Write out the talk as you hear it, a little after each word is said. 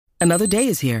Another day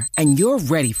is here, and you're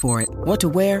ready for it. What to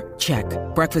wear? Check.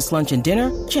 Breakfast, lunch, and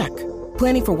dinner? Check.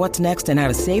 Planning for what's next and how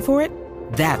to save for it?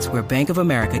 That's where Bank of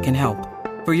America can help.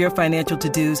 For your financial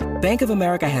to-dos, Bank of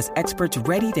America has experts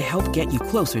ready to help get you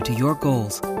closer to your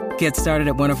goals. Get started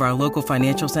at one of our local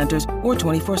financial centers or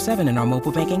 24/7 in our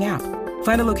mobile banking app.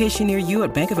 Find a location near you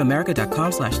at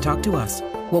bankofamerica.com/talktous.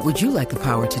 What would you like the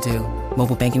power to do?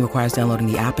 Mobile banking requires downloading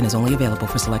the app and is only available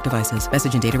for select devices.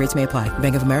 Message and data rates may apply.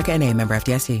 Bank of America N.A., member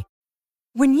FDIC.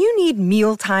 When you need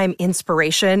mealtime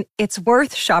inspiration, it's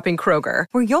worth shopping Kroger,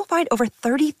 where you'll find over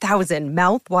 30,000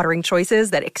 mouth-watering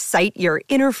choices that excite your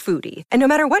inner foodie. And no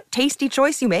matter what tasty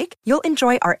choice you make, you'll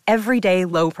enjoy our everyday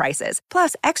low prices,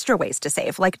 plus extra ways to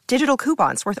save, like digital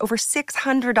coupons worth over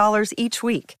 $600 each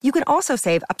week. You can also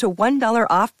save up to $1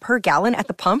 off per gallon at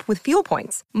the pump with fuel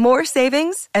points. More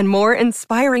savings and more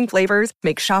inspiring flavors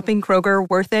make shopping Kroger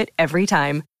worth it every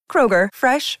time. Kroger,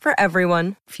 fresh for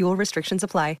everyone. Fuel restrictions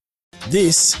apply.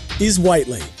 This is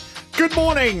Whateley. Good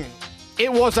morning.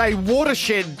 It was a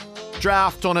watershed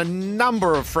draft on a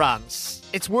number of fronts.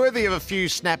 It's worthy of a few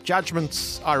snap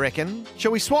judgments, I reckon.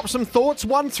 Shall we swap some thoughts?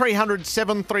 1300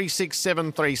 736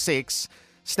 736.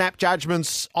 Snap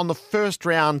judgments on the first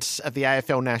round of the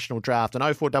AFL National Draft and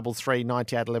 0433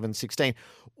 98 11 16.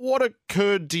 What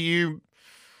occurred to you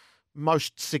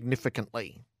most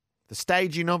significantly? The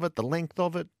staging of it, the length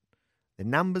of it, the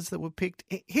numbers that were picked.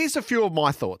 Here's a few of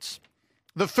my thoughts.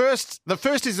 The first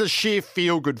is the sheer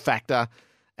feel-good factor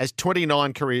as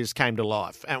 29 careers came to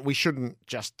life, and we shouldn't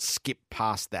just skip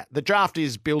past that. The draft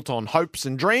is built on hopes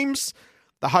and dreams,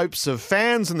 the hopes of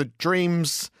fans and the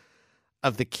dreams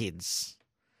of the kids.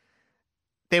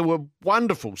 There were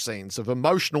wonderful scenes of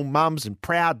emotional mums and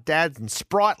proud dads and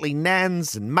sprightly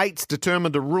nans and mates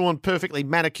determined to ruin perfectly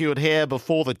manicured hair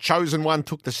before the chosen one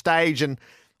took the stage. And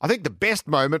I think the best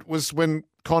moment was when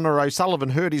Connor O'Sullivan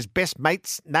heard his best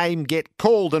mate's name get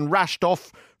called and rushed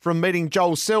off from meeting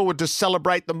Joel Selwood to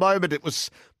celebrate the moment. It was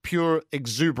pure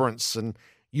exuberance and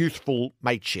youthful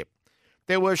mateship.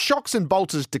 There were shocks and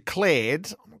bolters declared.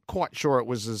 I'm not quite sure it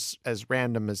was as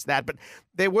random as that, but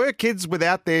there were kids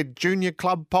without their junior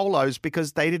club polos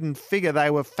because they didn't figure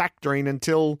they were factoring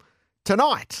until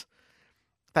tonight.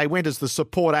 They went as the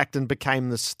support act and became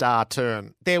the star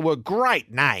turn. There were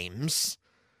great names.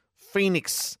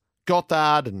 Phoenix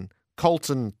Gothard and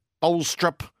Colton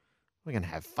Olstrup. We're going to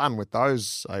have fun with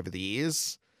those over the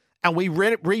years. And we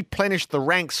replenished the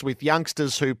ranks with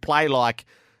youngsters who play like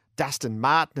Dustin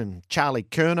Martin and Charlie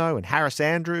Curnow and Harris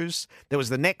Andrews. There was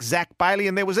the next Zach Bailey,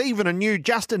 and there was even a new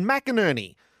Justin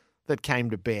McInerney that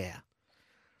came to bear.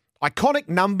 Iconic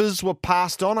numbers were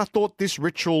passed on. I thought this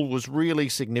ritual was really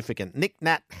significant. Nick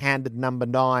Nat handed number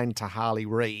 9 to Harley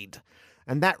Reid.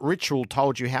 And that ritual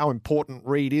told you how important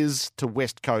Reid is to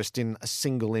West Coast in a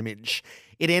single image.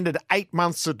 It ended 8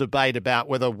 months of debate about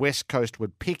whether West Coast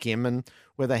would pick him and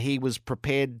whether he was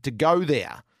prepared to go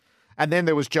there. And then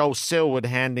there was Joel Selwood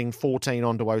handing 14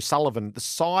 on to O'Sullivan. The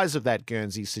size of that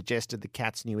Guernsey suggested the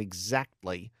Cats knew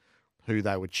exactly who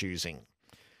they were choosing.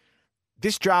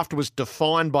 This draft was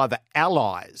defined by the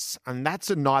Allies, and that's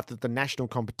a night that the national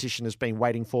competition has been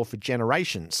waiting for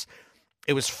generations.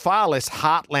 It was far less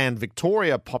heartland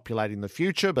Victoria populating the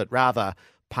future, but rather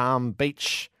Palm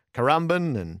Beach,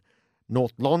 Currumbin and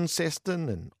North Launceston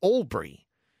and Albury.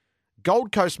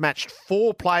 Gold Coast matched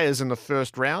 4 players in the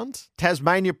first round.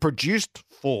 Tasmania produced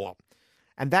 4.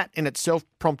 And that in itself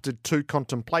prompted 2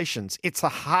 contemplations. It's a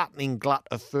heartening glut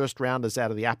of first-rounders out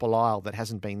of the Apple Isle that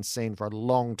hasn't been seen for a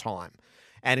long time.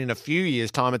 And in a few years'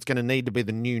 time, it's going to need to be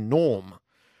the new norm.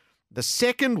 The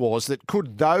second was that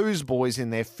could those boys in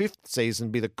their 5th season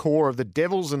be the core of the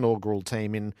Devils' inaugural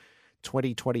team in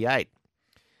 2028?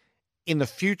 In the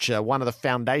future, one of the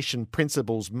foundation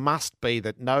principles must be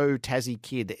that no Tassie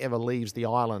kid ever leaves the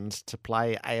island to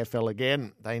play AFL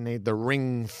again. They need the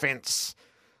ring fence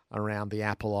around the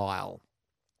Apple Isle.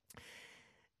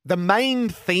 The main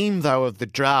theme, though, of the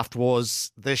draft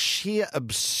was the sheer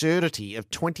absurdity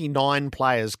of 29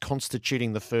 players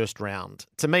constituting the first round.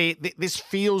 To me, this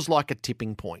feels like a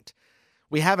tipping point.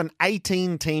 We have an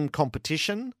 18-team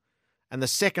competition, and the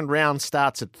second round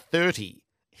starts at 30.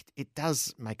 It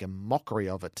does make a mockery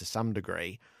of it to some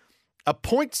degree. A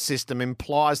points system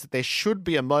implies that there should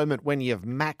be a moment when you've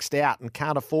maxed out and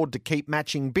can't afford to keep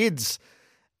matching bids.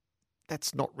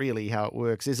 That's not really how it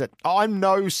works, is it? I'm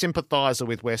no sympathiser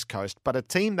with West Coast, but a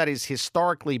team that is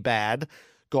historically bad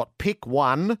got pick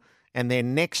 1 and their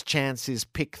next chance is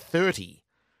pick 30.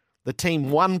 The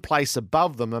team 1 place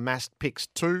above them amassed picks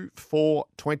 2, 4,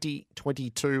 20,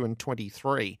 22 and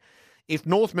 23. If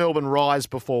North Melbourne rise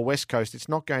before West Coast, it's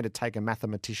not going to take a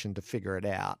mathematician to figure it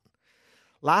out.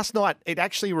 Last night, it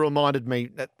actually reminded me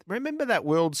that, remember that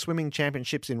World Swimming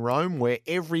Championships in Rome where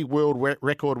every world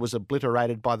record was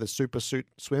obliterated by the supersuit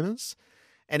swimmers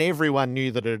and everyone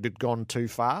knew that it had gone too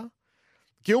far?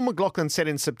 Gil McLachlan said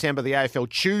in September the AFL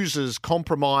chooses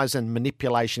compromise and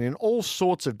manipulation in all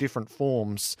sorts of different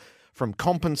forms, from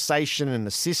compensation and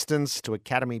assistance to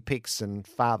academy picks and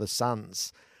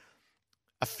father-sons.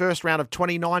 A first round of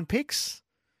 29 picks?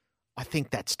 I think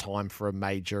that's time for a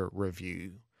major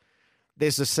review.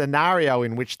 There's a scenario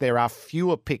in which there are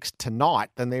fewer picks tonight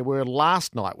than there were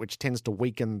last night, which tends to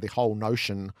weaken the whole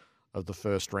notion of the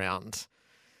first round.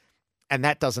 And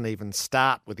that doesn't even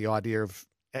start with the idea of,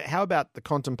 how about the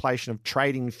contemplation of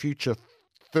trading future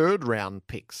third round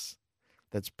picks?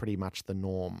 That's pretty much the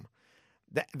norm.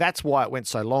 That's why it went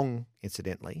so long,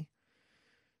 incidentally.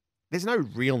 There's no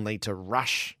real need to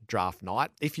rush draft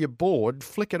night. If you're bored,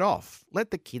 flick it off.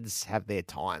 Let the kids have their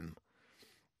time.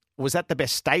 Was that the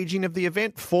best staging of the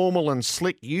event? Formal and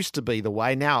slick used to be the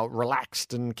way. Now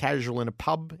relaxed and casual in a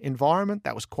pub environment.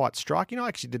 That was quite striking. I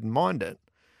actually didn't mind it.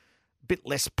 A bit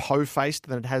less po-faced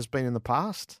than it has been in the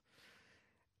past.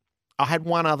 I had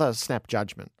one other snap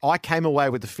judgment. I came away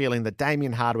with the feeling that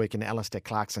Damien Hardwick and Alistair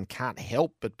Clarkson can't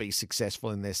help but be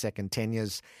successful in their second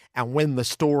tenures. And when the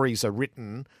stories are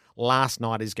written, last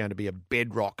night is going to be a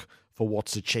bedrock for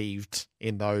what's achieved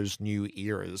in those new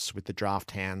eras with the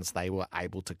draft hands they were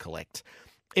able to collect.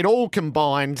 It all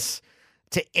combines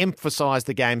to emphasise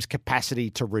the game's capacity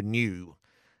to renew,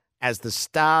 as the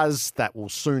stars that will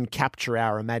soon capture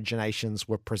our imaginations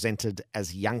were presented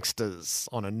as youngsters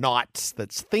on a night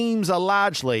that's themes are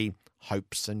largely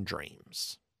hopes and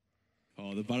dreams.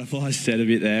 Oh, the butterflies said a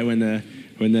bit there when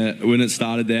it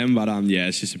started them, but yeah,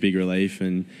 it's just a big relief.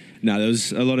 And no, there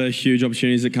was a lot of huge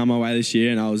opportunities that come my way this year,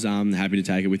 and I was happy to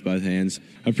take it with both hands.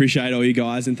 I appreciate all you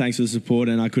guys, and thanks for the support.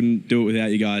 And I couldn't do it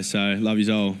without you guys, so love yous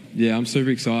all. Yeah, I'm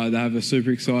super excited. They have a super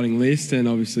exciting list, and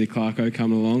obviously Clarko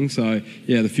coming along. So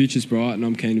yeah, the future's bright, and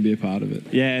I'm keen to be a part of it.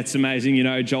 Yeah, it's amazing. You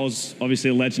know, Joel's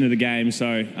obviously a legend of the game,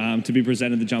 so to be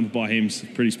presented the jumper by him's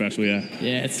pretty special. Yeah.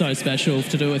 Yeah, it's so special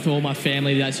to do with all my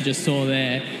family that you just saw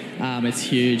there. It's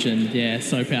huge, and yeah,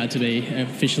 so proud to be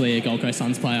officially a Gold Coast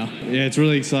Suns player. Yeah, it's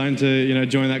really exciting to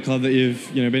join that club that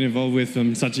you've been involved with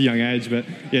from such a young age. But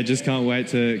yeah, just can't wait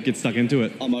to get stuck into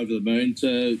it. I'm over the moon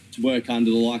to work under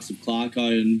the likes of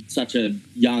Clarko and such a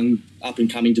young, up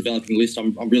and coming, developing list.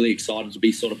 I'm really excited to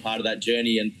be sort of part of that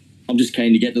journey, and I'm just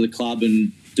keen to get to the club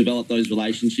and develop those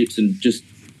relationships and just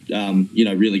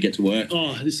really get to work.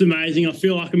 Oh, this is amazing. I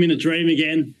feel like I'm in a dream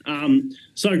again.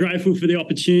 So grateful for the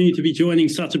opportunity to be joining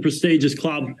such a prestigious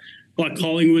club like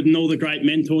Collingwood and all the great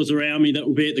mentors around me that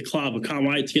will be at the club. I can't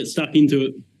wait to get stuck into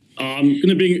it. I'm going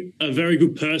to be a very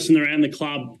good person around the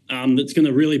club that's going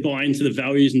to really buy into the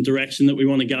values and direction that we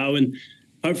want to go, and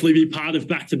hopefully be part of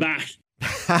back-to-back.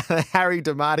 Harry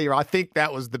DiMartia, I think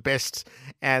that was the best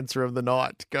answer of the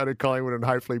night. Go to Collingwood and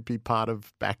hopefully be part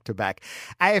of back-to-back.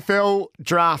 AFL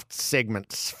draft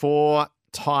segments for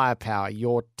Tyre Power,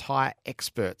 your tyre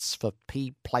experts for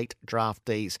P-plate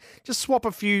draftees. Just swap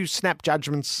a few snap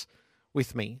judgments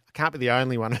with me. I can't be the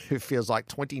only one who feels like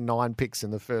 29 picks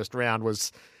in the first round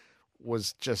was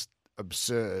just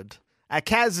absurd.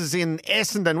 Kaz is in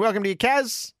Essendon. Welcome to you,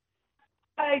 Kaz.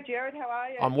 Hey, Jared, how are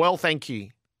you? I'm well, thank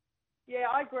you. Yeah,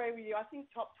 I agree with you. I think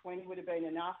top 20 would have been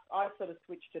enough. I sort of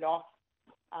switched it off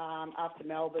after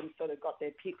Melbourne sort of got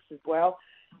their picks as well.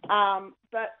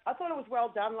 But I thought it was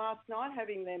well done last night,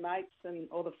 having their mates and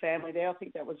all the family there. I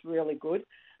think that was really good.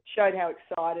 Showed how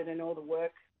excited and all the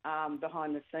work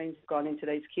behind the scenes have gone into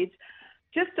these kids.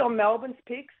 Just on Melbourne's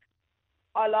picks,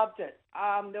 I loved it.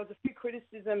 There was a few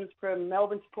criticisms from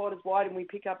Melbourne supporters. Why didn't we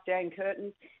pick up Dan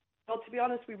Curtin? Well, to be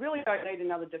honest, we really don't need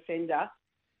another defender.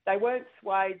 They weren't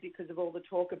swayed because of all the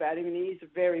talk about him, and he is a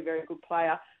very, very good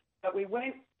player. But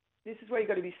this is where you've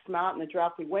got to be smart in the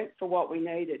draft. We went for what we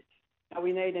needed.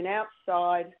 We need an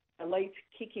outside, elite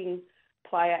kicking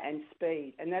player and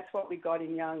speed, and that's what we got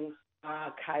in young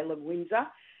Caleb Windsor.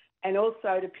 And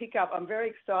also to pick up, I'm very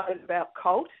excited about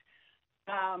Colt.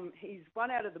 He's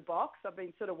one out of the box. I've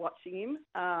been sort of watching him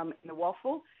in the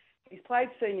waffle. He's played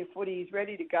senior footy. He's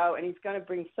ready to go, and he's going to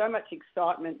bring so much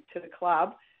excitement to the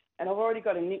club. And I've already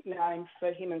got a nickname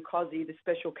for him and Cozzy, the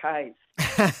Special K's.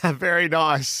 Very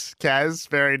nice, Kaz.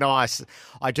 Very nice.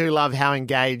 I do love how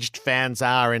engaged fans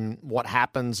are in what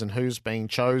happens and who's being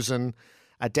chosen.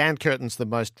 Dan Curtin's the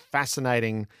most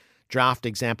fascinating draft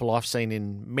example I've seen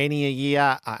in many a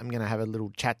year. I'm going to have a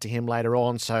little chat to him later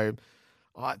on. So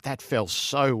that fell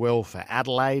so well for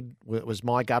Adelaide, was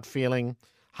my gut feeling.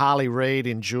 Harley Reid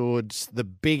endured the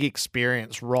big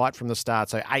experience right from the start.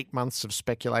 So 8 months of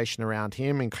speculation around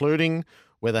him, including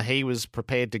whether he was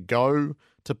prepared to go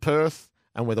to Perth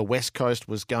and whether West Coast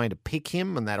was going to pick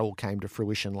him, and that all came to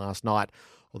fruition last night,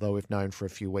 although we've known for a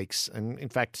few weeks. And in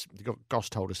fact, Goss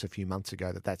told us a few months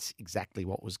ago that that's exactly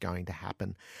what was going to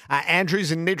happen.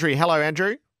 Andrew's in Nidri. Hello,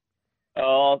 Andrew.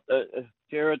 Oh,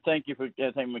 Jared, thank you for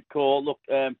taking my call. Look,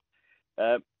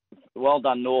 well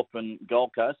done, North and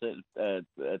Gold Coast.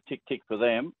 Tick for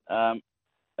them.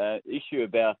 Issue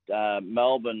about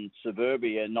Melbourne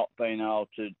suburbia not being able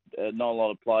to, not a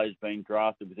lot of players being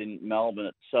drafted within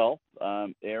Melbourne itself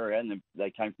area, and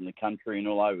they came from the country and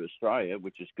all over Australia,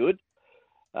 which is good.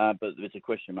 But there's a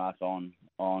question mark on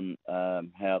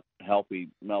how healthy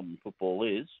Melbourne football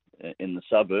is in the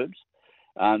suburbs.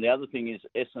 The other thing is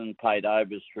Essendon paid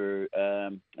overs through,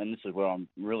 and this is where I'm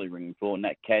really ringing for,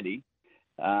 Nat Caddy.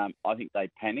 I think they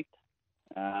panicked.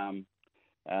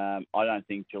 I don't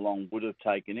think Geelong would have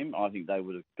taken him. I think they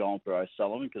would have gone for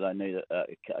O'Sullivan because they need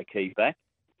a key back.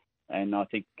 And I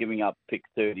think giving up pick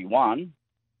 31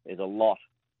 is a lot.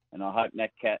 And I hope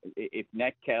if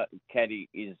Nat Caddy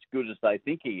is as good as they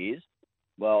think he is,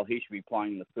 well, he should be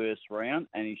playing the first round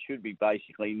and he should be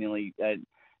basically nearly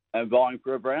vying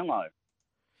for a Brownlow.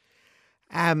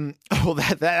 Well,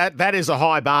 that is a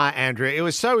high bar, Andrew. It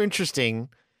was so interesting.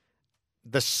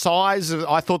 The size of,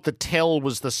 I thought the tell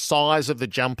was the size of the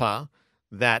jumper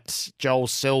that Joel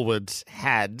Selwood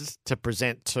had to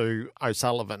present to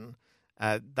O'Sullivan.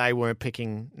 They weren't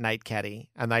picking Nate Caddy,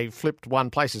 and they flipped one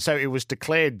place. So it was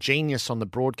declared genius on the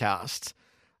broadcast.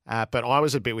 But I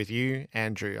was a bit with you,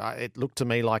 Andrew. It looked to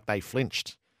me like they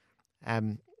flinched.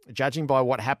 Judging by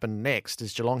what happened next,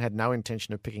 is Geelong had no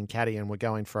intention of picking Caddy and were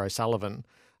going for O'Sullivan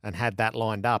and had that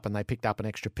lined up, and they picked up an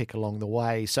extra pick along the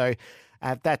way. So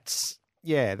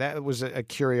that was a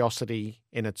curiosity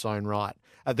in its own right.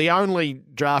 The only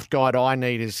draft guide I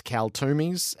need is Cal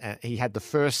Toomey's. He had the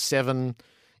first 7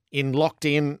 locked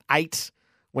in, 8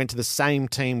 went to the same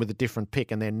team with a different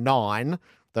pick, and then 9.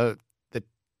 The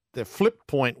flip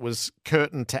point was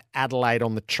Curtin to Adelaide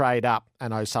on the trade up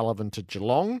and O'Sullivan to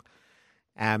Geelong.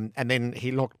 And then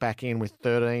he locked back in with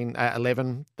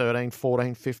 11, 13,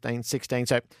 14, 15, 16.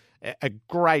 So a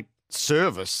great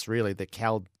service, really, that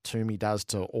Cal Toomey does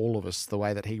to all of us, the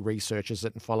way that he researches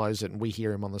it and follows it, and we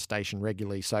hear him on the station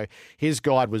regularly. So his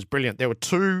guide was brilliant. There were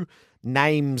 2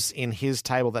 names in his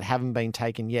table that haven't been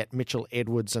taken yet, Mitchell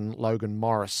Edwards and Logan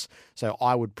Morris. So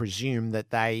I would presume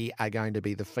that they are going to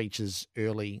be the features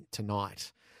early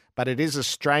tonight. But it is a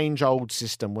strange old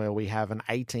system where we have an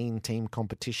 18-team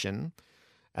competition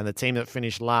and the team that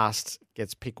finished last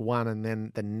gets pick 1 and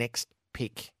then the next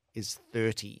pick is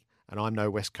 30. And I'm no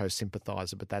West Coast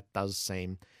sympathiser, but that does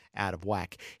seem out of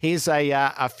whack. Here's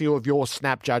a few of your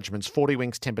snap judgments. 40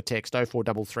 Winks Temper text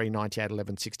 0433 98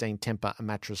 11 16. Temper, a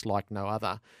mattress like no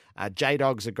other.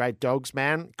 J-Dogs are great dogs,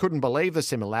 man. Couldn't believe the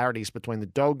similarities between the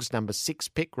Dogs' number 6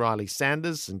 pick, Riley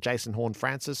Sanders, and Jason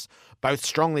Horne-Francis. Both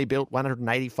strongly built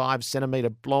 185 centimetre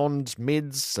blonde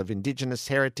mids of Indigenous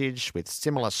heritage with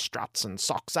similar struts and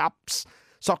socks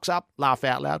up, laugh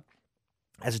out loud.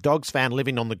 As a Dogs fan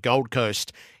living on the Gold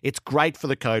Coast, it's great for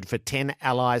the code for 10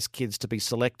 Allies kids to be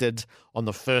selected on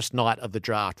the first night of the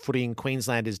draft. Footy in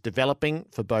Queensland is developing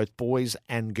for both boys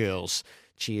and girls.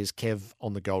 Cheers, Kev,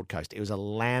 on the Gold Coast. It was a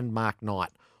landmark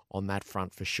night on that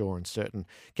front for sure and certain.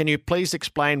 Can you please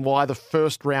explain why the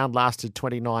first round lasted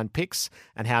 29 picks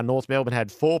and how North Melbourne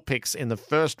had 4 picks in the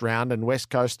first round and West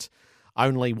Coast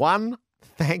only 1?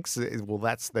 Thanks. Well,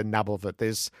 that's the nub of it.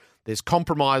 There's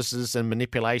compromises and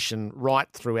manipulation right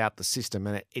throughout the system,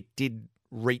 and it did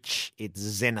reach its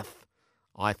zenith,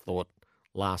 I thought,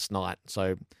 last night.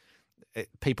 So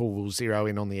people will zero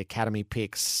in on the academy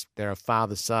picks. There are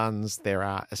father-sons, there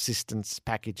are assistance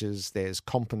packages, there's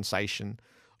compensation,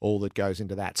 all that goes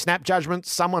into that. Snap judgment,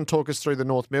 someone talk us through the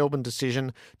North Melbourne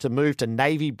decision to move to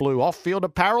navy blue off-field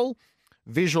apparel.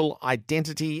 Visual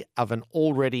identity of an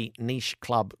already niche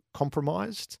club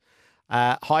compromised.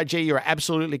 Hi G, you're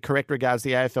absolutely correct regards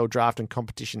the AFL draft and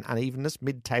competition unevenness.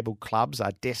 Mid-table clubs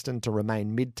are destined to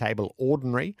remain mid-table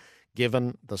ordinary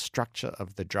given the structure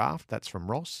of the draft. That's from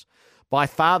Ross. By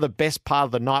far the best part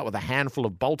of the night with a handful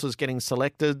of bolters getting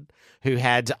selected who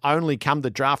had only come to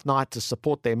draft night to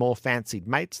support their more fancied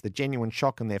mates. The genuine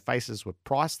shock in their faces were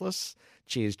priceless.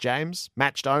 Cheers, James.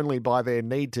 Matched only by their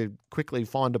need to quickly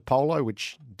find a polo,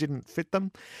 which didn't fit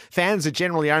them. Fans are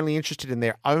generally only interested in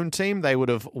their own team. They would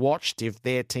have watched if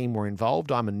their team were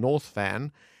involved. I'm a North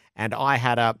fan, and I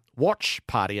had a watch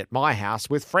party at my house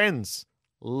with friends.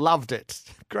 Loved it.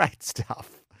 Great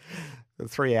stuff. The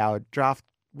 3-hour draft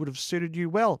would have suited you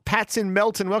well. Pat's in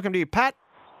Melton. Welcome to you, Pat.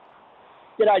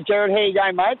 G'day, Jared. How you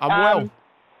going, mate? I'm well.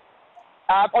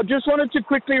 I just wanted to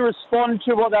quickly respond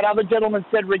to what that other gentleman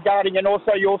said regarding, and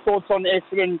also your thoughts on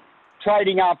Essendon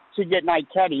trading up to get Nate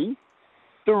Caddy.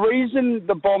 The reason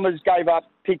the Bombers gave up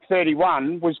pick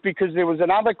 31 was because there was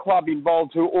another club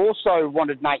involved who also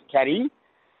wanted Nate Caddy,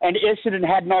 and Essendon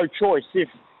had no choice.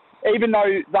 Even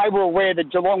though they were aware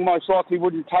that Geelong most likely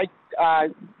wouldn't take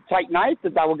Nate,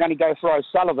 that they were going to go for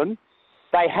O'Sullivan,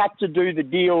 they had to do the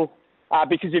deal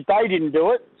because if they didn't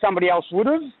do it, somebody else would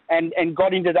have, and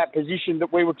got into that position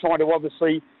that we were trying to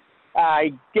obviously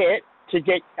get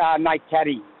Nate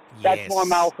Caddy. That's my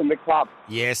mail from the club.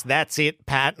 Yes, that's it.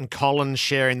 Pat and Colin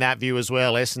sharing that view as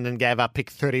well. Essendon gave up pick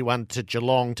 31 to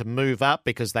Geelong to move up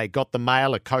because they got the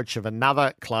mail. A coach of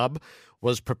another club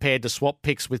was prepared to swap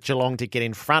picks with Geelong to get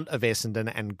in front of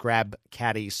Essendon and grab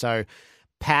Caddy. So,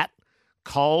 Pat,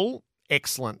 Cole,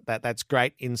 excellent. That's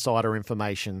great insider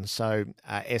information. So,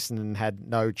 Essendon had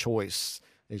no choice.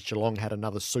 As Geelong had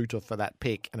another suitor for that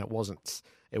pick, and it wasn't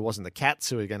the Cats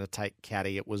who were going to take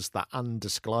Caddy. It was the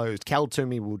undisclosed. Cal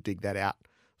Toomey will dig that out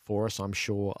for us, I'm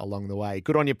sure, along the way.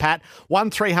 Good on you, Pat.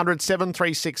 1300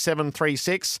 736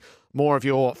 736. More of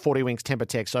your 40 Winks temper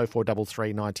text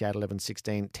 0433 98 11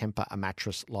 16. Temper a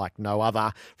mattress like no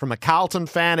other. From a Carlton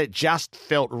fan, it just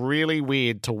felt really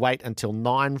weird to wait until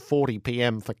 9:40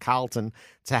 p.m. for Carlton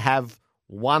to have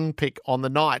one pick on the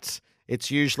night.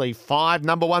 It's usually 5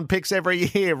 number one picks every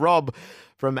year. Rob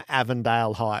from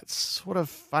Avondale Heights. What a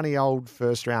funny old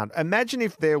first round. Imagine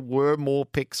if there were more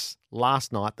picks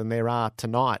last night than there are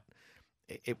tonight.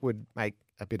 It would make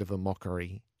a bit of a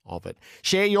mockery of it.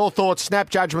 Share your thoughts, snap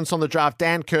judgments on the draft.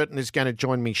 Dan Curtin is going to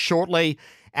join me shortly.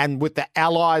 And with the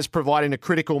Allies providing a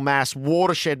critical mass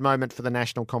watershed moment for the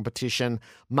national competition,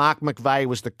 Mark McVeigh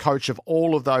was the coach of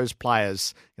all of those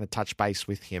players. I'm going to touch base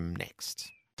with him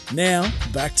next. Now,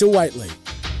 back to Whateley.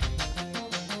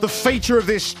 The feature of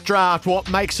this draft, what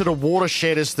makes it a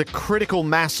watershed, is the critical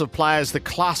mass of players, the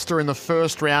cluster in the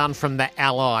first round from the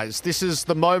Allies. This is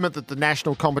the moment that the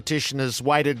national competition has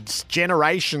waited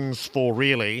generations for,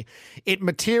 really. It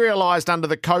materialised under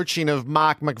the coaching of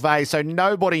Mark McVeigh, so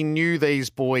nobody knew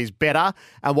these boys better.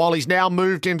 And while he's now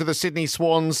moved into the Sydney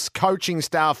Swans coaching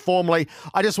staff formally,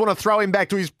 I just want to throw him back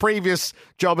to his previous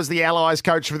job as the Allies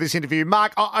coach for this interview.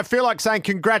 Mark, I feel like saying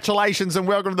congratulations and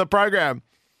welcome to the program.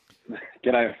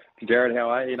 G'day, Jared.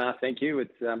 How are you? Thank you.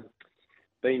 It's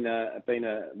been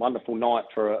a wonderful night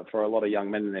for a lot of young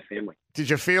men and their family.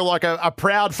 Did you feel like a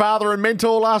proud father and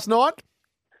mentor last night?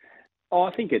 Oh,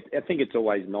 I think it's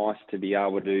always nice to be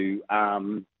able to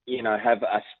have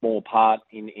a small part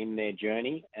in their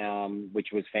journey, which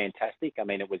was fantastic. I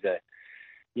mean, it was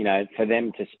for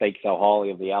them to speak so highly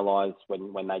of the Allies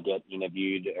when they get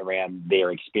interviewed around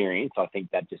their experience, I think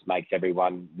that just makes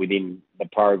everyone within the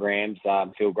programs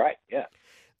feel great. Yeah.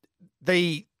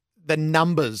 The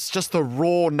numbers, just the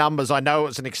raw numbers. I know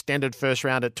it's an extended first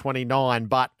round at 29,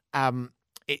 but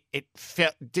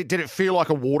did it feel like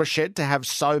a watershed to have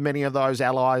so many of those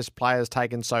Allies players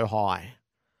taken so high?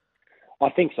 I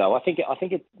think so. I think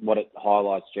what it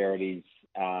highlights, Jared, is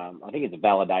I think it's a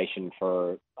validation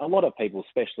for a lot of people,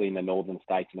 especially in the northern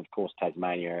states and, of course,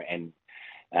 Tasmania and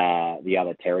the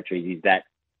other territories, is that,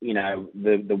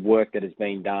 the work that has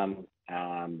been done,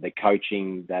 the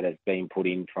coaching that has been put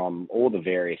in from all the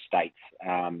various states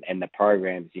and the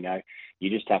programs, you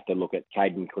just have to look at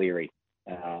Caden Cleary,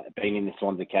 been in the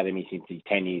Swans Academy since he's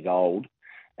 10 years old.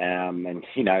 And,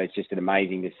 it's just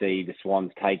amazing to see the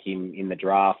Swans take him in the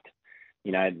draft.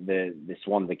 The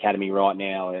Swans Academy right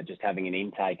now are just having an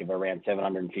intake of around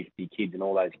 750 kids, and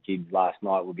all those kids last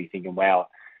night will be thinking, wow,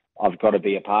 I've got to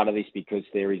be a part of this because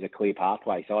there is a clear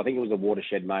pathway. So I think it was a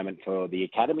watershed moment for the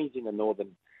academies in the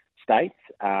northern states,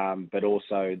 but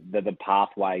also the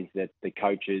pathways that the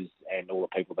coaches and all the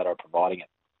people that are providing it.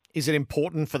 Is it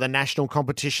important for the national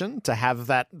competition to have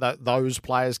those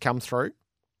players come through?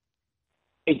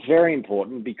 It's very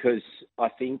important because I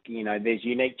think, there's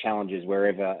unique challenges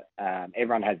wherever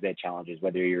everyone has their challenges,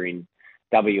 whether you're in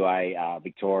WA,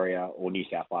 Victoria or New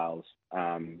South Wales.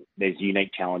 There's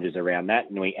unique challenges around that,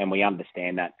 and we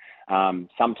understand that.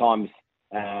 Sometimes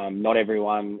not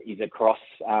everyone is across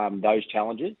those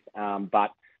challenges,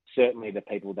 but certainly the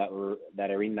people that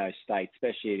are in those states,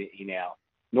 especially in our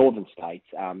northern states,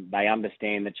 they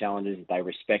understand the challenges, they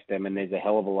respect them, and there's a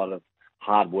hell of a lot of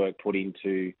hard work put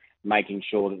into making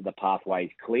sure that the pathway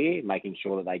is clear, making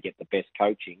sure that they get the best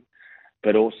coaching,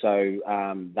 but also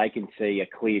they can see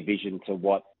a clear vision to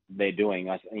what they're doing.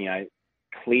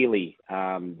 Clearly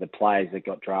the players that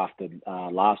got drafted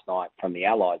last night from the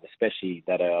Allies, especially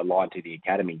that are aligned to the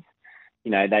academies,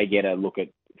 they get a look at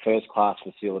first-class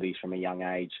facilities from a young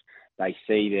age. They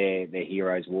see their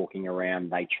heroes walking around.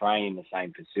 They train in the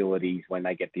same facilities when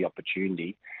they get the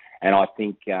opportunity. And I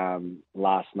think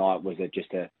last night was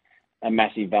just a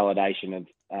massive validation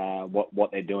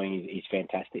what they're doing is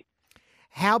fantastic.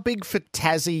 How big for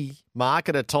Tassie, Mark,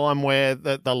 at a time where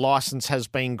the licence has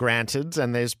been granted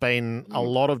and there's been a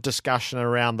lot of discussion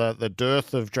around the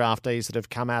dearth of draftees that have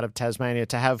come out of Tasmania,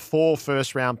 to have 4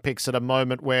 first-round picks at a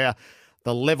moment where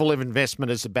the level of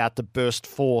investment is about to burst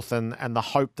forth and the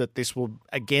hope that this will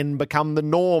again become the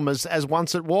norm as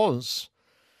once it was?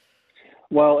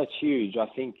 Well, it's huge. I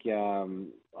think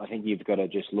you've got to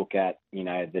just look at,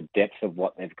 the depth of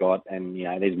what they've got, and,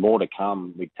 there's more to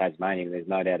come with Tasmania. There's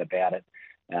no doubt about it.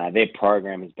 Their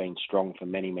program has been strong for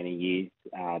many, many years.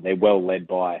 They're well led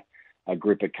by a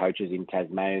group of coaches in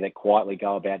Tasmania that quietly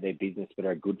go about their business but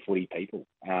are good footy people.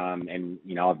 And,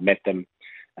 I've met them.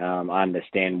 I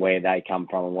understand where they come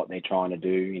from and what they're trying to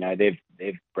do.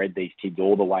 They've bred these kids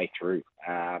all the way through,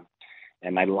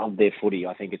 and they love their footy.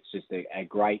 I think it's just a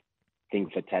great thing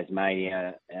for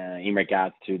Tasmania in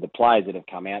regards to the players that have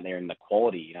come out there and the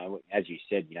quality. As you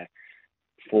said,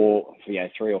 3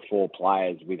 or 4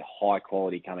 players with high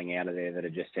quality coming out of there that are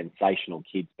just sensational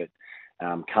kids, but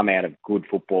come out of good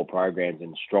football programs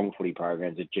and strong footy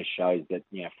programs. It just shows that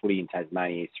footy in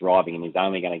Tasmania is thriving and is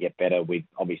only going to get better with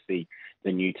obviously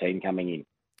the new team coming in.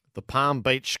 The Palm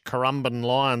Beach Currumbin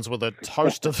Lions were the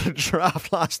toast of the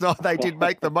draft last night. They did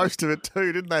make the most of it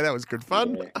too, didn't they? That was good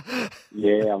fun.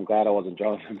 Yeah, I'm glad I wasn't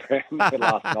Jonathan Brown.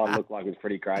 Last night looked like it was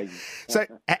pretty crazy. So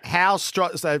how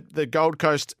strong? So the Gold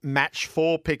Coast match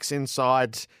 4 picks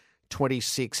inside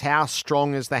 26. How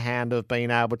strong is the hand of being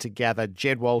able to gather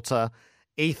Jed Walter,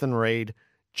 Ethan Reid,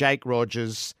 Jake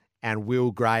Rogers, and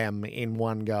Will Graham in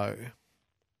one go?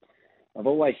 I've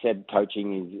always said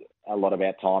coaching is a lot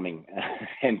about timing,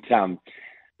 and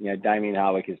Damien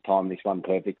Harwick has timed this one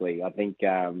perfectly. I think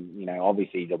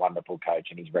obviously he's a wonderful coach,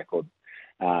 and his record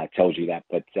tells you that.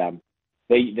 But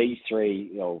these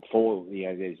 3 or 4,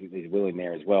 there's Will in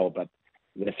there as well. But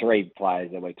the 3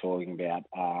 players that we're talking about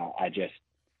are just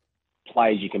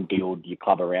players you can build your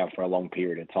club around for a long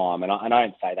period of time. And I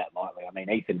don't say that lightly. I mean,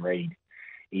 Ethan Reid,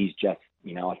 he's just,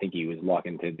 I think he was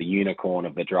likened to the unicorn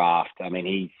of the draft. I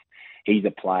mean, he's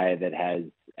a player that has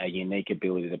a unique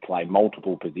ability to play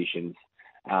multiple positions,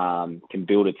 can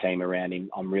build a team around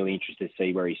him. I'm really interested to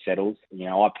see where he settles.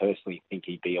 I personally think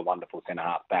he'd be a wonderful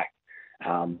centre-half back.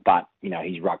 But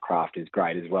his ruck craft is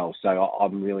great as well. So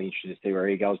I'm really interested to see where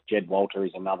he goes. Jed Walter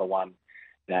is another one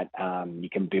that you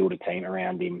can build a team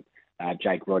around him.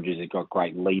 Jake Rogers has got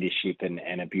great leadership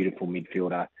and a beautiful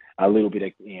midfielder. A little bit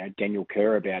of Daniel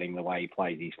Kerr about him, the way he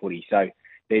plays his footy. So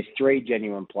there's 3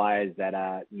 genuine players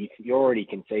that you already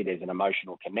can see there's an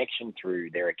emotional connection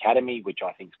through their academy, which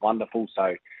I think is wonderful.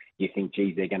 So you think,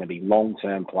 geez, they're going to be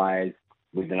long-term players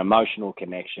with an emotional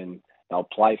connection. They'll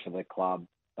play for the club.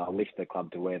 They'll lift the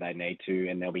club to where they need to,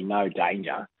 and there'll be no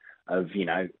danger of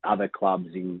other clubs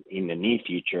in the near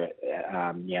future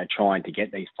trying to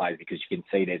get these players, because you can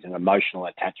see there's an emotional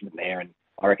attachment there, and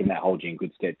I reckon that holds you in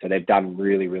good stead. So they've done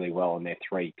really, really well, and they're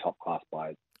 3 top-class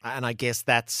players. And I guess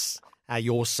that's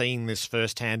you're seeing this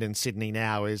firsthand in Sydney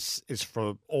now is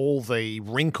for all the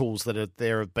wrinkles that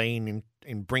there have been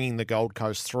in bringing the Gold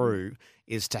Coast through,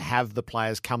 is to have the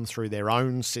players come through their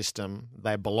own system.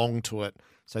 They belong to it,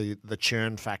 so the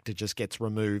churn factor just gets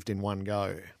removed in one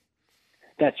go.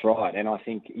 That's right, and I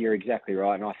think you're exactly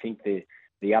right. And I think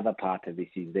the other part of this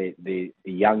is the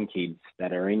young kids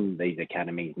that are in these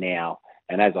academies now.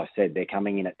 And as I said, they're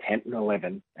coming in at 10 and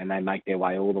 11, and they make their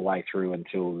way all the way through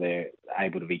until they're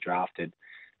able to be drafted.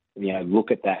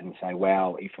 Look at that and say,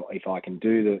 wow, if I can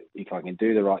do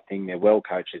the right thing, they're well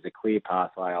coached. There's a clear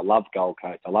pathway. I love Gold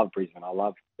Coast. I love Brisbane. I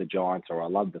love the Giants, or I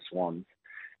love the Swans.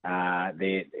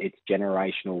 It's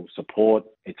generational support.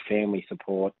 It's family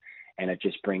support. And it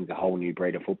just brings a whole new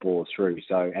breed of footballers through.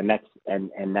 So, and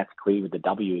that's clear with the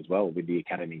W as well, with the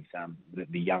academies.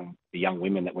 The young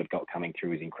women that we've got coming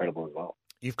through is incredible as well.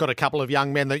 You've got a couple of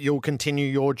young men that you'll continue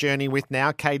your journey with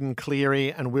now, Caden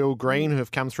Cleary and Will Green, who have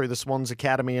come through the Swans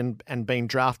Academy and been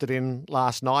drafted in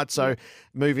last night. So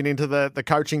moving into the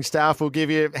coaching staff will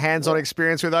give you hands-on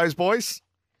experience with those boys.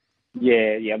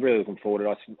 Yeah, I'm really looking forward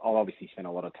to it. I obviously spent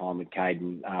a lot of time with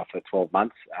Caden for 12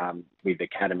 months with the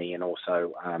academy and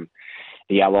also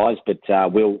the Allies. But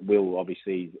Will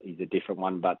obviously is a different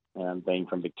one, but being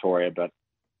from Victoria. But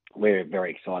we're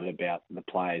very excited about the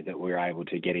players that we were able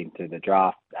to get into the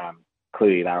draft.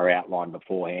 Clearly, they were outlined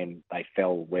beforehand. They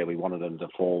fell where we wanted them to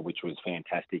fall, which was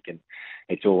fantastic. And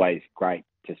it's always great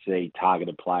to see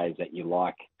targeted players that you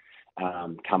like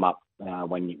come up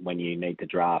when you need to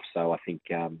draft. So I think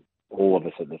all of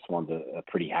us at the Swans are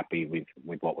pretty happy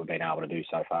with what we've been able to do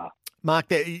so far. Mark,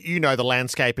 you know the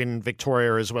landscape in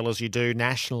Victoria as well as you do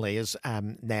nationally as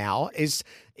now. Is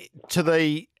to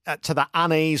the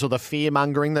unease or the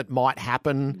fear-mongering that might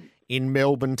happen in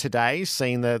Melbourne today,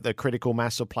 seeing the critical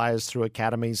mass of players through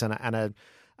academies and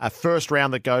a first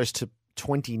round that goes to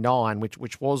 29,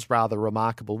 which was rather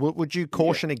remarkable. Would you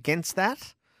caution against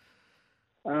that?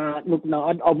 Look,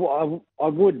 no, I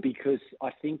would, because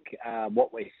I think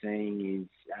what we're seeing is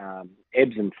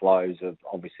ebbs and flows of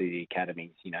obviously the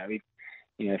academies.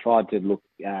 If I had to look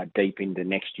deep into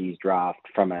next year's draft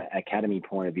from an academy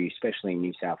point of view, especially in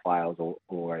New South Wales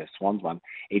or a Swans one,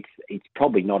 it's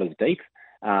probably not as deep.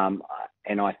 And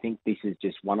I think this is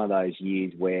just one of those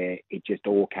years where it just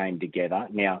all came together.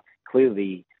 Now,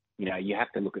 clearly, you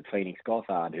have to look at Phoenix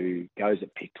Gothard, who goes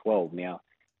at pick 12. Now,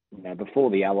 before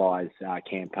the Allies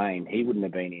campaign, he wouldn't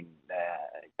have been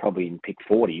probably in pick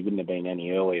 40. He wouldn't have been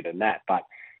any earlier than that. But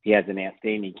he has an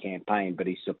outstanding campaign, but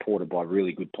he's supported by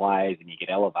really good players, and you get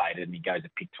elevated, and he goes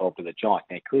at pick 12 to the Giants.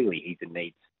 Now, clearly, he's a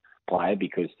needs player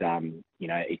because,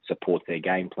 it supports their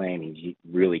game plan. He's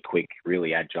really quick,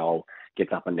 really agile,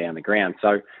 gets up and down the ground.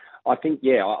 So I think,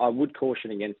 I would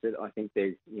caution against it. I think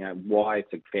there's, why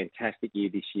it's a fantastic year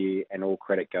this year, and all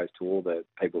credit goes to all the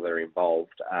people that are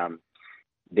involved.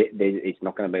 It's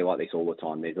not going to be like this all the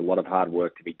time. There's a lot of hard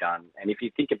work to be done. And if you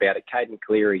think about it, Caden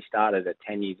Cleary started at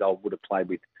 10 years old, would have played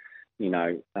with,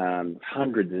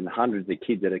 hundreds and hundreds of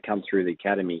kids that have come through the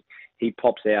academy. He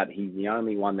pops out. He's the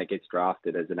only one that gets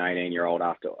drafted as an 18-year-old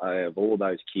after of all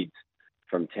those kids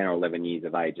from 10 or 11 years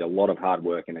of age. A lot of hard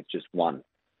work, and it's just one.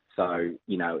 So,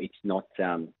 it's not...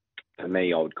 For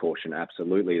me, I would caution,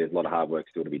 absolutely, there's a lot of hard work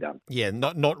still to be done. Yeah,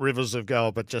 not rivers of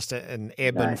gold, but just an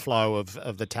ebb and flow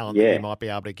of the talent that you might be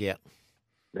able to get.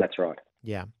 That's right.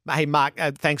 Yeah. Hey, Mark,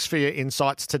 thanks for your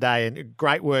insights today, and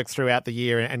great work throughout the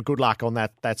year, and good luck on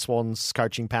that Swans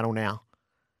coaching panel now.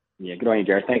 Yeah, good on you,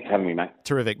 Jared. Thanks for having me, mate.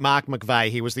 Terrific. Mark McVeigh,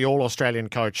 he was the All-Australian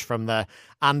coach from the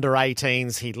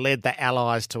under-18s. He led the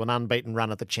Allies to an unbeaten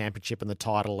run at the championship and the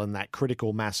title, and that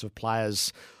critical mass of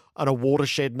players on a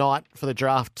watershed night for the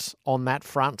draft on that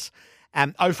front.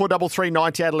 0433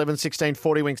 98 11 16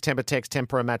 40 Wings Temper Text,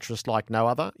 Tempera mattress like no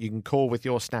other. You can call with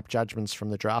your snap judgments from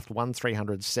the draft,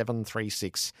 1300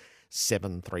 736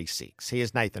 736.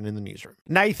 Here's Nathan in the newsroom.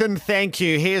 Nathan, thank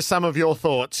you. Here's some of your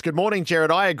thoughts. Good morning,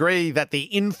 Jared. I agree that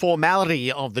the informality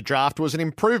of the draft was an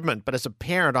improvement, but as a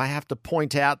parent, I have to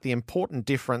point out the important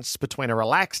difference between a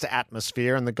relaxed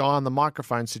atmosphere and the guy on the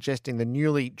microphone suggesting the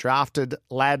newly drafted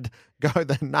lad go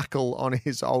the knuckle on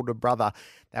his older brother.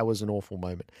 That was an awful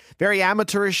moment. Very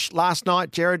amateurish last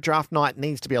night, Jared. Draft night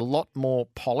needs to be a lot more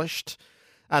polished,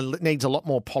 needs a lot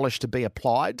more polish to be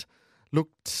applied.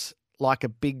 Looked like a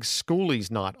big schoolies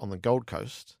night on the Gold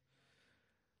Coast.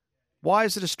 Why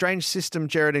is it a strange system,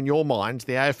 Jared, in your mind?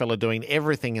 The AFL are doing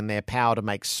everything in their power to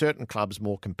make certain clubs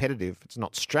more competitive. It's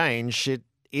not strange. It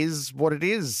is what it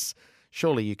is.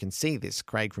 Surely you can see this,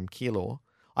 Craig from Keilor.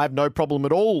 I have no problem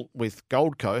at all with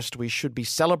Gold Coast. We should be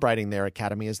celebrating their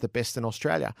academy as the best in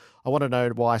Australia. I want to know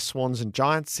why Swans and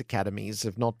Giants academies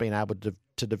have not been able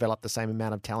to develop the same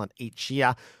amount of talent each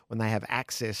year when they have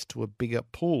access to a bigger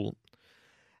pool.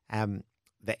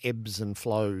 The ebbs and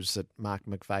flows that Mark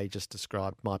McVeigh just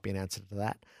described might be an answer to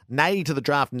that. Nay to the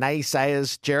draft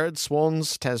naysayers, Jared.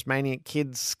 Swans, Tasmania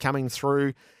kids coming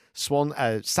through.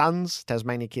 Suns,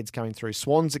 Tasmania kids coming through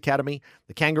Swans Academy.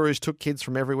 The Kangaroos took kids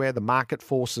from everywhere. The market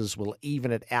forces will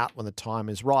even it out when the time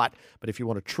is right. But if you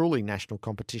want a truly national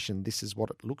competition, this is what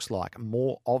it looks like.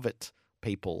 More of it,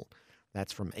 people.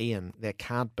 That's from Ian. There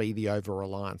can't be the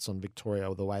over-reliance on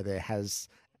Victoria the way there has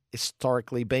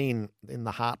historically been in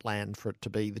the heartland for it to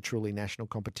be the truly national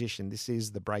competition. This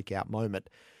is the breakout moment.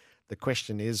 The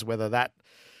question is whether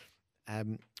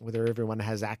everyone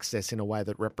has access in a way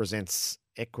that represents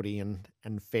equity and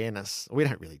fairness. We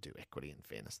don't really do equity and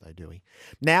fairness though, do we?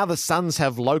 Now the Suns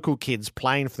have local kids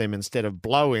playing for them instead of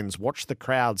blow-ins. Watch the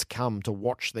crowds come to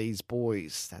watch these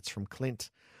boys. That's from Clint.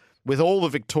 With all the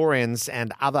Victorians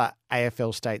and other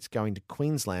AFL states going to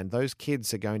Queensland, those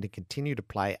kids are going to continue to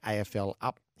play AFL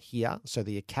up here, so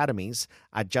the academies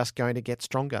are just going to get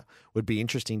stronger. Would be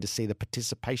interesting to see the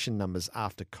participation numbers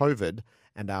after COVID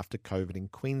and after COVID in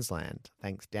Queensland.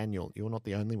 Thanks, Daniel. You're not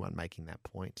the only one making that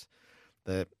point.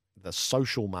 The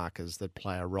social markers that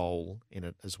play a role in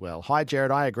it as well. Hi, Jared.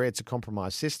 I agree it's a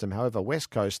compromised system. However, West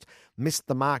Coast missed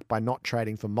the mark by not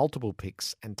trading for multiple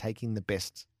picks and taking the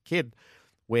best kid,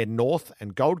 where North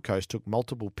and Gold Coast took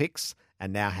multiple picks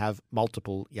and now have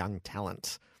multiple young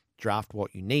talent. Draft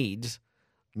what you need,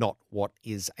 not what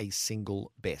is a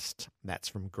single best. That's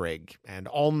from Greg. And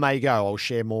on they go. I'll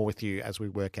share more with you as we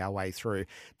work our way through.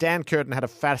 Dan Curtin had a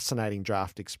fascinating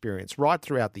draft experience right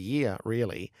throughout the year,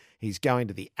 really. He's going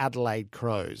to the Adelaide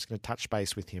Crows. Going to touch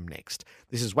base with him next.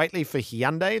 This is Whateley for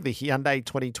Hyundai. The Hyundai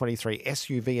 2023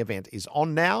 SUV event is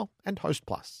on now and Host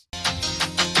Plus.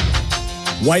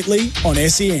 Whateley on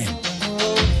SEN.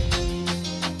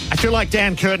 I feel like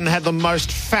Dan Curtin had the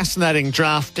most fascinating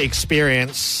draft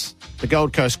experience. The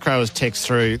Gold Coast Crows text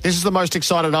through. This is the most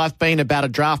excited I've been about a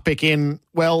draft pick in,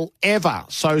 well, ever.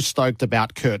 So stoked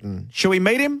about Curtin. Shall we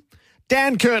meet him?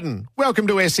 Dan Curtin, welcome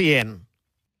to SEN.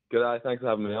 G'day, thanks for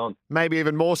having me on. Maybe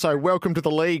even more so, welcome to the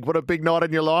league. What a big night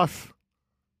in your life.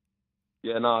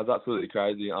 Yeah, no, it's absolutely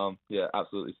crazy. Yeah,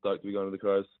 absolutely stoked to be going to the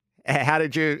Crows. How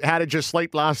did you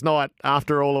sleep last night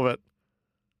after all of it?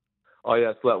 Oh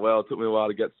yeah, slept well. It took me a while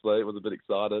to get sleep. Was a bit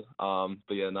excited.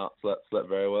 But yeah, no, slept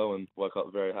very well and woke up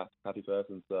a very happy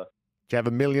person. So. Do you have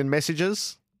a million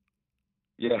messages?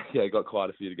 Yeah, got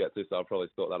quite a few to get to. So I'll probably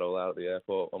sort that all out at the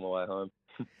airport on my way home.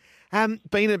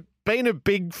 Been a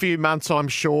big few months, I'm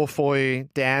sure, for you,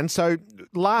 Dan. So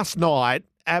last night,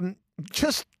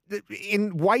 just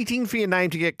in waiting for your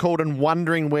name to get called and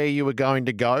wondering where you were going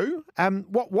to go,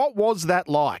 what was that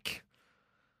like?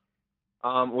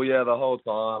 Well, yeah, the whole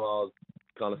time I was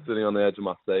kind of sitting on the edge of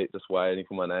my seat, just waiting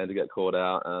for my name to get called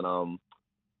out, and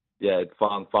yeah, it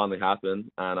finally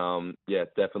happened, and yeah,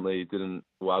 definitely didn't.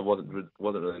 Well, I wasn't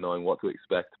really knowing what to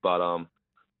expect, but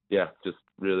yeah, just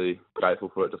really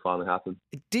grateful for it to finally happen.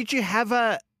 Did you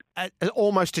have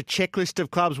almost a checklist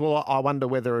of clubs? Well, I wonder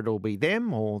whether it'll be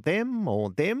them or them or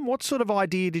them. What sort of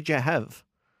idea did you have?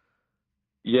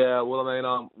 Yeah, well, I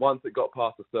mean, once it got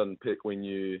past a certain pick, we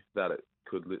knew that it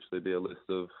could literally be a list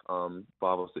of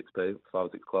 5 or 6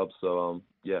 clubs. So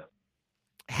yeah.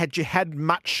 Had you had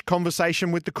much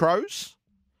conversation with the Crows?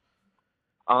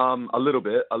 A little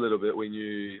bit. We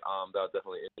knew they were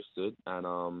definitely interested,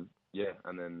 and yeah,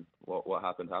 and then what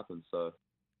happened. So,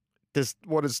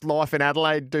 what does life in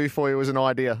Adelaide do for you as an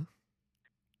idea?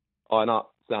 Oh no,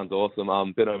 sounds awesome.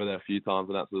 Been over there a few times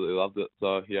and absolutely loved it.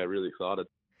 So yeah, really excited.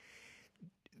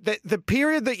 The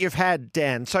period that you've had,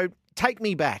 Dan. So take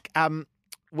me back.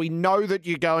 We know that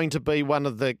you're going to be one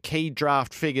of the key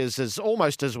draft figures as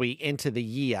we enter the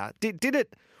year.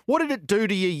 What did it do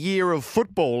to your year of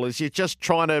football as you're just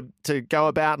trying to go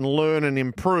about and learn and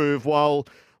improve while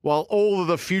all of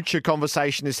the future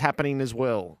conversation is happening as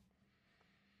well?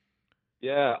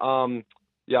 Yeah, I mean,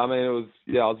 I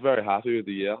was very happy with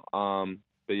the year.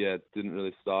 But yeah, it didn't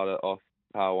really start it off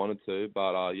how I wanted to.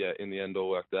 But yeah, in the end, all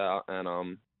worked out,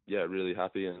 and yeah, really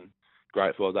happy and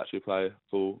grateful I was actually play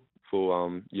full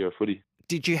year of footy.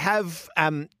 Did you have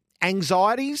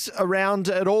anxieties around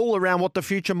it all, around what the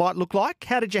future might look like?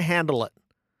 How did you handle it?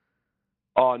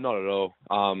 Oh, not at all.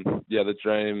 Yeah, the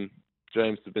dreams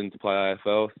have been to play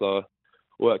AFL, so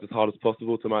worked as hard as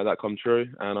possible to make that come true.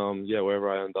 And yeah, wherever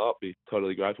I end up, be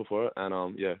totally grateful for it.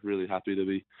 And yeah, really happy to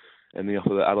be ending up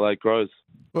with the Adelaide Crows.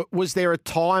 Was there a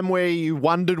time where you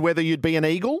wondered whether you'd be an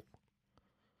Eagle?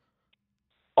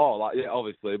 Oh, yeah,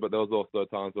 obviously, but there was also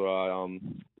times where I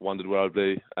wondered where I'd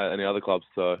be at any other clubs.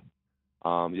 So,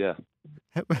 yeah.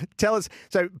 Tell us,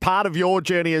 so part of your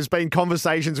journey has been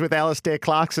conversations with Alistair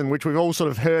Clarkson, which we've all sort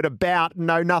of heard about,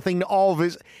 know nothing of.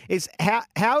 Is how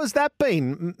has that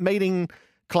been, meeting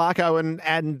Clarko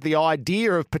and the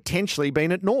idea of potentially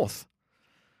being at North?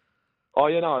 Oh,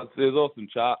 yeah, no, it was awesome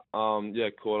chat. Yeah,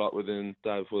 caught up with him the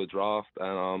day before the draft,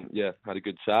 and yeah, had a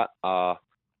good chat.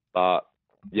 But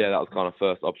yeah, that was kind of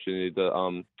first opportunity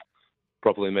to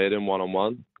properly meet him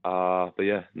one-on-one. But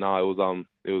yeah, no,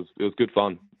 it was good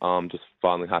fun. Just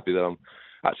finally happy that I'm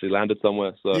actually landed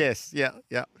somewhere. So yes, yeah.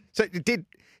 So did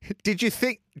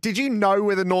you know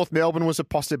whether North Melbourne was a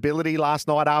possibility last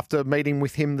night after meeting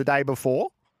with him the day before?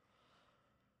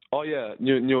 Oh yeah,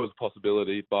 knew it was a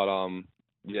possibility, but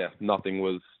yeah, nothing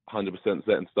was 100%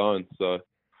 set in stone. So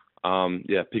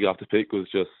yeah, pick after pick was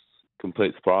just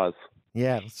complete surprise.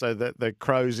 Yeah, so the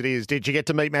Crows it is. Did you get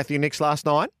to meet Matthew Nicks last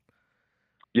night?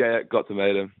 Yeah, got to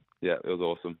meet him. Yeah, it was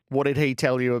awesome. What did he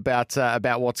tell you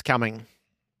about what's coming?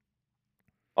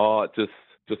 Oh,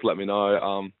 just let me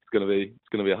know. It's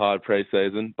gonna be a hard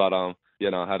pre-season, but yeah,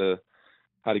 no, I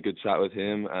had a good chat with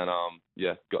him, and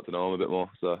yeah, got to know him a bit more.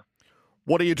 So,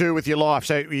 what do you do with your life?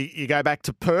 So you go back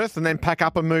to Perth and then pack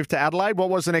up and move to Adelaide. What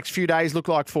was the next few days look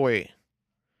like for you?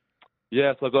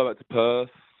 Yeah, so I go back to Perth.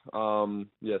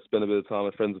 Yeah, spend a bit of time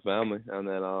with friends and family, and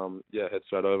then yeah, head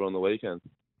straight over on the weekend.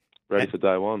 Ready for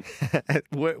day one.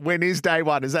 When is day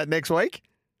one? Is that next week?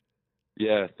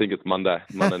 Yeah, I think it's Monday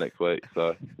next week.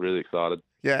 So really excited.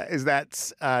 Yeah, is that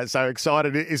so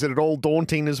excited? Is it at all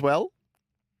daunting as well?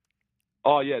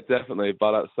 Oh yeah, definitely.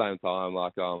 But at the same time,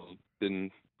 like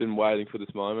been waiting for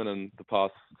this moment, and the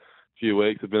past few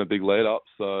weeks have been a big lead up.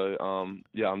 So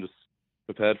yeah, I'm just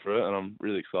prepared for it, and I'm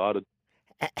really excited.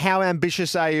 How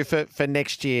ambitious are you for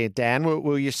next year, Dan?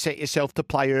 Will you set yourself to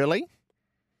play early?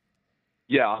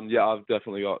 Yeah, I've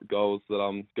definitely got goals that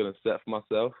I'm going to set for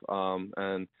myself,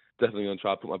 and definitely going to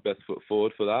try to put my best foot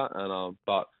forward for that. And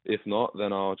but if not,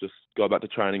 then I'll just go back to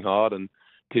training hard and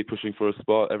keep pushing for a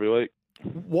spot every week.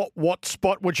 What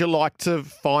spot would you like to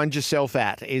find yourself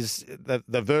at? Is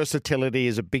the versatility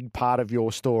is a big part of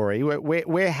your story.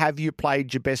 Where have you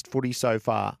played your best footy so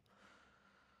far?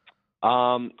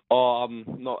 Haven't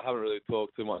really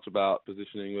talked too much about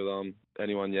positioning with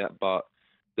anyone yet, but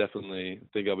definitely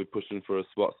think I'll be pushing for a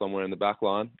spot somewhere in the back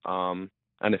line. And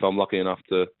if I'm lucky enough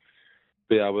to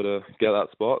be able to get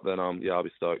that spot, then yeah, I'll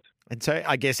be stoked. And so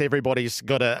I guess everybody's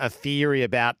got a theory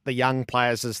about the young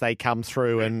players as they come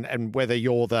through, and whether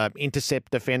you're the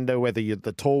intercept defender, whether you're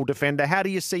the tall defender. How do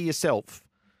you see yourself?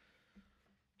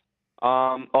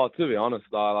 To be honest,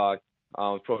 probably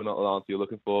not the answer you're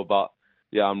looking for, but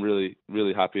yeah, I'm really,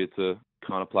 really happy to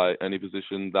kind of play any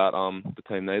position that the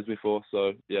team needs me for.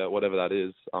 So yeah, whatever that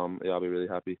is, yeah, I'll be really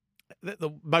happy.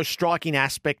 The most striking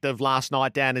aspect of last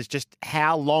night, Dan, is just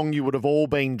how long you would have all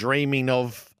been dreaming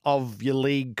of your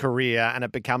league career, and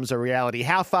it becomes a reality.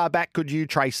 How far back could you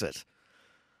trace it?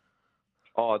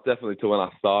 Oh, definitely to when I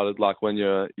started. Like when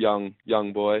you're a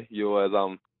young boy, you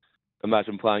always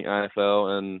imagine playing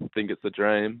AFL and think it's a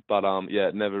dream. But yeah,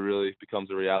 it never really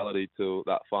becomes a reality till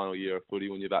that final year of footy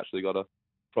when you've actually got a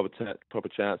proper chance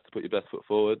to put your best foot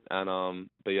forward. And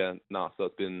but yeah, so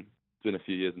it's been a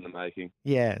few years in the making.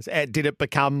 Yes. Did it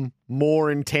become more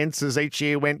intense as each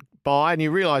year went by, and you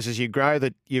realise as you grow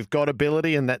that you've got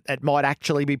ability and that it might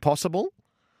actually be possible?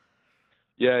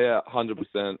 Yeah,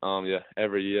 100%. Yeah,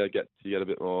 every year you get a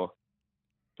bit more,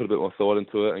 put a bit more thought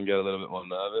into it and get a little bit more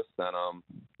nervous.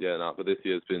 And but this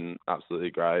year's been absolutely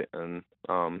great. And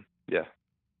yeah.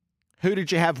 Who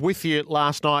did you have with you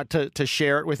last night to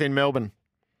share it with in Melbourne?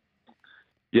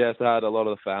 Yes, I had a lot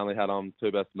of the family. Had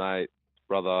two best mates,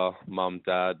 brother, mum,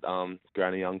 dad,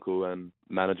 granny, uncle, and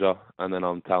manager, and then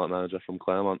I'm talent manager from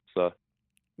Claremont. So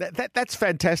that's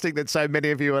fantastic that so many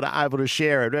of you are able to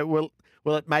share it.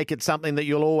 Will it make it something that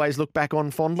you'll always look back on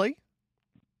fondly?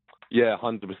 Yeah,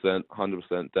 100%.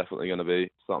 Definitely going to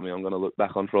be something I'm going to look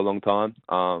back on for a long time.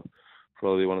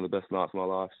 Probably one of the best nights of my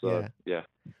life. So yeah.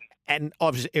 And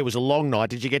obviously it was a long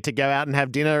night. Did you get to go out and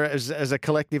have dinner as a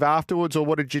collective afterwards, or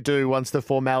what did you do once the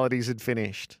formalities had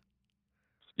finished?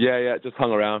 Yeah, just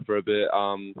hung around for a bit,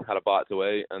 had a bite to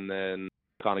eat, and then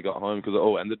kind of got home because it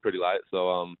all ended pretty late.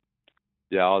 So,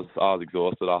 yeah, I was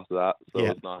exhausted after that. So It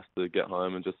was nice to get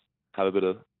home and just have a bit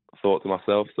of thought to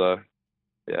myself. So,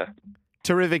 yeah.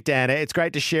 Terrific, Dan. It's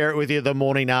great to share it with you the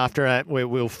morning after.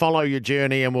 We'll follow your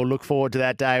journey, and we'll look forward to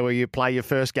that day where you play your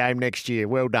first game next year.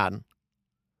 Well done.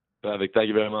 Perfect. Thank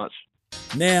you very much.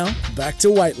 Now, back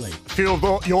to Whateley. A few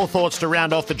of your thoughts to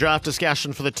round off the draft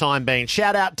discussion for the time being.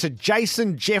 Shout out to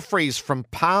Jason Jeffries from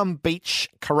Palm Beach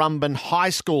Currumbin High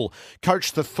School.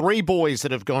 Coached the three boys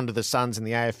that have gone to the Suns in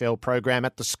the AFL program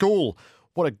at the school.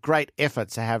 What a great effort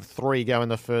to have three go in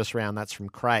the first round. That's from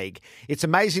Craig. It's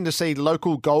amazing to see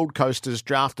local Gold Coasters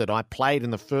drafted. I played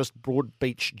in the first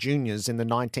Broadbeach Juniors in the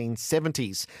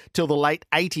 1970s till the late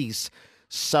 80s.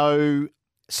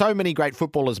 So many great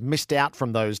footballers missed out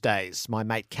from those days. My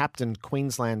mate captained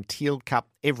Queensland Teal Cup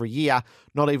every year,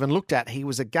 not even looked at. He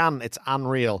was a gun. It's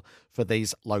unreal for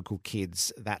these local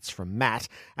kids. That's from Matt.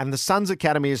 And the Suns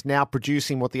Academy is now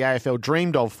producing what the AFL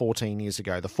dreamed of 14 years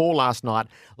ago. The four last night,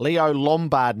 Leo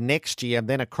Lombard next year, and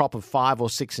then a crop of 5 or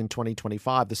 6 in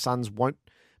 2025. The Suns won't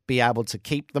be able to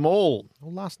keep them all.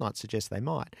 Well, last night suggests they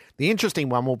might. The interesting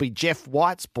one will be Jeff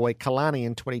White's boy, Kalani,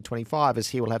 in 2025, as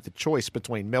he will have the choice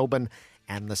between Melbourne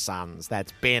and the Suns.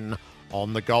 That's Ben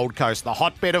on the Gold Coast, the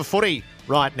hotbed of footy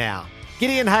right now.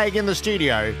 Gideon Haig in the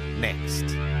studio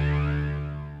next.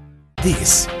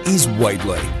 This is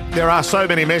Whateley. There are so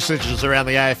many messages around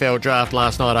the AFL draft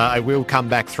last night. I will come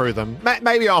back through them.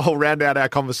 Maybe I'll round out our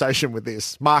conversation with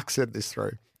this. Mark sent this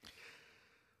through.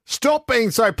 Stop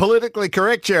being so politically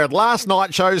correct, Jared. Last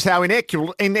night shows how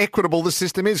inequitable the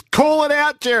system is. Call it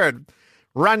out, Jared.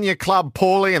 Run your club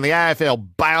poorly and the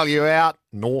AFL bail you out.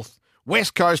 North.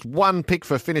 West Coast, one pick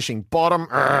for finishing bottom.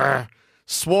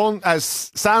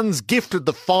 Suns gifted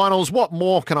the finals. What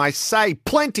more can I say?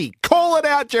 Plenty. Call it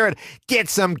out, Jared. Get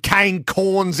some cane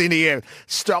corns in here.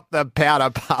 Stop the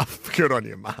powder puff. Good on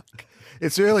you, Mark.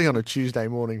 It's early on a Tuesday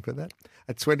morning for that.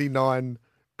 A 29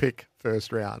 pick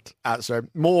first round. So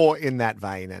more in that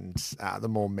vein, and the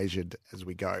more measured as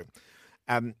we go.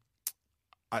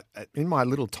 in my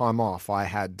little time off, I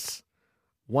had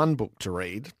one book to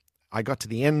read. I got to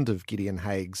the end of Gideon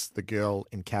Haig's The Girl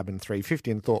in Cabin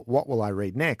 350 and thought, what will I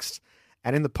read next?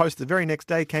 And in the post the very next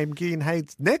day came Gideon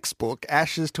Haig's next book,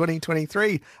 Ashes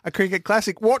 2023, a cricket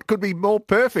classic. What could be more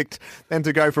perfect than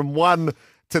to go from one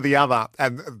to the other?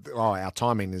 And our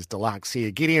timing is deluxe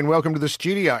here. Gideon, welcome to the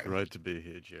studio. Great to be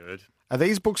here, Jared. Are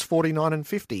these books 49 and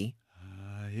 50?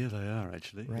 Yeah, they are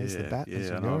actually. Raise the bat.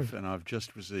 Yeah, and I've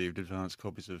just received advanced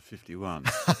copies of 51,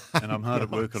 and I'm hard at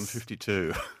work on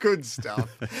 52. Good stuff.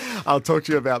 I'll talk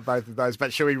to you about both of those,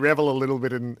 but shall we revel a little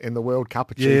bit in the World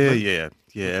Cup achievement?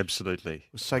 Yeah, absolutely.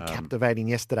 It was so captivating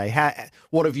yesterday.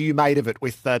 What have you made of it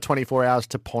with 24 hours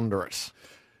to ponder it?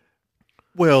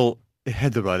 Well, it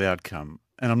had the right outcome,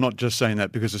 and I'm not just saying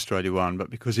that because Australia won, but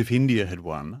because if India had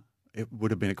won, it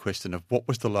would have been a question of what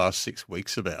was the last 6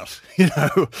 weeks about.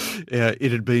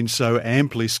 It had been so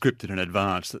amply scripted in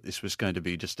advance that this was going to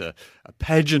be just a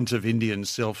pageant of Indian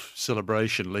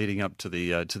self-celebration leading up to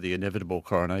the inevitable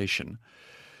coronation.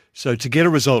 So to get a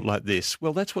result like this,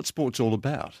 well, that's what sport's all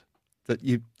about. That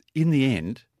you, in the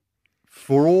end,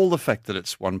 for all the fact that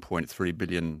it's 1.3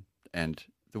 billion and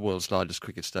the world's largest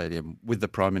cricket stadium with the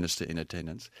Prime Minister in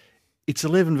attendance, it's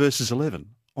 11 versus 11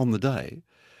 on the day,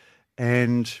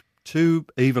 and two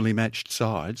evenly matched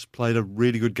sides played a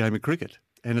really good game of cricket.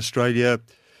 And Australia,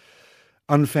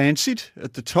 unfancied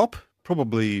at the top,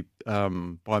 probably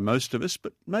by most of us,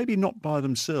 but maybe not by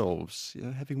themselves.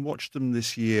 Having watched them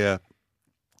this year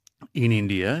in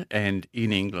India and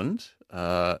in England,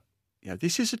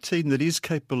 this is a team that is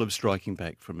capable of striking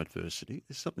back from adversity.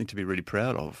 There's something to be really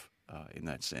proud of in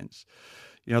that sense.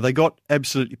 They got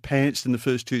absolutely pantsed in the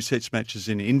first two sets matches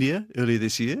in India earlier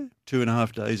this year,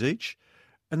 2.5 days each.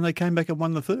 And they came back and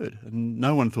won the third, and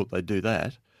no one thought they'd do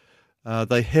that.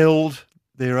 They held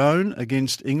their own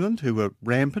against England, who were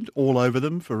rampant all over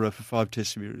them for 5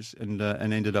 Test series, and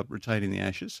ended up retaining the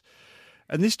Ashes.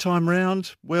 And this time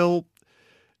round, well,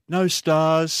 no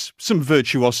stars, some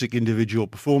virtuosic individual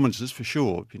performances for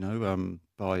sure,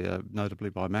 notably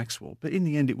by Maxwell. But in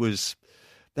the end, it was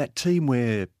that team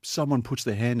where someone puts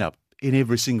their hand up in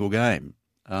every single game.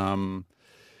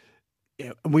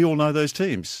 We all know those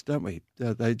teams, don't we?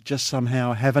 They just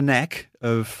somehow have a knack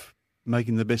of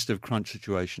making the best of crunch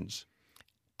situations.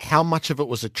 How much of it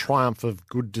was a triumph of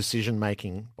good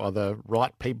decision-making by the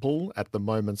right people at the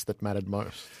moments that mattered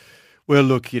most? Well,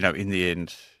 look, in the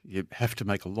end, you have to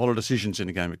make a lot of decisions in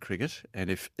a game of cricket, and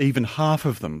if even half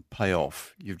of them pay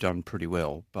off, you've done pretty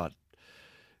well. But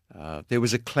there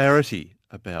was a clarity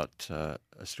about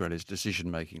Australia's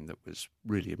decision-making that was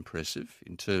really impressive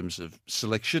in terms of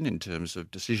selection, in terms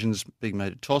of decisions being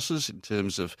made at tosses, in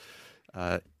terms of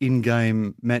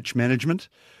in-game match management,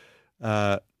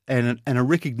 and a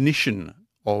recognition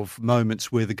of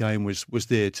moments where the game was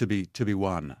there to be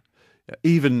won.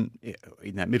 Even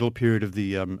in that middle period of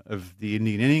the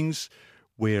Indian innings,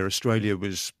 where Australia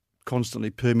was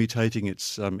constantly permutating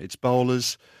its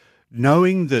bowlers,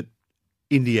 knowing that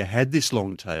India had this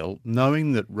long tail,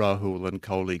 knowing that Rahul and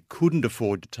Kohli couldn't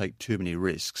afford to take too many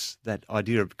risks. That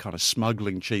idea of kind of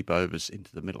smuggling cheap overs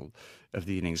into the middle of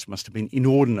the innings must have been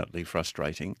inordinately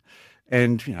frustrating.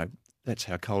 And, that's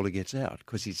how Kohli gets out,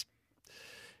 because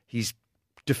he's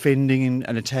defending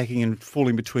and attacking and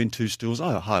falling between two stools.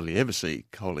 I hardly ever see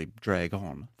Kohli drag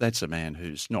on. That's a man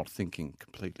who's not thinking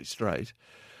completely straight.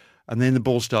 And then the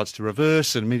ball starts to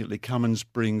reverse, and immediately Cummins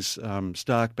brings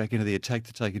Stark back into the attack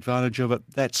to take advantage of it.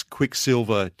 That's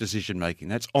quicksilver decision-making.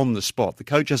 That's on the spot. The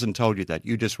coach hasn't told you that.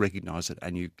 You just recognise it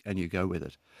and you go with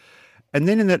it. And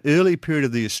then in that early period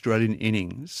of the Australian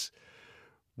innings,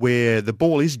 where the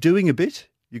ball is doing a bit,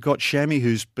 you've got Shami,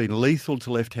 who's been lethal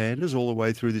to left-handers all the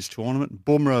way through this tournament,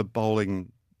 Bumrah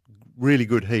bowling really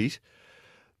good heat.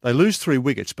 They lose 3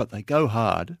 wickets, but they go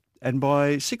hard. And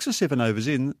by 6 or 7 overs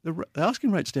in, the asking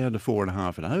rate's down to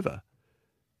 4.5 and over.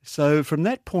 So from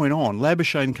that point on,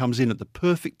 Labuschagne comes in at the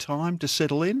perfect time to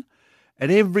settle in.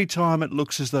 And every time it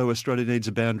looks as though Australia needs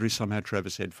a boundary, somehow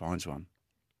Travis Head finds one.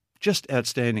 Just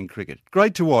outstanding cricket.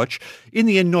 Great to watch. In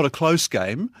the end, not a close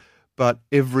game, but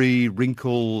every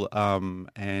wrinkle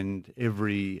and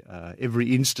every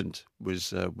instant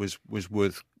was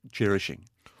worth cherishing.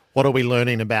 What are we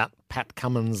learning about Pat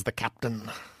Cummins, the captain?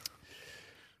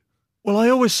 Well, I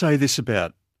always say this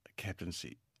about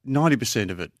captaincy. 90%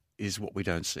 of it is what we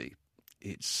don't see.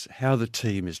 It's how the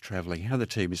team is travelling, how the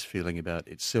team is feeling about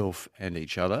itself and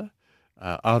each other.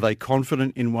 Are they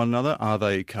confident in one another? Are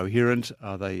they coherent?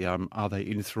 Are they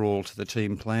enthralled to the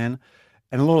team plan?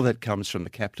 And a lot of that comes from the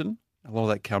captain. A lot of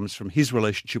that comes from his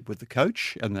relationship with the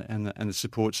coach and the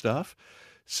support staff.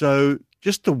 So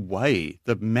just the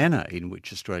manner in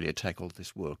which Australia tackled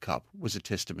this World Cup was a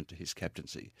testament to his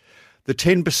captaincy. The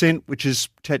 10%, which is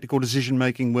tactical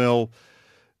decision-making, well,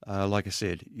 like I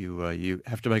said, you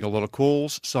have to make a lot of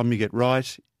calls. Some you get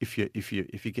right. If you're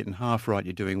getting half right,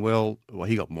 you're doing well. Well,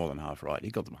 he got more than half right. He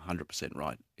got them 100%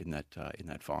 right in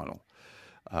that final.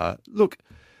 Look,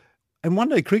 and one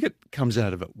day cricket comes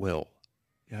out of it well.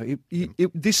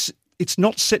 It's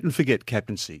not set and forget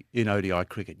captaincy in ODI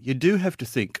cricket. You do have to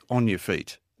think on your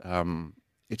feet.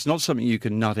 It's not something you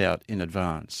can nut out in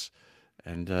advance.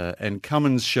 And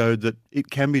Cummins showed that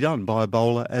it can be done by a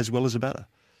bowler as well as a batter.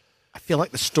 I feel like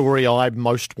the story I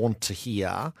most want to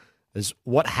hear is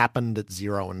what happened at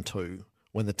 0 and 2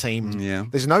 when the team. Yeah.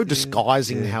 There's no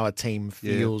disguising how a team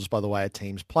feels by the way a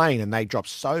team's playing, and they dropped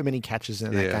so many catches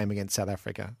in that game against South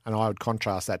Africa. And I would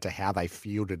contrast that to how they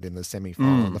fielded in the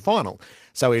semi-final and the final.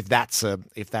 So if that's a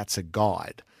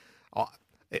guide,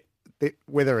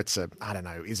 whether it's I don't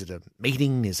know, is it a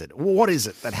meeting? What is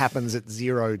it that happens at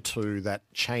 0-2 that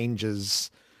changes?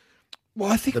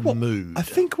 Well, I think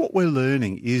what we're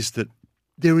learning is that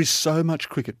there is so much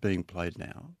cricket being played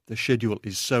now. The schedule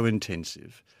is so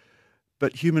intensive,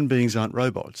 but human beings aren't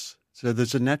robots. So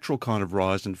there's a natural kind of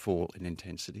rise and fall in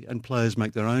intensity, and players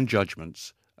make their own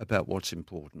judgments about what's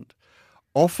important.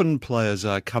 Often players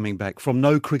are coming back from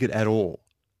no cricket at all.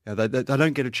 They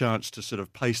don't get a chance to sort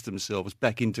of pace themselves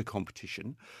back into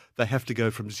competition. They have to go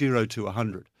from 0 to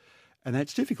 100. And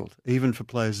that's difficult, even for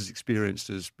players as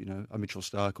experienced as, a Mitchell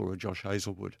Starc or a Josh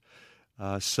Hazlewood.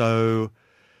 I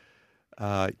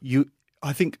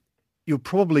think you'll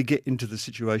probably get into the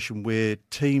situation where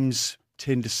teams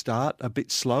tend to start a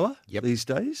bit slower these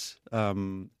days,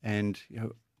 and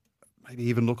maybe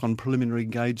even look on preliminary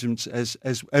engagements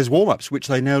as warm-ups, which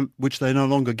they no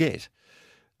longer get.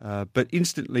 But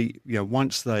instantly,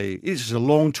 once it was a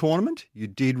long tournament, you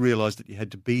did realise that you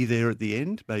had to be there at the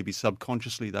end. Maybe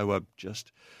subconsciously they were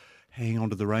just hanging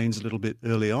onto the reins a little bit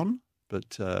early on.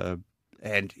 But there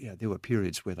were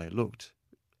periods where they looked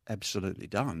absolutely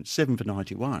done. 7 for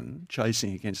 91,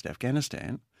 chasing against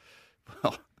Afghanistan.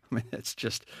 Well, I mean,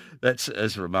 that's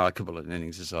as remarkable an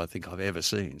innings as I think I've ever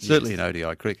seen, certainly in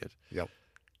ODI cricket. Yep.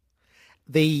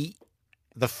 The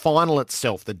final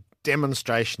itself, the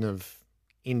demonstration of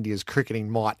India's cricketing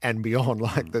might and beyond,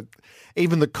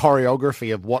 even the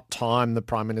choreography of what time the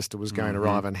Prime Minister was going to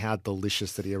arrive and how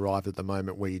delicious that he arrived at the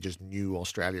moment where you just knew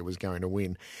Australia was going to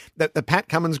win. The Pat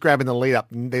Cummins grabbing the lead up,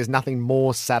 there's nothing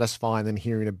more satisfying than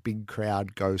hearing a big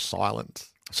crowd go silent.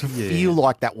 So I feel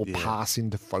like that will pass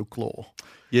into folklore.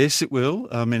 Yes, it will.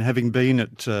 I mean, having been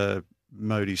at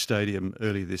Modi Stadium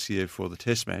earlier this year for the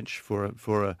Test match, for a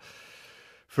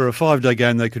 5-day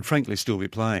game, they could frankly still be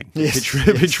playing.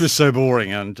 Which was so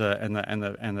boring, and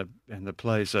the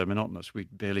play so monotonous. We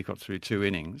barely got through 2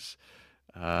 innings.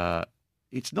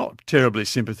 It's not terribly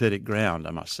sympathetic ground,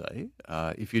 I must say.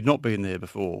 If you'd not been there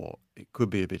before, it could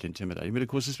be a bit intimidating. But of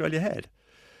course, Australia had,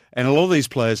 and a lot of these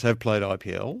players have played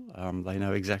IPL. They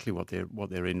know exactly what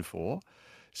they're in for.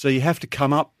 So you have to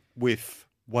come up with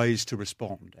ways to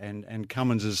respond. And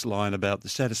Cummins' line about the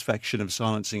satisfaction of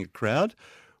silencing a crowd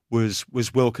was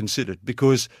well considered,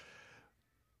 because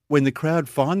when the crowd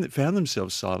found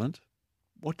themselves silent,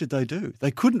 what did they do? They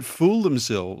couldn't fool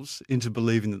themselves into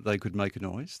believing that they could make a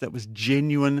noise. That was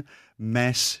genuine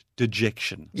mass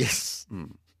dejection. Yes.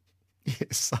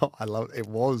 Yes, I love it. It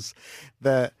was.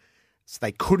 So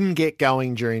they couldn't get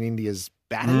going during India's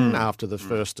batting after the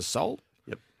first assault.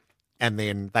 Yep. And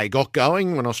then they got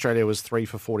going when Australia was 3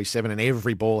 for 47 and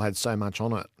every ball had so much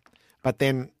on it. But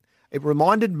then it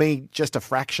reminded me just a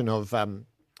fraction of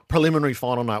preliminary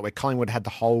final night where Collingwood had the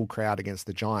whole crowd against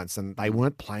the Giants and they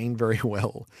weren't playing very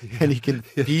well. Yeah. And you can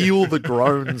feel the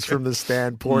groans from the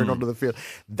stand pouring onto the field.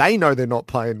 They know they're not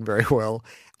playing very well.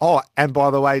 Oh, and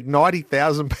by the way,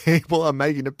 90,000 people are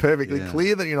making it perfectly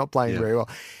clear that you're not playing very well.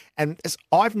 And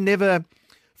I've never,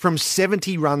 from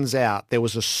 70 runs out, there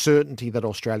was a certainty that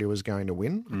Australia was going to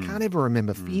win. I can't ever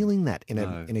remember feeling that in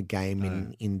a game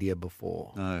in India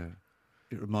before. No.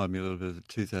 It reminded me a little bit of the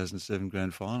 2007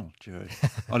 Grand Final, Jerry.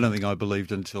 I don't think I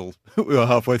believed until we were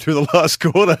halfway through the last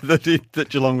quarter that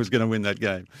Geelong was going to win that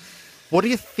game. What do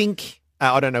you think,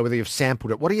 I don't know whether you've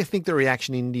sampled it, what do you think the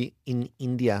reaction in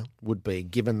India would be,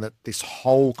 given that this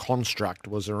whole construct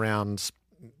was around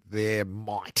their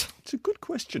might? It's a good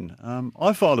question.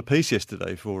 I filed a piece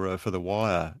yesterday for The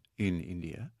Wire in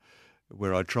India,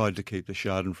 where I tried to keep the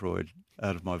schadenfreude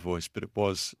out of my voice, but it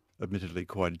was admittedly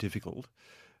quite difficult.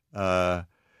 I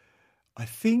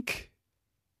mean,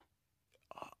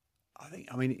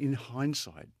 in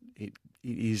hindsight, it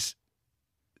is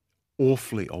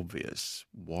awfully obvious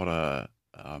what a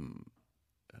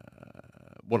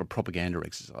what a propaganda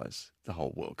exercise the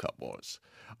whole World Cup was.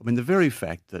 I mean, the very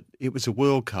fact that it was a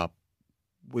World Cup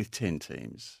with 10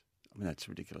 teams, I mean, that's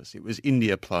ridiculous. It was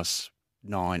India plus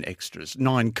 9 extras,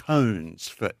 9 cones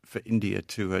for India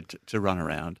to run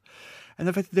around. And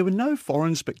the fact that there were no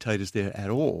foreign spectators there at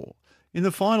all. In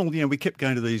the final, we kept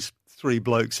going to these 3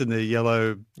 blokes in their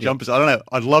yellow jumpers. I don't know.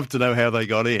 I'd love to know how they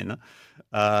got in.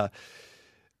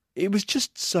 It was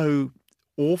just so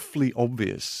awfully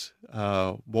obvious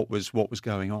what was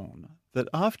going on that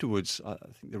afterwards, I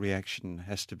think the reaction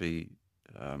has to be,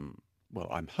 well,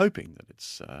 I'm hoping that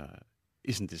it's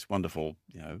isn't this wonderful,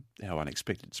 how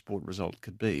unexpected sport result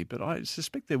could be, but I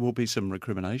suspect there will be some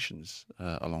recriminations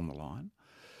along the line.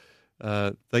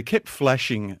 They kept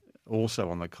flashing also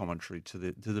on the commentary to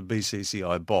the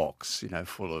BCCI box,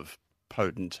 full of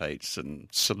potentates and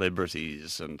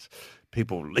celebrities and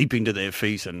people leaping to their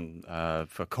feet and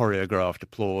for choreographed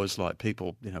applause like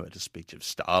people, at a speech of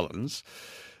Stalin's.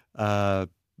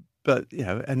 But,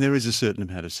 and there is a certain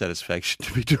amount of satisfaction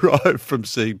to be derived from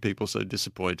seeing people so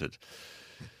disappointed.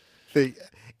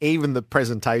 Even the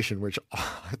presentation, which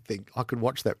I think I could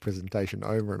watch that presentation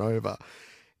over and over,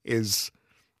 is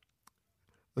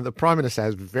the Prime Minister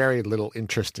has very little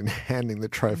interest in handing the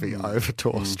trophy over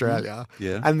to Australia.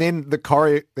 Yeah. And then the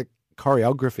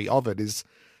choreography of it is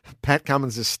Pat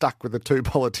Cummins is stuck with the 2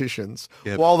 politicians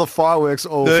while the fireworks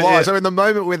all fly. Yeah. So in the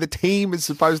moment where the team is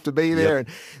supposed to be there and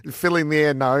filling the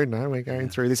air, no, we're going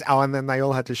through this. Oh, and then they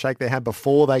all had to shake their hand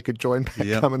before they could join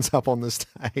Pat Cummins up on the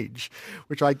stage,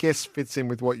 which I guess fits in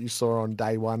with what you saw on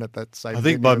day one at that same. I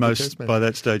think by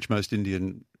that stage, most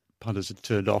Indian punters had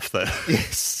turned off there.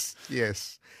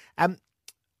 Yes.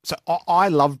 So I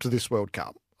loved this World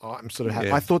Cup. I'm sort of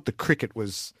happy. I thought the cricket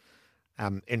was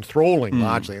enthralling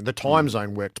largely, and the time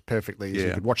zone worked perfectly. So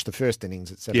you could watch the first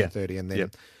innings at 7:30, and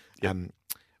then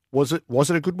was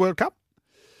it a good World Cup?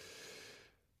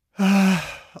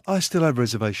 I still have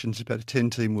reservations about a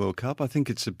 10-team World Cup. I think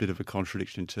it's a bit of a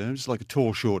contradiction in terms. It's like a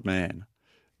tall, short man.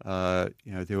 There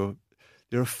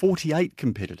are 48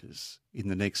 competitors in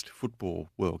the next Football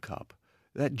World Cup.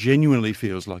 That genuinely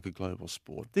feels like a global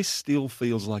sport. This still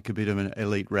feels like a bit of an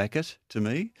elite racket to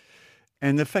me.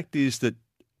 And the fact is that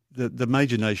the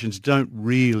major nations don't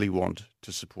really want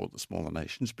to support the smaller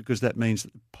nations because that means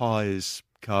that the pie is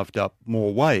carved up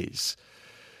more ways.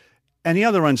 And the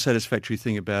other unsatisfactory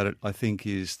thing about it, I think,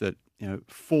 is that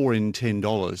 $4 in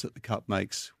 $10 that the Cup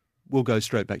makes will go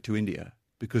straight back to India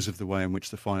because of the way in which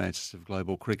the finances of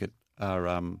global cricket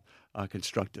are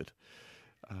constructed.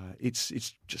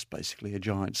 It's just basically a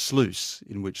giant sluice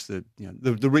in which the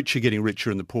rich are getting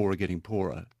richer and the poor are getting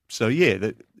poorer. So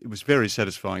it was very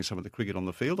satisfying, some of the cricket on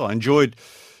the field. I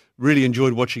really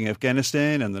enjoyed watching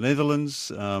Afghanistan and the Netherlands.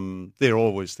 They're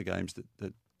always the games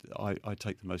that I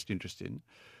take the most interest in.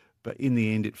 But in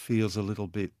the end, it feels a little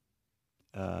bit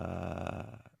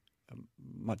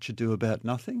much ado about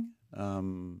nothing.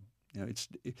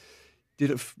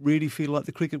 Did it really feel like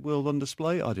the cricket world on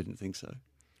display? I didn't think so.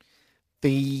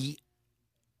 The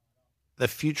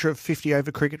future of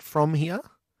 50-over cricket from here?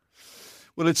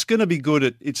 Well, it's going to be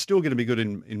good. It's still going to be good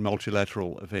in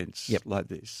multilateral events like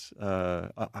this. I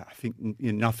think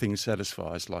nothing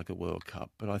satisfies like a World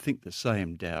Cup, but I think the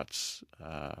same doubts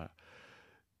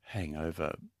hang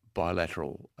over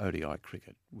bilateral ODI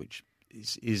cricket, which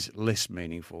is less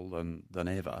meaningful than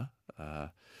ever.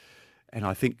 And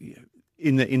I think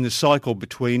in the cycle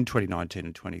between 2019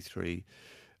 and 23.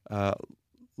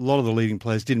 A lot of the leading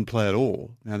players didn't play at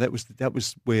all. Now that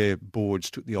was where boards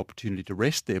took the opportunity to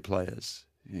rest their players.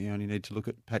 You only need to look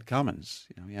at Pat Cummins.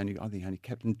 I think he only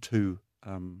captained 2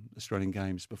 Australian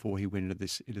games before he went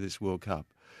into this World Cup.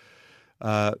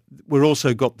 We're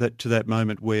also got to that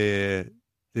moment where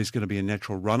there's going to be a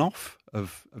natural runoff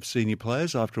of senior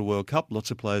players after a World Cup.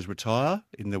 Lots of players retire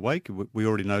in their wake. We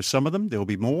already know some of them. There will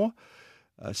be more.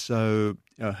 So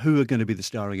who are going to be the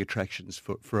starring attractions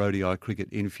for ODI cricket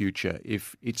in future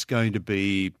if it's going to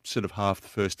be sort of half the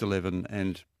first 11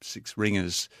 and 6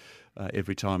 ringers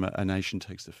every time a nation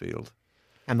takes the field?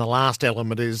 And the last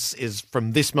element is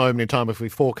from this moment in time, if we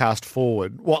forecast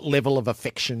forward, what level of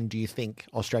affection do you think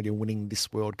Australia winning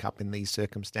this World Cup in these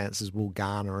circumstances will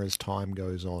garner as time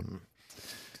goes on?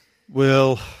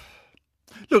 Well,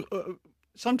 look,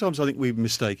 sometimes I think we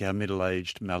mistake our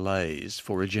middle-aged malaise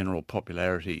for a general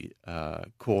popularity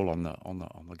call on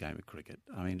the game of cricket.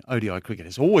 I mean, ODI cricket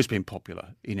has always been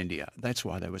popular in India. That's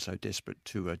why they were so desperate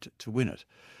to win it.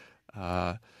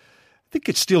 I think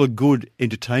it's still a good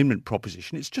entertainment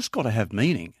proposition. It's just got to have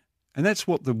meaning, and that's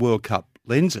what the World Cup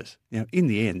lends it. In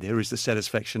the end, there is the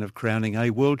satisfaction of crowning a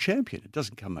world champion. It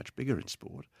doesn't come much bigger in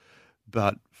sport,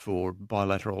 but for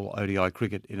bilateral ODI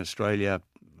cricket in Australia,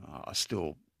 I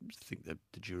still think that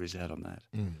the jury's out on that.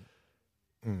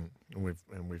 And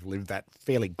we've lived that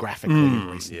fairly graphically in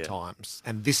recent times.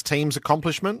 And this team's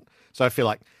accomplishment, so I feel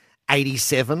like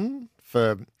 87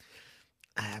 for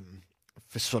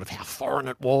sort of how foreign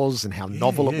it was and how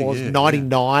novel it was.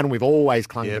 99, we've always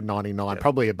clung to 99,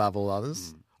 probably above all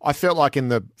others. I felt like in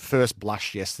the first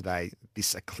blush yesterday,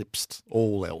 this eclipsed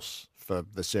all else for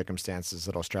the circumstances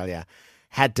that Australia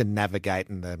had to navigate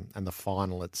in the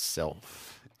final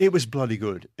itself. It was bloody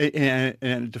good, and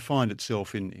it defined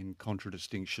itself in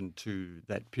contradistinction to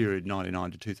that period,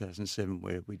 99 to 2007,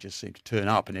 where we just seemed to turn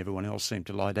up and everyone else seemed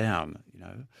to lie down.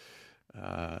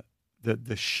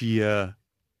 The sheer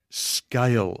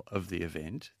scale of the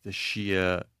event, the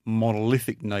sheer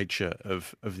monolithic nature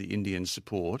of the Indian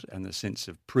support, and the sense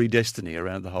of predestiny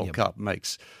around the whole Cup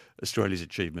makes Australia's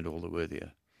achievement all the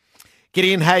worthier.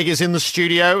 Gideon Haigh is in the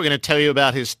studio. We're going to tell you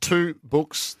about his two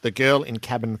books, The Girl in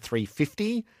Cabin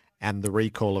 350 and The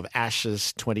Recall of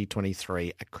Ashes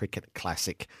 2023, a cricket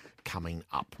classic coming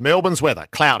up. Melbourne's weather,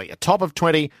 cloudy, a top of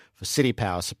 20 for City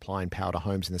Power, supplying power to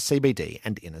homes in the CBD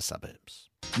and inner suburbs.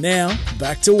 Now,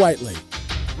 back to Whateley.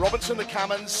 Robinson the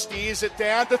Cummins steers it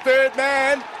down to third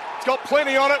man. It's got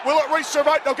plenty on it. Will it reach the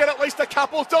rope? They'll get at least a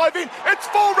couple. Dive in. It's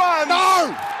 4 runs.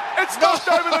 No! It's knocked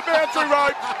over the boundary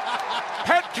rope.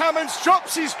 Pat Cummins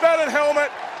drops his bat and helmet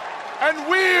and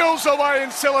wheels away in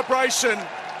celebration,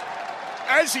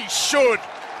 as he should.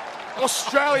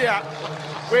 Australia,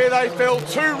 where they fell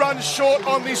 2 runs short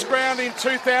on this ground in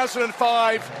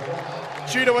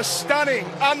 2005 due to a stunning,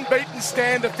 unbeaten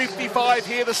stand of 55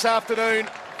 here this afternoon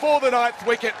for the 9th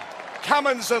wicket.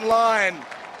 Cummins and Lyon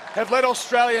have led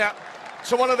Australia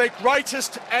to one of their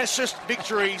greatest Ashes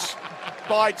victories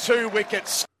by 2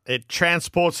 wickets. It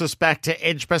transports us back to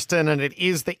Edgbaston, and it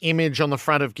is the image on the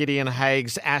front of Gideon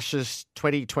Haigh's Ashes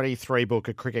 2023 book,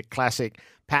 a cricket classic.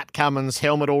 Pat Cummins,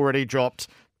 helmet already dropped,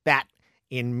 bat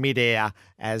in midair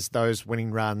as those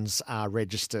winning runs are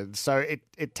registered. So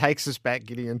it takes us back,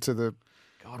 Gideon, to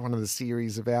one of the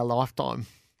series of our lifetime.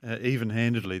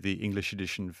 Even-handedly, the English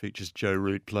edition features Joe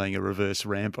Root playing a reverse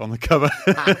ramp on the cover.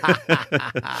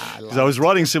 Because I was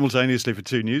writing simultaneously for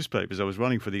 2 newspapers. I was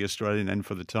running for the Australian and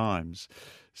for the Times.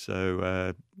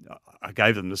 So I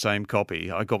gave them the same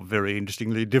copy. I got very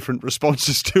interestingly different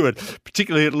responses to it,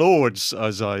 particularly at Lord's,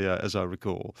 as I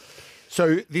recall.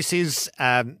 So this is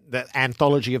the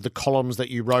anthology of the columns that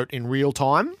you wrote in real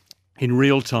time? In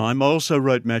real time. I also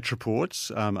wrote match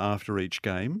reports after each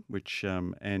game, which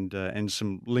and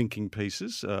some linking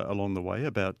pieces along the way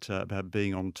about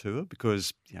being on tour,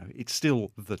 because it's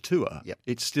still the tour. Yep.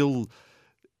 It's still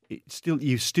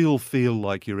you still feel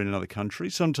like you're in another country.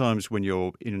 Sometimes when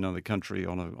you're in another country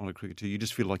on a cricket tour, you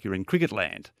just feel like you're in cricket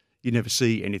land. You never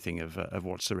see anything of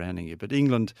what's surrounding you. But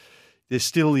England, there's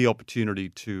still the opportunity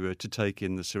to take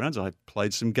in the surrounds. I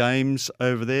played some games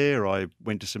over there. I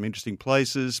went to some interesting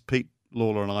places. Pete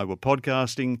Lawler and I were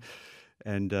podcasting,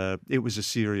 and it was a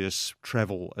serious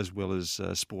travel as well as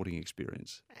sporting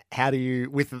experience. How do you,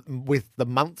 with the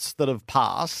months that have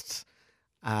passed,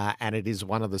 and it is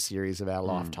one of the series of our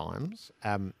lifetimes,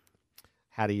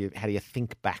 how do you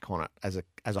think back on it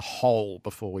as a whole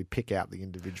before we pick out the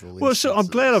individual instances? Well, so I'm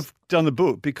glad I've done the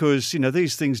book, because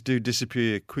these things do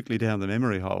disappear quickly down the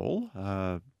memory hole,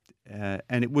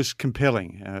 and it was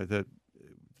compelling. That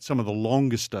some of the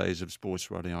longest days of sports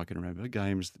writing I can remember,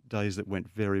 days that went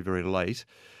very, very late,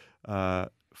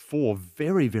 for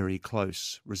very, very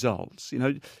close results.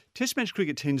 Test match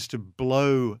cricket tends to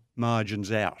blow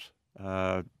margins out.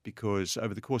 Because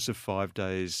over the course of 5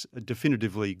 days, a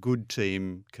definitively good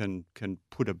team can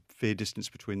put a fair distance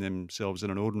between themselves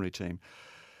and an ordinary team.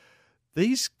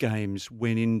 These games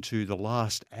went into the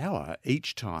last hour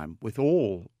each time with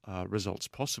all results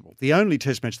possible. The only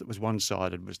Test match that was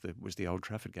one-sided was the Old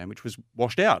Trafford game, which was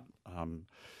washed out.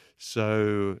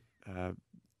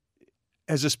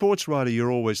 As a sports writer,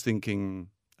 you're always thinking,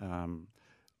 I'm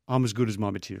as good as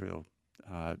my material.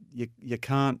 You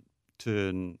can't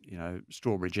turn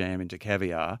strawberry jam into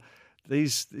caviar.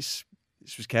 This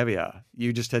was caviar.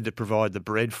 You just had to provide the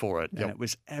bread for it, and it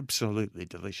was absolutely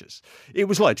delicious. It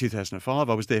was like 2005.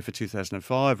 I was there for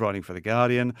 2005, writing for The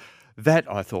Guardian.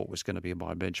 That I thought was going to be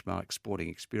my benchmark sporting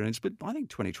experience, but I think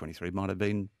 2023 might have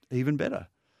been even better.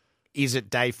 Is it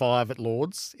day 5 at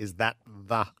Lord's? Is that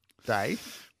the day?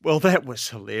 Well, that was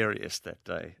hilarious that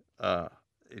day. I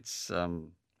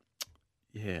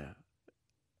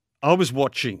was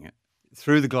watching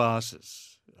through the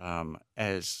glasses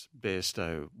as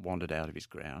Bairstow wandered out of his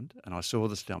ground, and I saw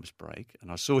the stumps break, and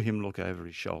I saw him look over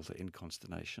his shoulder in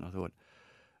consternation. I thought,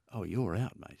 oh, you're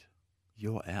out, mate.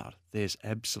 You're out. There's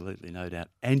absolutely no doubt.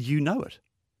 And you know it.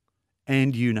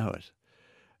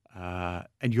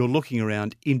 and you're looking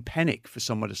around in panic for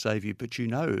someone to save you, but you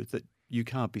know that you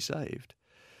can't be saved.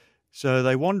 So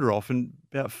they wander off, and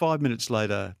about 5 minutes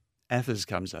later, Athers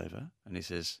comes over and he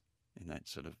says, in that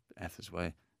sort of Athers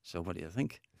way, "So what do you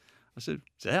think?" I said,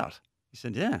 "It's out." He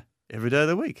said, "Yeah, every day of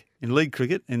the week in league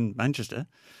cricket in Manchester."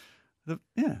 I thought,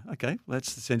 yeah, okay, well,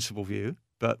 that's the sensible view.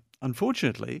 But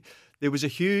unfortunately, there was a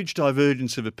huge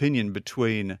divergence of opinion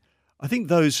between, I think,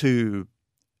 those who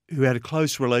had a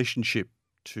close relationship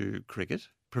to cricket,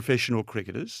 professional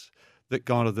cricketers, that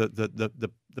kind of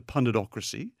the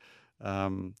punditocracy,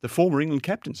 the former England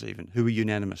captains even, who were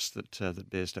unanimous that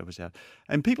Bairstow was out,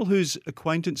 and people whose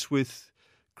acquaintance with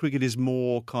cricket is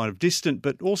more kind of distant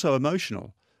but also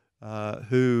emotional,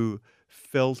 who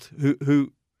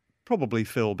probably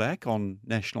fell back on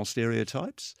national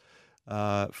stereotypes.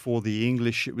 For the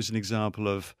English, it was an example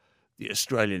of the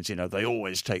Australians. They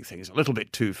always take things a little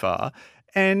bit too far,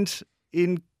 and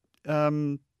the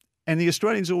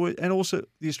Australians always, and also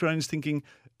the Australians thinking,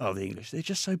 "Oh, the English, they're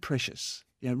just so precious.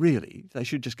 Really, they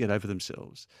should just get over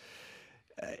themselves."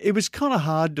 It was kind of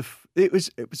hard to. It was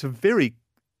a very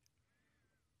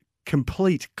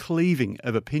complete cleaving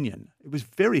of opinion. It was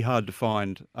very hard to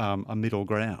find a middle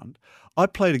ground. I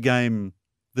played a game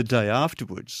the day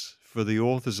afterwards for the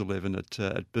Authors 11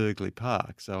 at Burghley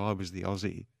Park, so I was the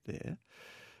Aussie there,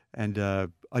 and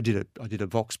I did a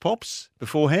Vox Pops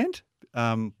beforehand.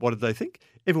 What did they think?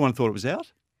 Everyone thought it was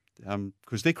out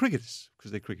because they're cricketers,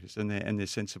 and they're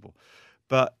sensible.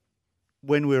 But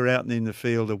when we were out in the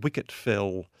field, a wicket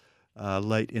fell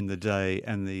late in the day,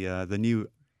 and the new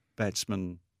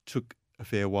batsman took a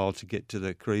fair while to get to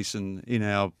the crease, and in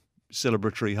our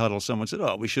celebratory huddle, someone said,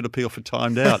 "Oh, we should appeal for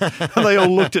timed out." And they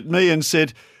all looked at me and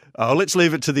said, "Oh, let's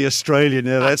leave it to the Australian."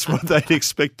 Now, that's what they'd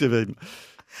expect of him.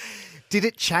 Did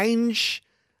it change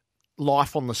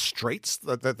life on the streets,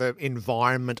 the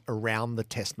environment around the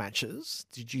test matches?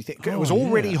 Did you think it was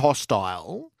already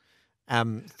hostile?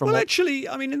 Actually,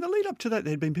 I mean, in the lead up to that,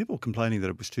 there'd been people complaining that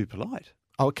it was too polite.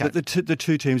 Okay. That the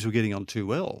two teams were getting on too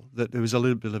well, that there was a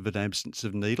little bit of an absence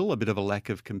of needle, a bit of a lack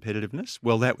of competitiveness.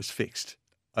 Well, that was fixed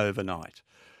overnight.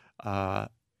 And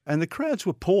the crowds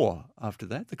were poor after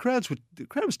that. The crowd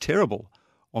was terrible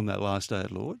on that last day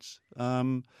at Lord's.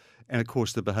 And, of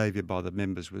course, the behaviour by the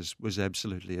members was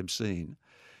absolutely obscene.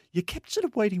 You kept sort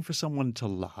of waiting for someone to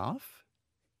laugh,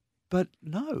 but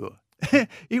no.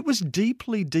 It was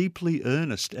deeply, deeply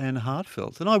earnest and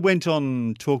heartfelt. And I went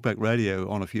on Talkback Radio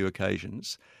on a few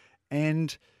occasions,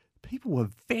 and people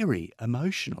were very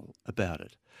emotional about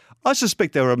it. I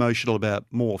suspect they were emotional about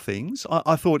more things.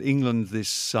 I thought England this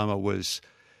summer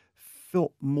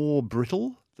felt more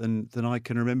brittle than I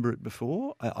can remember it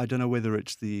before. I don't know whether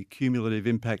it's the cumulative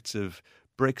impacts of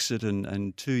Brexit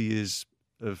and 2 years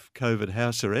of COVID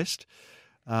house arrest,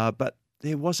 but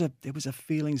there was a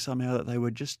feeling somehow that they were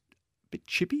just a bit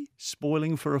chippy,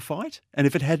 spoiling for a fight. And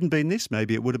if it hadn't been this,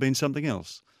 maybe it would have been something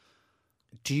else.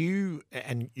 You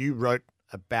wrote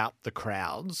about the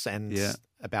crowds and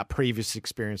about previous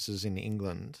experiences in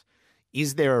England.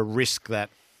 Is there a risk that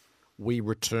we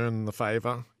return the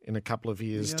favour in a couple of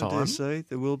years' time? I dare say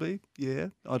there will be, yeah.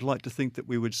 I'd like to think that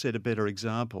we would set a better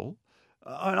example.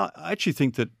 I actually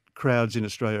think that crowds in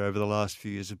Australia over the last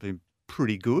few years have been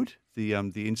pretty good. The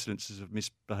incidences of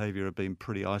misbehaviour have been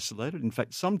pretty isolated. In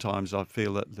fact, sometimes I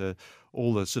feel that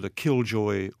all the sort of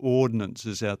killjoy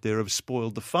ordinances out there have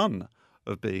spoiled the fun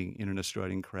of being in an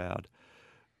Australian crowd.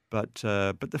 But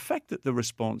the fact that the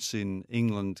response in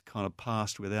England kind of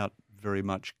passed without very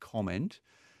much comment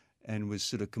and was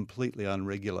sort of completely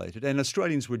unregulated, and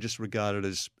Australians were just regarded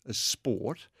as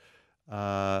sport,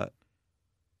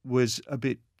 was a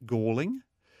bit galling.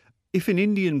 If an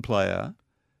Indian player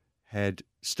had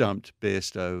stumped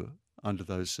Bairstow under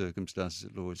those circumstances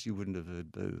at Lord's, you wouldn't have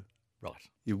heard boo. Right.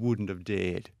 You wouldn't have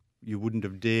dared. You wouldn't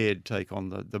have dared take on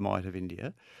the might of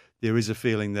India. There is a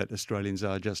feeling that Australians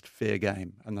are just fair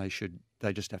game, and they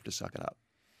just have to suck it up.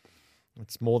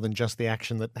 It's more than just the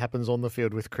action that happens on the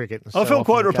field with cricket. I felt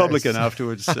quite Republican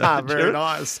afterwards. Very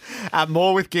nice.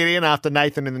 More with Gideon after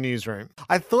Nathan in the newsroom.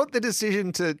 I thought the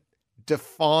decision to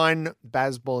define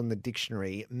Bazball in the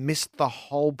dictionary missed the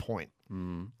whole point.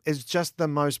 It's just the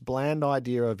most bland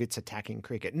idea of it's attacking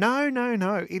cricket. No.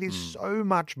 It is so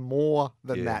much more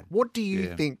than that. What do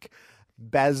you think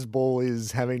Bazball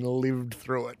is, having lived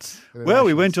through it? Well,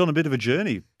 we went on a bit of a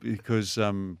journey because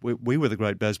we were the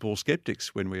great Bazball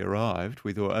skeptics when we arrived.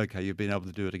 We thought, okay, you've been able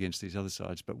to do it against these other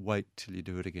sides, but wait till you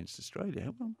do it against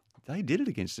Australia. Well, they did it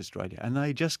against Australia, and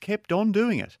they just kept on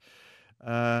doing it.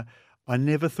 I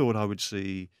never thought I would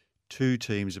see two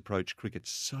teams approach cricket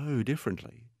so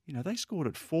differently. You know, they scored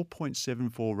at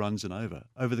 4.74 runs and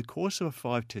over the course of a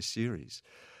 5-test series.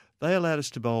 They allowed us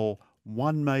to bowl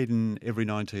one maiden every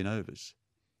 19 overs.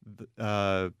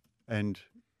 And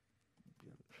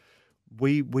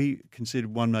we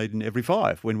considered one maiden every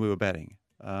 5 when we were batting.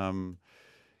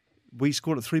 We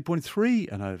scored at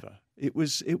 3.3 an over. It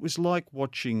was like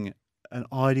watching an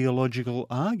ideological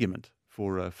argument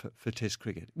for Test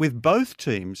cricket, with both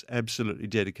teams absolutely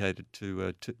dedicated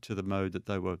to the mode that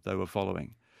they were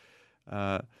following.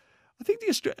 I think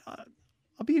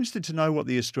I'd be interested to know what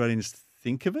the Australians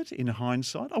think of it in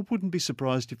hindsight. I wouldn't be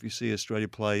surprised if you see Australia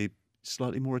play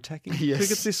slightly more attacking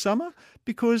cricket this summer,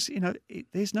 because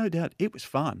there's no doubt it was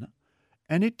fun,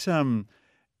 and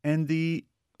and the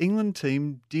England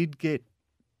team did get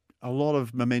a lot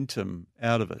of momentum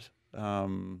out of it,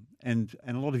 and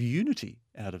a lot of unity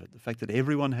out of it. The fact that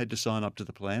everyone had to sign up to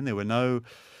the plan. There were no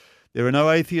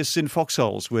atheists in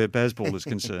foxholes where baseball is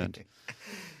concerned.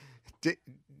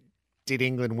 Did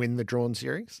England win the drawn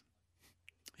series?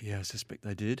 Yeah, I suspect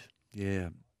they did. Yeah,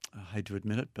 I hate to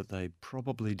admit it, but they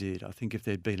probably did. I think if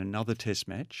there'd been another Test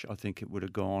match, I think it would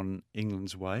have gone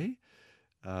England's way.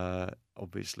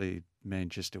 Obviously,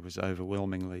 Manchester was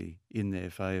overwhelmingly in their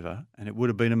favour, and it would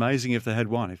have been amazing if they had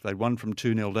won. If they'd won from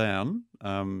 2-0 down,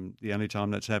 the only time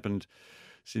that's happened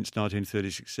since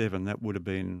 1936-7, that would have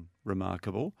been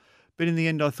remarkable. But in the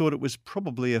end, I thought it was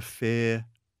probably a fair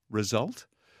result.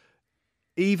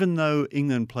 Even though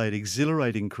England played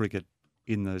exhilarating cricket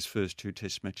in those first 2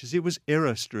 Test matches, it was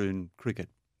error-strewn cricket.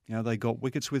 They got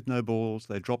wickets with no balls,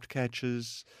 they dropped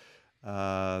catches.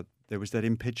 There was that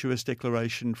impetuous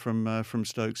declaration from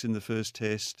Stokes in the first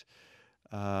Test.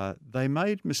 They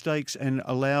made mistakes and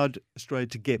allowed Australia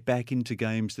to get back into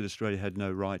games that Australia had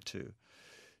no right to.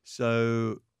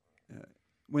 So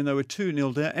when they were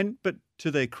 2-0 down, but to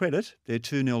their credit, they're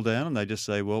 2-0 down and they just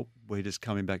say, well, we're just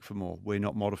coming back for more. We're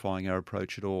not modifying our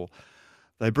approach at all.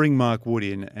 They bring Mark Wood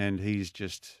in and he's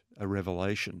just a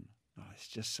revelation. It's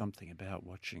just something about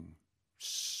watching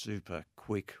super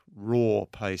quick, raw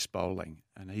pace bowling,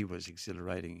 and he was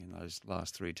exhilarating in those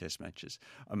last 3 Test matches.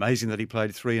 Amazing that he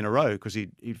played 3 in a row, because he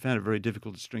found it very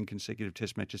difficult to string consecutive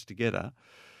Test matches together,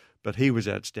 but he was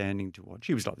outstanding to watch.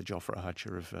 He was like the Jofra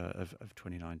Archer of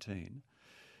 2019.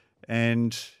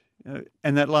 And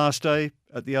that last day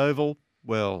at the Oval,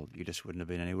 well, you just wouldn't have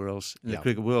been anywhere else in the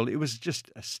cricket world. It was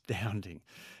just astounding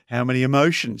how many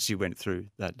emotions you went through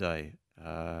that day.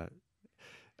 I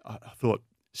thought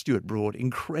Stuart Broad,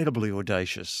 incredibly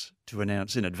audacious to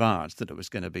announce in advance that it was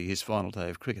going to be his final day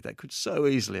of cricket. That could so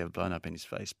easily have blown up in his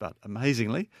face. But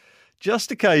amazingly,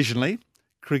 just occasionally,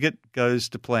 cricket goes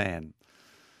to plan.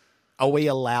 Are we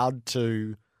allowed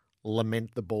to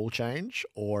lament the ball change?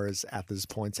 Or, as Athers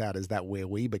points out, is that where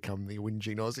we become the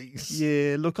whinging Aussies?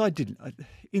 Yeah, look,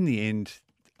 in the end,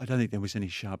 I don't think there was any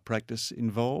sharp practice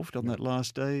involved on that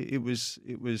last day. There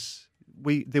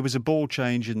was a ball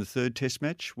change in the 3rd Test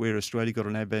match where Australia got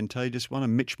an advantageous one,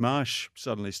 and Mitch Marsh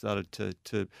suddenly started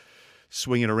to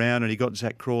swing it around, and he got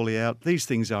Zach Crawley out. These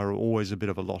things are always a bit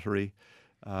of a lottery.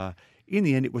 In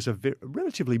the end, it was a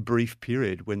relatively brief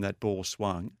period when that ball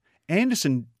swung.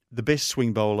 Anderson, the best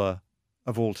swing bowler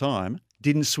of all time,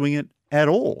 didn't swing it at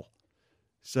all.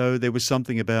 So there was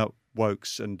something about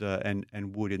Wokes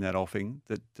and Wood in that offing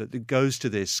that goes to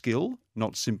their skill,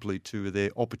 not simply to their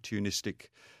opportunistic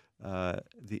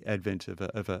the advent of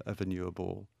a newer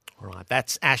ball. All right,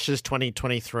 that's Ashes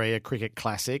 2023, a cricket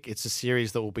classic. It's a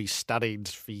series that will be studied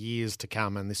for years to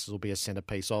come, and this will be a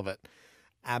centrepiece of it.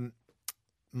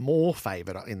 More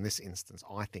favoured in this instance,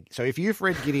 I think. So if you've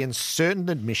read Gideon's Certain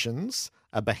Admissions,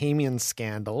 A Bohemian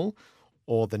Scandal,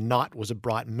 or The Night Was a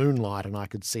Bright Moonlight and I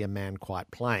Could See a Man Quite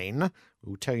Plain,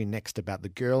 we'll tell you next about The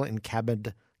Girl in Cabin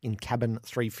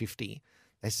 350.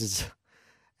 This is...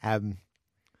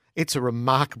 It's a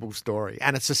remarkable story,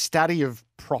 and it's a study of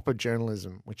proper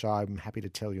journalism, which I'm happy to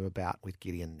tell you about with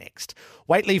Gideon next.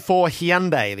 Whateley for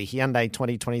Hyundai. The Hyundai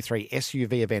 2023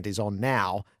 SUV event is on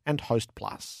now, and Host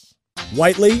Plus.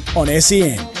 Whateley on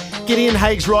SEN. Gideon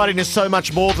Haig's writing is so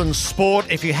much more than sport.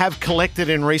 If you have collected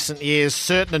in recent years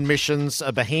Certain Admissions,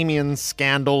 A Bohemian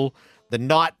Scandal, The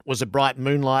Night Was a Bright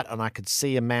Moonlight and I Could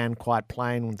See a Man Quite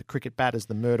Plain, with the cricket bat as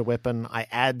the murder weapon, I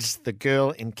add The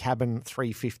Girl in Cabin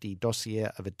 350, Dossier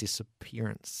of a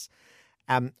Disappearance.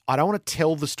 I don't want to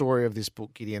tell the story of this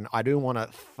book, Gideon. I do want to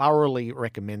thoroughly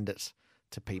recommend it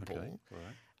to people. Okay, all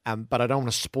right. But I don't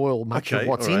want to spoil much of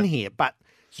what's in here. But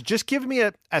so just give me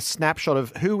a snapshot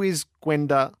of who is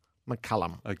Gwenda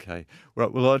McCullum. Okay.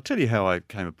 Right. Well, I'll tell you how I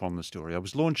came upon the story. I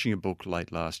was launching a book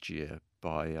late last year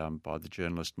by the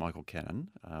journalist Michael Cannon,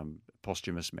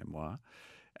 posthumous memoir.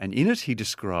 And in it he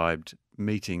described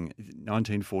meeting,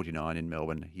 1949 in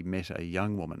Melbourne, he met a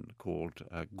young woman called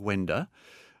Gwenda,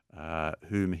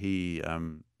 whom he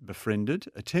befriended,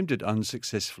 attempted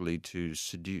unsuccessfully to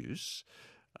seduce,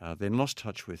 then lost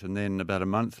touch with, and then about a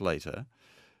month later,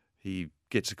 he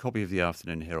gets a copy of the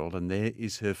Afternoon Herald, and there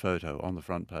is her photo on the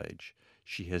front page.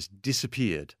 She has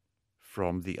disappeared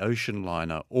from the ocean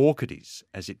liner Orchids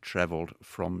as it travelled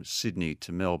from Sydney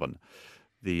to Melbourne.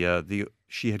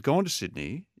 She had gone to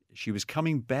Sydney. She was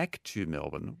coming back to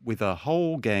Melbourne with a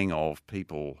whole gang of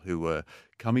people who were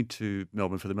coming to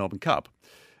Melbourne for the Melbourne Cup.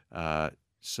 In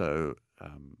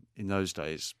those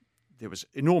days, there was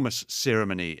enormous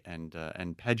ceremony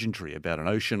and pageantry about an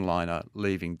ocean liner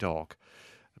leaving dock.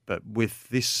 But with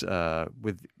this,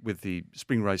 with the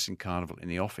Spring Racing Carnival in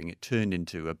the offing, it turned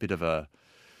into a bit of an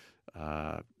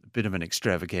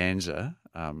extravaganza,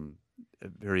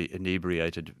 very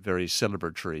inebriated, very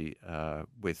celebratory,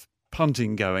 with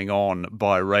punting going on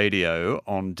by radio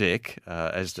on deck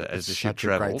as the ship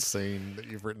travelled. Such a great scene that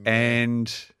you've written.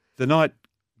 And the night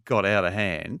got out of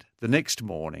hand. The next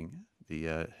morning,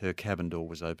 her cabin door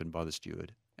was opened by the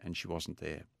steward, and she wasn't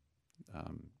there.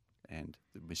 And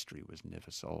the mystery was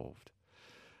never solved.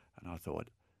 And I thought,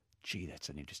 gee, that's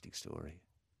an interesting story.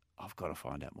 I've got to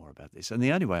find out more about this. And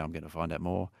the only way I'm going to find out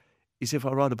more is if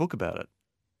I write a book about it.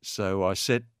 So I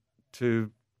set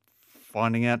to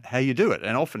finding out how you do it.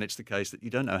 And often it's the case that you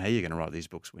don't know how you're going to write these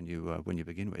books when you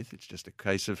begin with. It's just a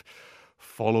case of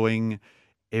following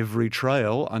every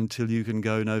trail until you can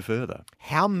go no further.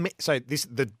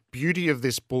 The beauty of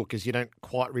this book is you don't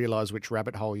quite realise which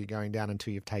rabbit hole you're going down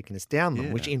until you've taken us down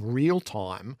them, which in real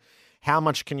time, how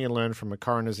much can you learn from a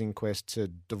coroner's inquest to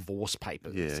divorce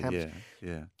papers?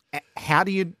 How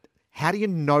do you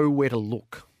know where to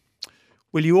look?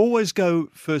 Well, you always go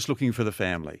first looking for the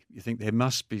family. You think there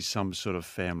must be some sort of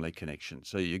family connection.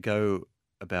 So you go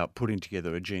about putting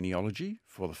together a genealogy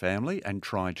for the family and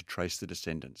trying to trace the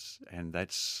descendants. And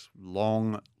that's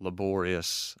long,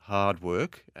 laborious, hard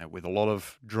work with a lot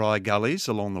of dry gullies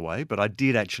along the way. But I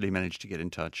did actually manage to get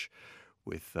in touch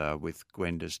with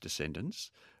Gwenda's descendants,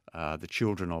 the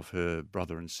children of her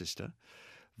brother and sister.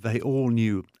 They all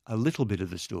knew a little bit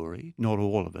of the story, not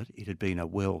all of it. It had been a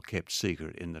well-kept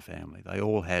secret in the family. They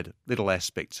all had little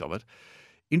aspects of it.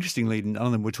 Interestingly, none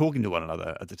of them were talking to one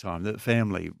another at the time. The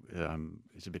family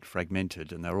is a bit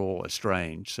fragmented and they're all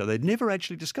estranged, so they'd never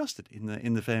actually discussed it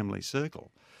in the family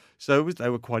circle. So they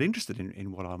were quite interested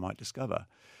in what I might discover.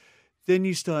 Then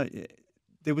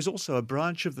there was also a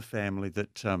branch of the family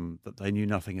that they knew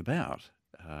nothing about,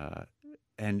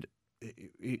 and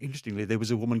interestingly, there was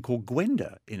a woman called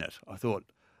Gwenda in it. I thought,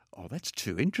 oh, that's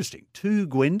too interesting. 2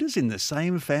 Gwendas in the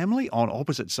same family on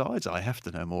opposite sides. I have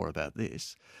to know more about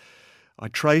this. I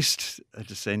traced a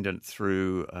descendant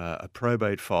through a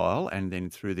probate file and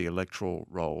then through the electoral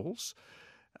rolls.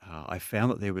 I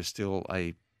found that there was still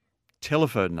a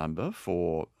telephone number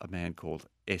for a man called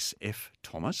S.F.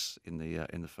 Thomas in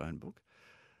the phone book.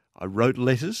 I wrote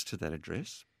letters to that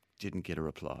address, didn't get a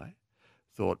reply.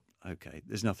 Thought, okay,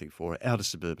 there's nothing for it. Out of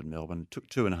suburban Melbourne, took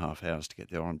 2.5 hours to get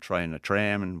there on train, a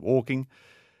tram, and walking.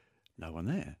 No one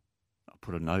there. I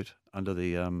put a note under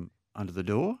the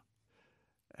door.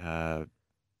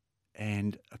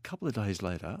 And a couple of days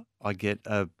later, I get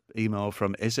an email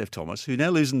from S.F. Thomas, who now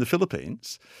lives in the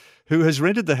Philippines, who has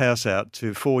rented the house out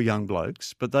to 4 young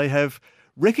blokes, but they have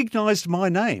recognised my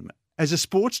name as a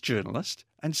sports journalist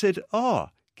and said, oh,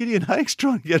 Gideon Haig's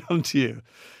trying to get onto you.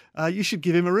 You should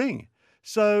give him a ring.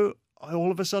 So I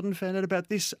all of a sudden found out about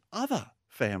this other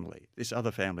family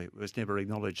that was never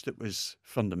acknowledged, that was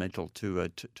fundamental to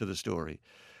the story.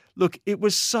 Look, it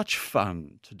was such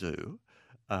fun to do.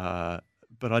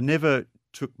 But I never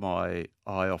took my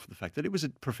eye off the fact that it was a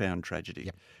profound tragedy,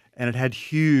 and it had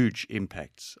huge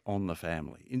impacts on the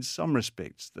family. In some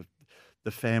respects,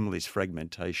 the family's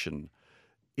fragmentation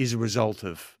is a result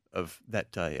of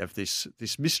that day, of this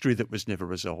mystery that was never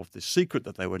resolved, this secret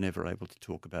that they were never able to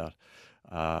talk about,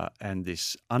 and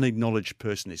this unacknowledged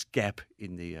person, this gap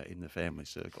in the family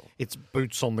circle. It's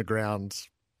boots on the ground,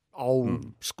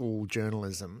 old school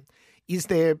journalism.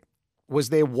 Was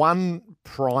there one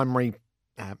primary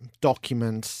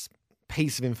document,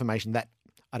 piece of information that,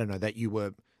 I don't know, that you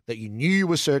knew you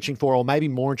were searching for, or maybe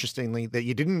more interestingly, that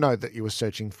you didn't know that you were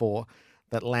searching for,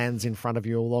 that lands in front of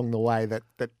you along the way that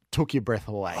took your breath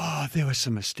away? Oh, there were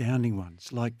some astounding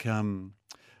ones. Like,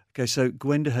 so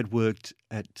Gwenda had worked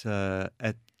at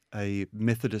a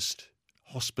Methodist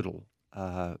hospital,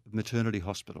 maternity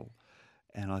hospital,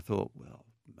 and I thought, well,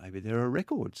 maybe there are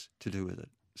records to do with it.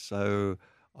 So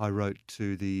I wrote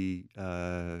to the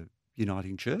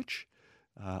Uniting Church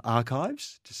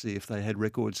archives to see if they had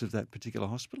records of that particular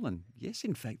hospital, and yes,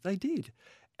 in fact, they did.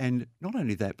 And not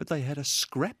only that, but they had a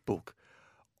scrapbook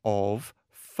of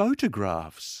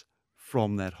photographs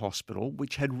from that hospital,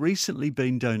 which had recently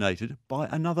been donated by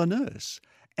another nurse.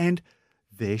 And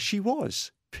there she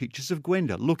was, pictures of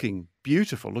Gwenda, looking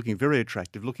beautiful, looking very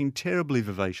attractive, looking terribly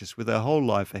vivacious with her whole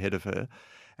life ahead of her.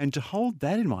 And to hold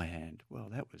that in my hand, well,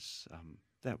 that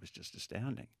was just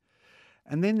astounding.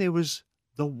 And then there was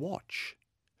the watch.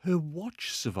 Her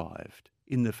watch survived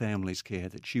in the family's care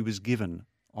that she was given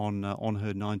on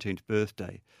her 19th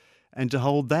birthday. And to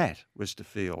hold that was to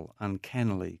feel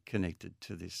uncannily connected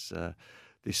to this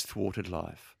thwarted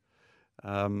life.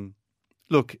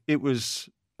 Look, it was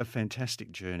a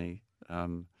fantastic journey.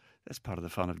 That's part of the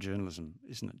fun of journalism,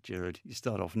 isn't it, Jared? You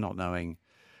start off not knowing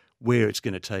where it's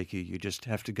going to take you. You just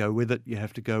have to go with it. You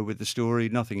have to go with the story.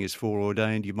 Nothing is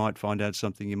foreordained. You might find out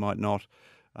something, you might not.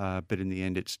 But in the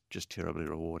end, it's just terribly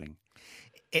rewarding.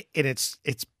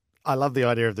 I love the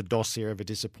idea of the dossier of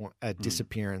a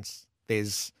disappearance.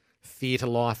 There's theatre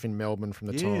life in Melbourne from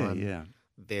the time. Yeah.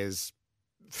 There's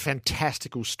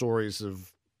fantastical stories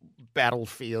of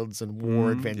battlefields and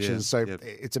war adventures.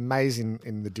 It's amazing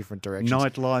in the different directions.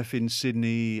 Nightlife in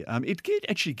Sydney. It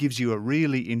actually gives you a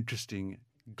really interesting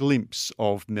glimpse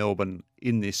of Melbourne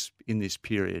in this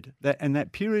period.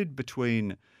 That period between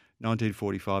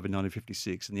 1945 and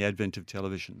 1956 and the advent of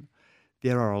television,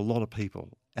 there are a lot of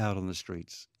people out on the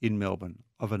streets in Melbourne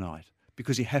of a night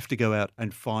because you have to go out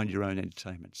and find your own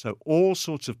entertainment. So all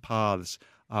sorts of paths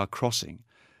are crossing.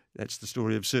 That's the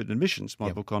story of Certain Admissions,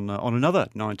 my book on another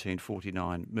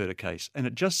 1949 murder case. And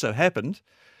it just so happened,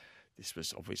 this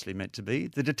was obviously meant to be,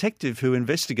 the detective who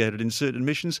investigated in Certain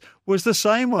Admissions was the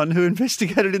same one who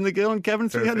investigated in The Girl in Cabin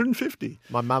 350.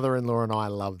 My mother-in-law and I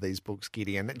love these books,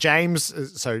 Gideon. James,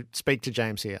 so speak to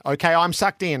James here. Okay, I'm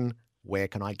sucked in. Where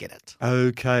can I get it?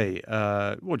 Okay.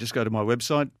 Well, just go to my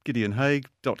website,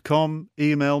 gideonhaig.com,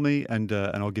 email me, and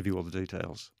I'll give you all the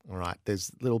details. All right.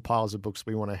 There's little piles of books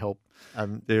we want to help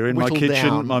they're in my kitchen.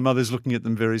 Down. My mother's looking at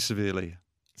them very severely.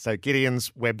 So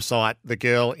Gideon's website, The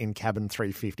Girl in Cabin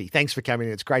 350. Thanks for coming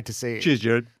in. It's great to see you. Cheers,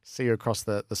 Jared. See you across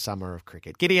the summer of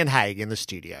cricket. Gideon Haig in the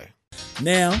studio.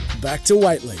 Now, back to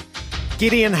Whateley.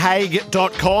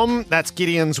 GideonHaig.com. That's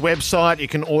Gideon's website. You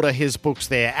can order his books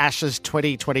there. Ashes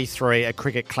 2023, a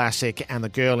cricket classic, and The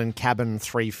Girl in Cabin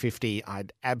 350.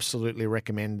 I'd absolutely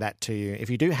recommend that to you.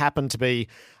 If you do happen to be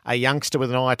a youngster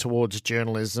with an eye towards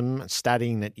journalism,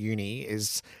 studying at uni,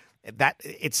 it's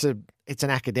an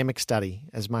academic study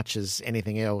as much as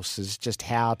anything else, is just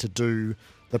how to do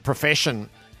the profession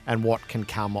and what can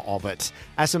come of it.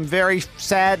 Some very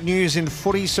sad news in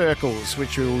footy circles,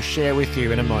 which we will share with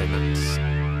you in a moment.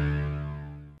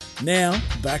 Now,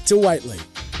 back to Whateley.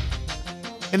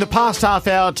 In the past half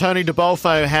hour, Tony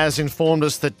DeBolfo has informed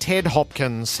us that Ted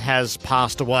Hopkins has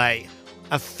passed away.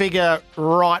 A figure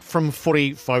right from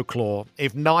footy folklore.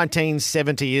 If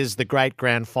 1970 is the great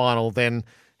grand final, then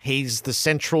he's the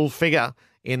central figure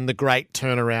in the great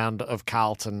turnaround of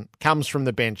Carlton. Comes from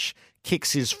the bench,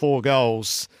 kicks his 4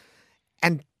 goals,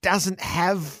 and doesn't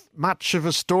have much of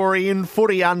a story in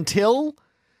footy until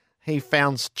he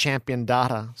founds Champion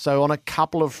Data. So on a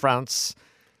couple of fronts,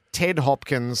 Ted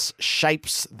Hopkins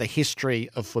shapes the history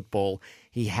of football.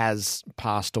 He has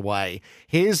passed away.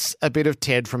 Here's a bit of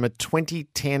Ted from a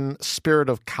 2010 Spirit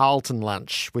of Carlton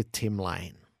lunch with Tim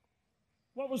Lane.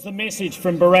 What was the message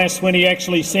from Barras when he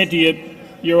actually said to you,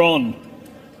 "You're on"?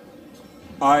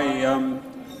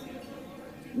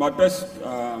 My best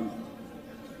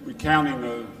recounting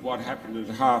of what happened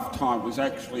at half-time was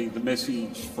actually the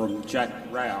message from Jack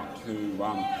Rout, who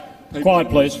Quiet,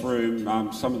 please. In this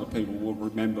room, some of the people will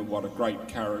remember what a great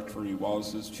character he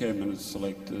was as chairman of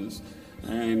selectors.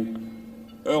 And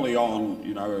early on,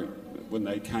 you know, when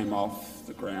they came off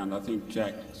the ground, I think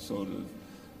Jack sort of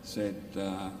said,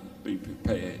 be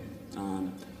prepared.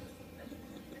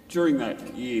 During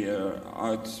that year,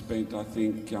 I'd spent, I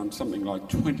think, something like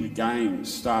 20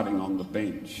 games starting on the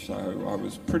bench, so I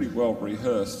was pretty well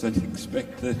rehearsed and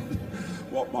expected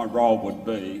what my role would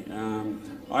be.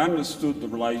 I understood the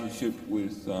relationship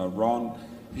with Ron.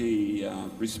 He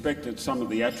respected some of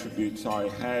the attributes I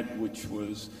had, which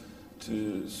was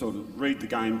to sort of read the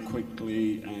game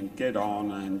quickly and get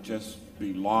on and just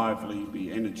be lively,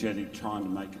 be energetic, trying to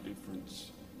make a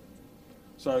difference.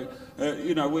 So,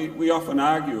 you know, we often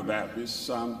argue about this.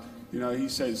 You know, he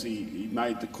says he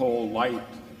made the call late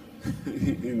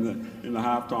in the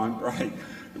halftime break.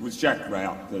 It was Jack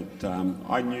Rout that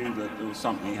I knew that there was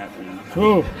something happening.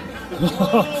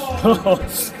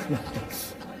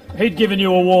 He'd given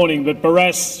you a warning, but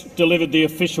Barras delivered the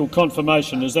official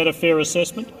confirmation. Is that a fair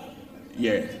assessment?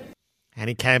 Yeah. And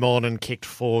he came on and kicked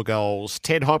 4 goals.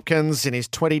 Ted Hopkins, in his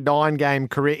 29-game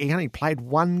career, he only played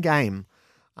 1 game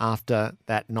after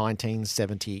that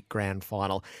 1970 grand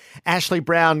final. Ashley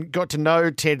Brown got to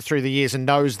know Ted through the years and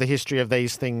knows the history of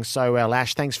these things so well.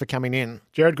 Ash, thanks for coming in.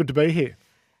 Jared, good to be here.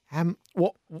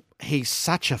 He's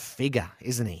such a figure,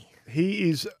 isn't he? He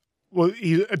is,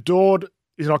 he's adored.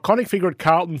 He's an iconic figure at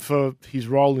Carlton for his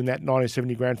role in that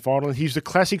 1970 grand final. And he's the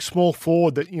classic small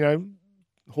forward that,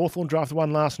 Hawthorn drafted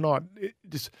one last night.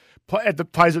 Plays at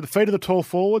the feet of the tall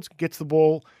forwards, gets the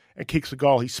ball and kicks the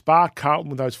goal. He sparked Carlton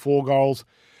with those 4 goals.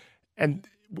 And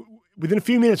within a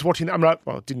few minutes watching,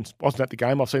 wasn't at the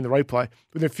game, I've seen the replay.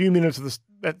 Within a few minutes of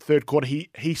that third quarter,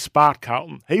 he sparked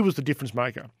Carlton. He was the difference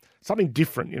maker. Something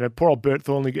different. Poor old Bert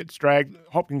Thornley gets dragged.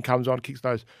 Hopkins comes on, kicks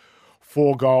those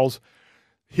 4 goals.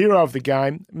 Hero of the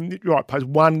game. Right, plays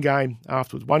one game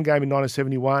afterwards. One game in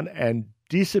 1971 and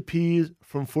disappears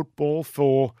from football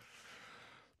for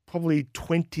probably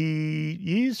 20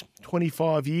 years,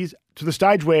 25 years, to the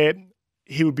stage where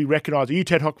he would be recognised. Are you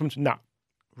Ted Hopkins? No.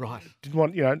 Right. Didn't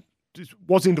want, just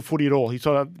wasn't into footy at all. He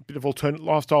sort of a bit of alternate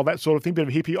lifestyle, that sort of thing, bit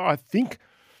of a hippie, I think.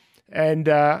 And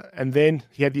then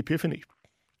he had the epiphany.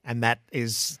 And that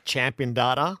is champion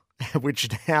data, which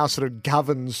now sort of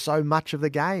governs so much of the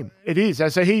game. It is.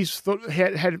 And so he's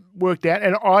had worked out,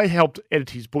 and I helped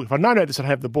edit his book. If I'd known about this, I'd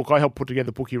have the book. I helped put together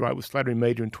the book he wrote with Slattery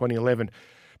Media in 2011.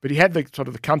 But he had the sort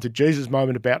of the come to Jesus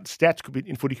moment about stats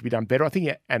in footy could be done better. I think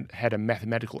he had a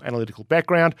mathematical, analytical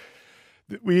background.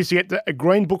 We used to get a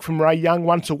green book from Ray Young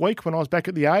once a week when I was back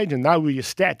at the age, and they were your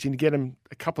stats. You'd get them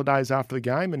a couple of days after the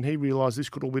game, and he realised this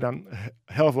could all be done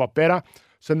a hell of a lot better.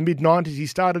 So in the mid-90s, he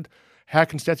started, how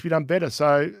can stats be done better?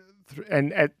 So,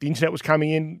 and the internet was coming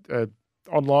in,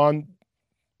 online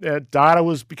data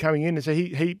was becoming in, and so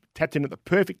he tapped in at the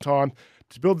perfect time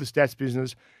to build the stats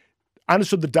business,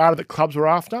 understood the data that clubs were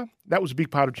after. That was a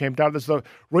big part of champion data. There's the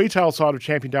retail side of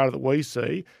champion data that we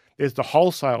see. There's the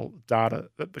wholesale data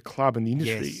that the club and the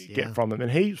industry get from them.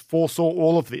 And he foresaw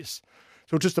all of this.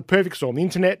 So it's just a perfect storm. The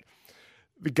internet,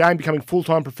 the game becoming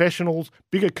full-time professionals,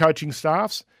 bigger coaching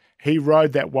staffs. He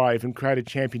rode that wave and created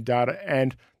champion data.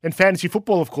 And fantasy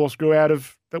football, of course, grew out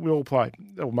of, that we all play,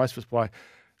 or most of us play,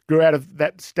 grew out of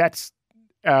that stats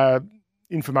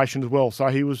information as well. So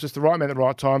he was just the right man at the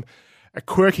right time. A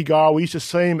quirky guy. We used to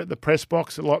see him at the press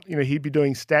box a lot. He'd be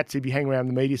doing stats. He'd be hanging around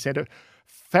the media centre.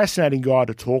 Fascinating guy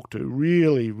to talk to.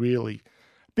 Really, really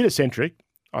a bit eccentric,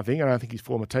 I think. And I think his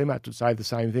former teammates would say the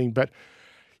same thing. But,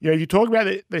 if you talk about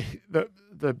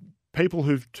the people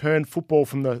who've turned football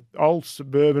from the old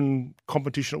suburban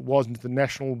competition it was into the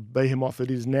national behemoth it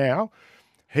is now,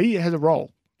 he has a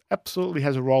role. Absolutely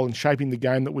has a role in shaping the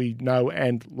game that we know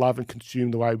and love and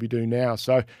consume the way we do now.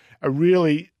 So a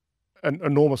really an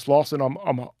enormous loss, and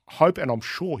I'm hope and I'm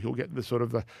sure he'll get the sort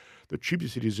of the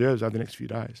tributes he deserves over the next few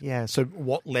days. Yeah. So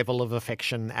what level of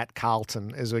affection at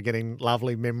Carlton as we're getting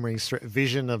lovely memories through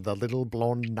vision of the little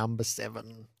blonde number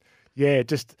 7? Yeah,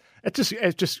 it's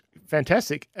just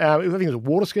fantastic. I think he was a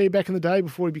water skier back in the day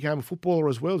before he became a footballer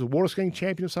as well. He was a water skiing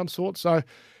champion of some sort. So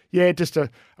yeah, just a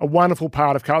wonderful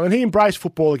part of Carlton. And he embraced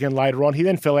football again later on. He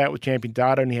then fell out with champion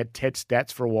data and he had TED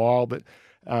stats for a while, but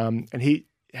and he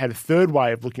had a third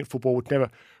way of looking at football which never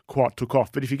quite took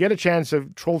off. But if you get a chance to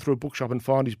trawl through a bookshop and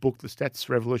find his book, The Stats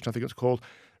Revolution, I think it's called,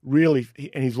 really,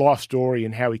 and his life story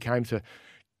and how he came to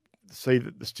see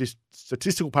the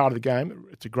statistical part of the game,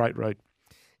 it's a great read.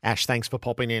 Ash, thanks for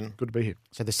popping in. Good to be here.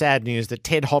 So the sad news that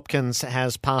Ted Hopkins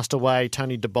has passed away.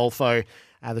 Tony DeBolfo,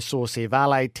 the Saucy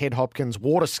Valley. Ted Hopkins,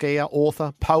 water skier,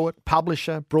 author, poet,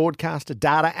 publisher, broadcaster,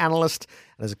 data analyst,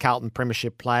 and as a Carlton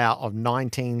Premiership player of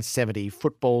 1970,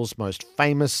 football's most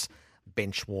famous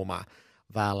bench warmer.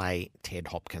 Vale Ted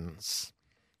Hopkins.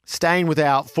 Staying with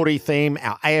our footy theme,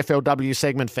 our AFLW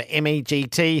segment for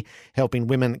MEGT, helping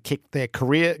women kick their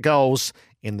career goals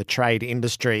in the trade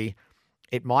industry.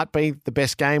 It might be the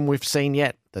best game we've seen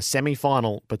yet, the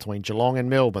semi-final between Geelong and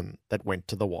Melbourne that went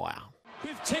to the wire.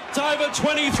 We've ticked over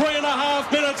 23 and a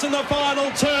half minutes in the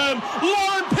final term.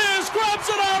 Lauren Pearce grabs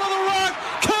it out of the ruck,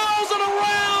 curls it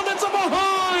around. It's a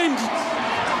behind.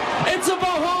 It's a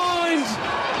behind.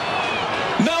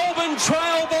 Melbourne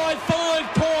trail by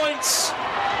 5 points.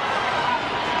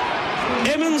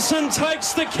 Emerson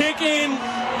takes the kick in.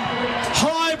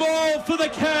 High ball for the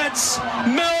Cats.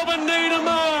 Melbourne need a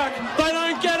mark. They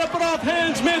don't get it, but off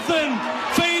hands Mithun.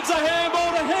 Feeds a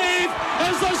handball to Heath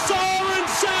as the siren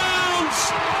sounds.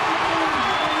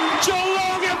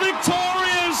 Geelong are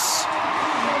victorious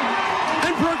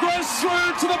and progress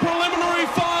through to the preliminary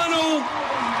final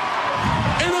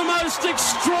in the most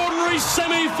extraordinary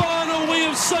semi-final we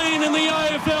have seen in the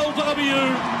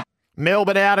AFLW.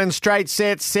 Melbourne out in straight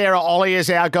sets. Sarah Ollie is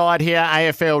our guide here,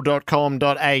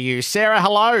 afl.com.au. Sarah,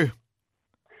 hello.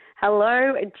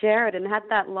 Hello, Jared, and had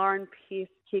that Lauren Pearce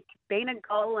kick, been a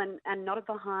goal and not a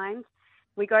behind.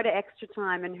 We go to extra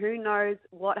time, and who knows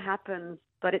what happens.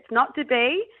 But it's not to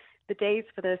be. The D's,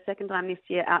 for the second time this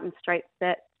year, out in straight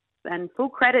sets. And full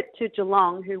credit to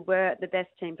Geelong, who were the best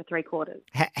team for three quarters.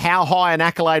 How high an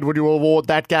accolade would you award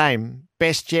that game?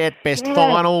 Best yet, best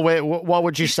final? What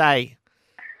would you say?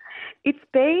 It's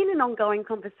been an ongoing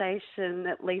conversation,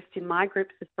 at least in my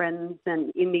groups of friends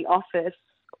and in the office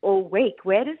all week.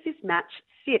 Where does this match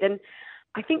sit? And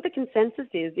I think the consensus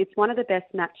is it's one of the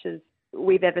best matches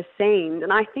we've ever seen.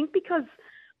 And I think because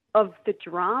of the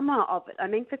drama of it. I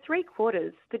mean, for three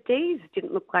quarters, the D's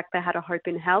didn't look like they had a hope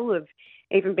in hell of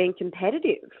even being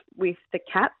competitive with the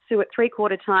Cats, who at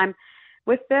three-quarter time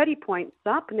were 30 points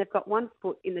up, and they've got 1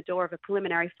 foot in the door of a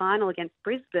preliminary final against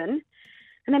Brisbane.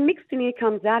 And then Mixon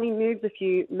comes out, he moves a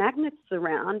few magnets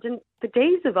around, and the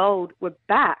D's of old were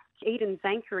back. Eden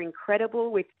Zanker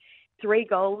incredible with 3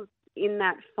 goals in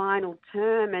that final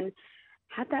term, and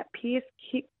had that Pearce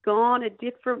kick gone a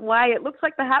different way, it looks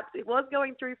like perhaps it was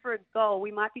going through for a goal. We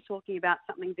might be talking about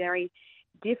something very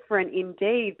different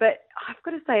indeed. But I've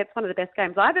got to say, it's one of the best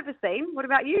games I've ever seen. What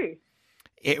about you?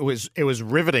 It was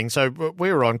riveting. So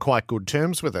we were on quite good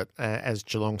terms with it as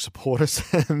Geelong supporters,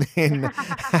 and then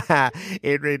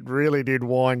it really did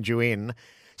wind you in.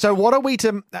 So what are we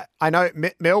to? I know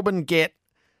Melbourne get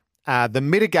the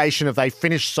mitigation of they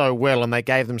finished so well and they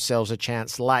gave themselves a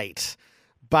chance late.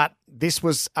 But this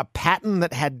was a pattern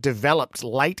that had developed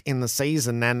late in the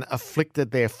season and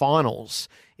afflicted their finals.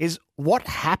 Is what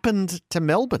happened to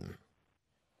Melbourne?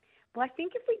 Well, I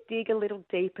think if we dig a little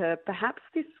deeper, perhaps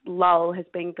this lull has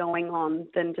been going on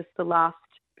than just the last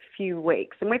few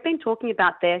weeks. And we've been talking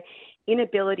about their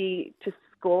inability to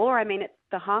score. I mean, at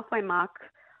the halfway mark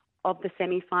of the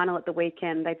semi-final at the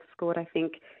weekend, they'd scored, I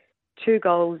think, 2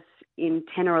 goals in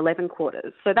 10 or 11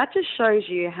 quarters. So that just shows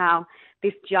you how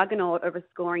this juggernaut of a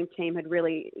scoring team had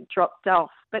really dropped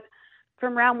off. But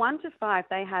from round 1 to 5,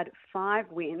 they had 5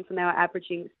 wins and they were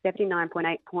averaging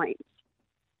 79.8 points.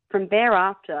 From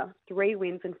thereafter, 3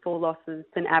 wins and 4 losses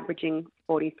and averaging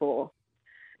 44.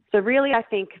 So really, I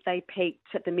think they peaked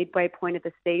at the midway point of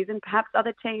the season. Perhaps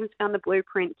other teams found the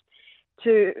blueprint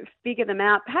to figure them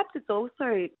out. Perhaps it's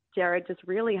also, Jared, just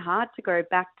really hard to go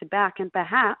back to back. And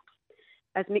perhaps,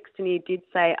 as Mixon did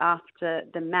say after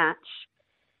the match,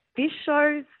 this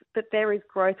shows that there is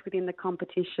growth within the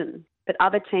competition, that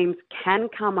other teams can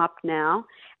come up now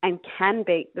and can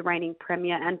beat the reigning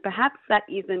premier. And perhaps that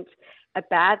isn't a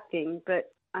bad thing,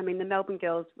 but I mean, the Melbourne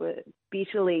girls were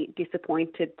bitterly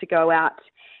disappointed to go out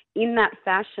in that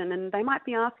fashion, and they might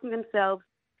be asking themselves,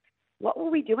 what were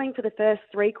we doing for the first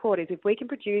 3 quarters? If we can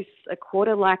produce a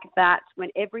quarter like that when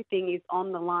everything is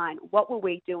on the line, what were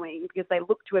we doing? Because they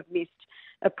look to have missed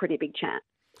a pretty big chance.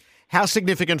 How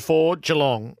significant for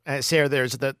Geelong, Sarah, there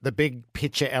is the big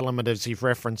picture element, as you've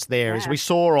referenced there, as we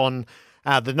saw on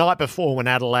the night before when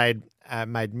Adelaide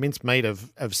made mincemeat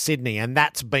of Sydney, and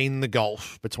that's been the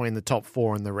gulf between the top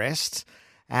 4 and the rest.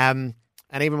 And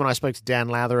even when I spoke to Dan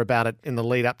Lowther about it in the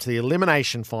lead up to the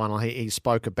elimination final, he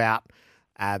spoke about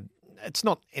it's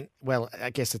not,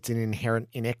 I guess it's an inherent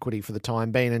inequity for the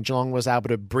time being, and Geelong was able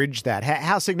to bridge that.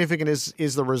 How significant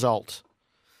is the result?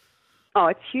 Oh,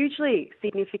 it's hugely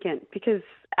significant because,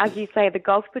 as you say, the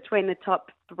gulf between the top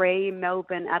 3,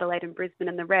 Melbourne, Adelaide and Brisbane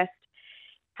and the rest,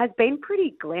 has been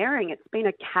pretty glaring. It's been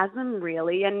a chasm,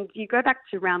 really. And you go back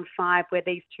to round 5 where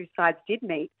these two sides did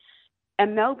meet,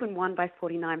 and Melbourne won by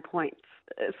 49 points.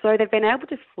 So they've been able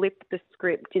to flip the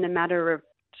script in a matter of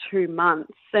 2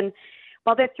 months. And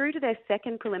while they're through to their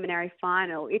second preliminary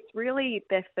final, it's really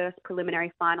their first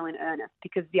preliminary final in earnest,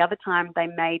 because the other time they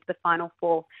made the Final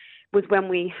 4 was when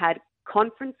we had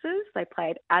conferences. They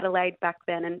played Adelaide back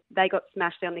then and they got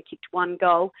smashed. They only kicked 1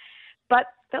 goal. But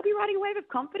they'll be riding a wave of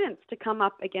confidence to come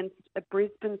up against a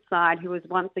Brisbane side who has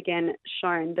once again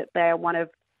shown that they are one of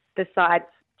the sides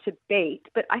to beat.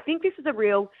 But I think this is a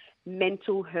real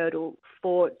mental hurdle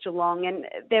for Geelong, and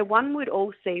their one word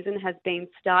all season has been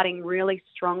starting really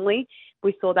strongly.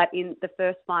 We saw that in the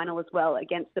first final as well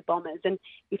against the Bombers. And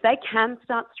if they can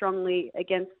start strongly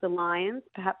against the Lions,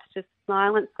 perhaps just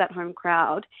silence that home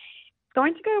crowd, it's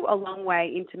going to go a long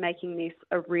way into making this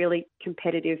a really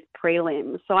competitive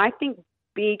prelim. So I think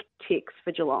big ticks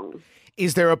for Geelong.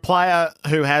 Is there a player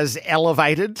who has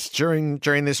elevated during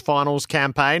this finals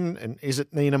campaign? And is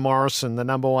it Nina Morrison, the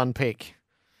number 1 pick?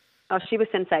 Oh, she was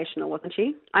sensational, wasn't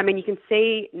she? I mean, you can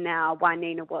see now why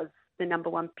Nina was the number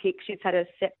 1 pick. She's had her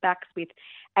setbacks with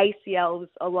ACLs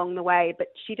along the way, but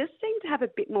she just seemed to have a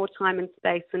bit more time and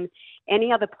space than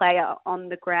any other player on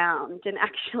the ground. And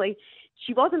actually,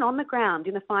 she wasn't on the ground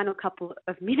in the final couple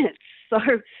of minutes. So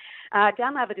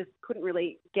Downlaver just couldn't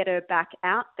really get her back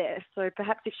out there. So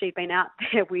perhaps if she'd been out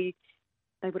there,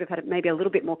 they would have had maybe a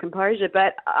little bit more composure.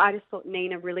 But I just thought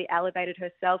Nina really elevated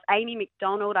herself. Amy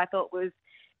McDonald, I thought, was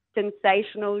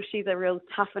sensational. She's a real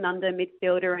tough and under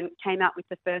midfielder and came out with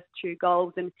the first 2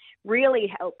 goals and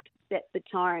really helped set the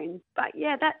tone. But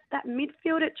yeah, that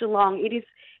midfield at Geelong,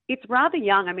 it's rather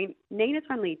young. I mean, Nina's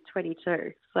only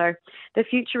 22, so the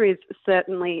future is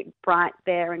certainly bright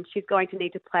there, and she's going to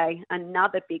need to play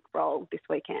another big role this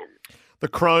weekend. The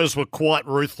Crows were quite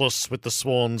ruthless with the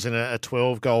Swans in a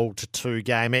 12-goal-2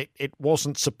 game. It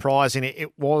wasn't surprising.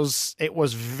 It was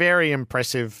very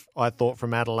impressive, I thought,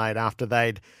 from Adelaide after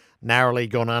they'd narrowly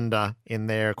gone under in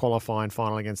their qualifying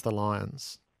final against the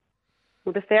Lions.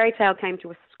 Well, the fairy tale came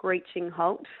to a screeching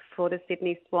halt for the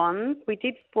Sydney Swans. We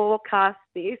did forecast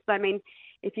this. I mean,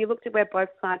 if you looked at where both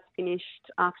sides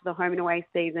finished after the home and away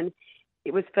season,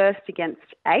 it was first against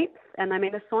 8th. And I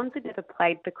mean, the Swans had never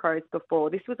played the Crows before.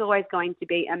 This was always going to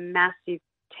be a massive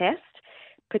test,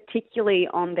 particularly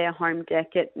on their home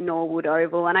deck at Norwood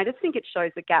Oval. And I just think it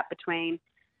shows the gap between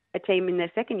a team in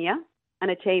their second year and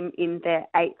a team in their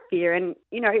 8th year. And,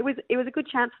 you know, it was a good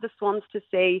chance for the Swans to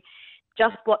see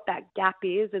just what that gap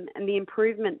is and the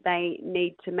improvement they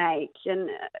need to make. And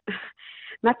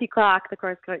Matthew Clark, the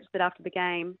Crows coach, said after the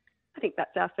game, I think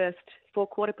that's our first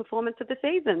 4-quarter performance of the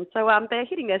season. So they're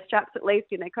hitting their straps, at least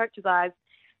in their coach's eyes,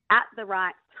 at the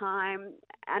right time.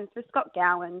 And for Scott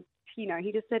Gowan, you know,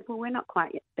 he just said, well, we're not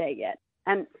quite there yet.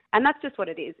 And that's just what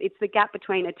it is. It's the gap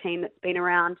between a team that's been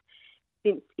around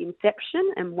since inception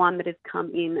and one that has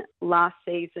come in last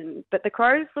season. But the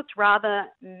Crows looked rather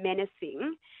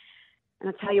menacing. And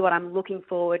I'll tell you what, I'm looking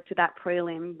forward to that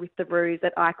prelim with the Roos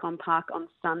at Icon Park on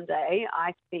Sunday.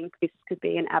 I think this could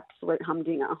be an absolute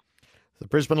humdinger. The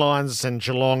Brisbane Lions and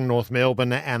Geelong, North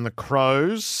Melbourne and the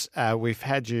Crows. We've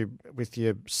had you with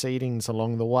your seedings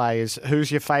along the way.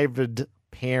 Who's your favoured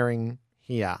pairing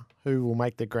here? Who will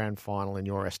make the grand final in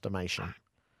your estimation?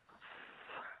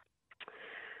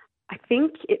 I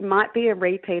think it might be a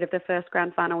repeat of the first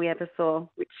grand final we ever saw,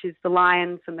 which is the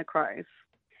Lions and the Crows.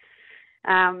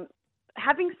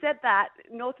 Having said that,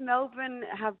 North Melbourne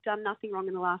have done nothing wrong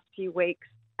in the last few weeks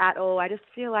at all. I just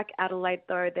feel like Adelaide,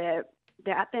 though, they're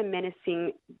at their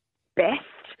menacing best,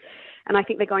 and I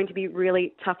think they're going to be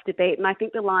really tough to beat. And I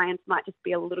think the Lions might just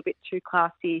be a little bit too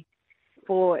classy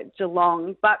for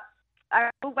Geelong. But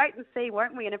we'll wait and see,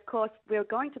 won't we? And, of course, we're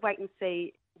going to wait and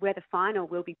see where the final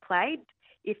will be played.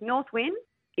 If North win,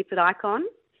 it's at Icon.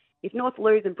 If North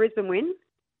lose and Brisbane win,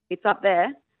 it's up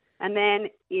there. And then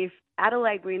if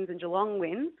Adelaide wins and Geelong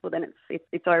wins, well, then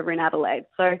it's over in Adelaide.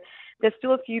 So there's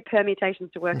still a few permutations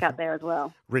to work out there as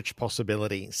well. Rich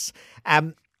possibilities.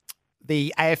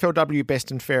 The AFLW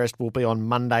Best and Fairest will be on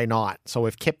Monday night, so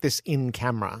we've kept this in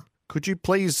camera. Could you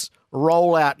please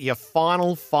roll out your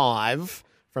final 5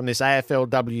 from this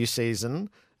AFLW season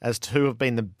as to who have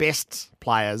been the best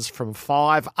players from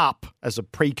 5 up as a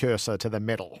precursor to the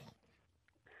medal?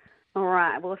 All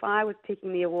right. Well, if I was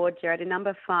picking the award, Jared, in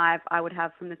number 5, I would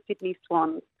have from the Sydney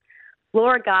Swans,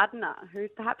 Laura Gardner, who's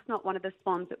perhaps not one of the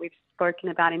Swans that we've spoken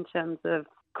about in terms of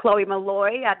Chloe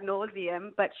Malloy ad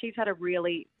nauseum, but she's had a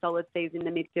really solid season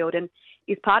in the midfield and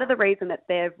is part of the reason that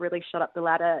they've really shot up the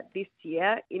ladder this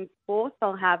year. In 4th,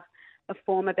 I'll have a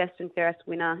former Best and Fairest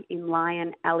winner in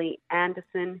Lion Ali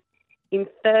Anderson. In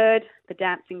 3rd, the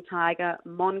Dancing Tiger,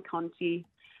 Mon Conti.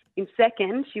 In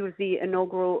 2nd, she was the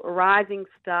inaugural Rising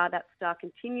Star. That star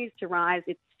continues to rise.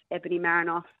 It's Ebony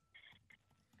Marinoff.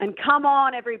 And come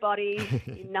on, everybody,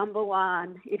 in number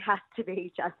 1, it has to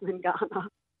be Jasmine Garner.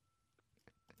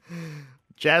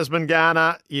 Jasmine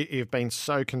Garner, you've been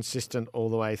so consistent all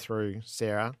the way through,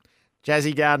 Sarah.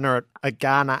 Jazzy Gardner at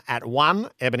Garner at 1,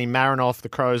 Ebony Marinoff, the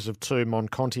Crows of 2,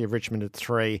 Monconti of Richmond at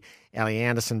 3, Ellie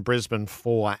Anderson, Brisbane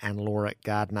 4, and Laura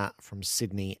Gardner from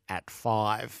Sydney at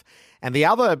 5. And the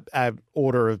other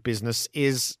order of business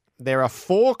is there are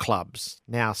 4 clubs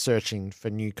now searching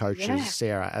for new coaches,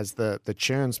 Sarah, as the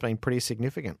churn's been pretty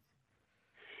significant.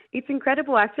 It's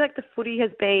incredible. I feel like the footy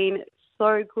has been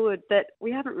so good that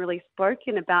we haven't really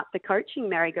spoken about the coaching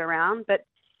merry-go-round, but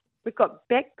we've got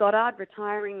Beck Goddard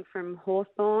retiring from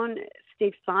Hawthorn,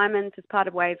 Steve Simons has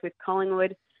parted ways with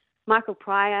Collingwood, Michael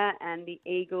Pryor and the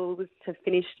Eagles have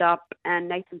finished up, and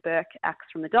Nathan Burke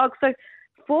axed from the Dogs. So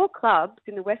 4 clubs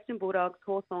in the Western Bulldogs,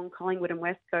 Hawthorn, Collingwood and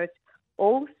West Coast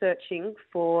all searching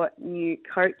for new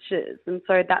coaches. And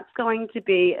so that's going to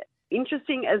be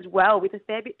interesting as well with a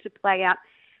fair bit to play out.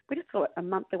 We're just got a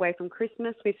month away from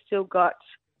Christmas. We've still got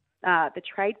the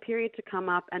trade period to come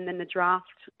up and then the draft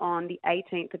on the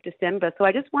 18th of December. So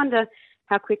I just wonder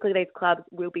how quickly these clubs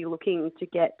will be looking to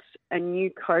get a new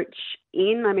coach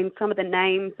in. I mean, some of the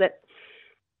names that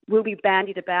will be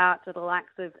bandied about are the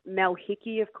likes of Mel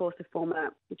Hickey, of course, a former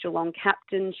Geelong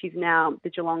captain. She's now the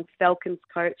Geelong Falcons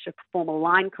coach, a former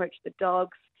line coach of the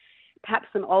Dogs. Perhaps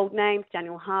some old names,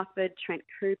 Daniel Harford, Trent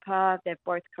Cooper. They've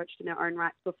both coached in their own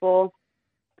rights before.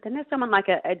 Then there's someone like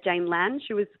a Jane Lange,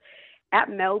 who was at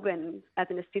Melbourne as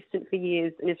an assistant for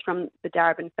years and is from the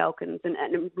Darebin Falcons and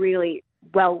really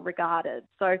well regarded.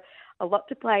 So a lot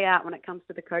to play out when it comes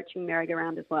to the coaching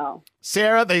merry-go-round as well.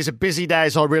 Sarah, these are busy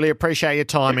days. I really appreciate your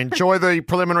time. Enjoy the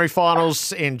preliminary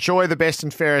finals. Enjoy the best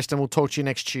and fairest, and we'll talk to you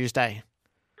next Tuesday.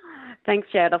 Thanks,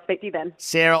 Jared. I'll speak to you then.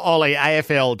 Sarah Ollie,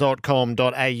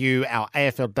 AFL.com.au, our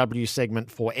AFLW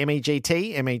segment for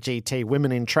MEGT. MEGT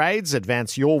Women in Trades.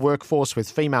 Advance your workforce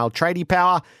with female tradie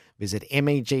power. Visit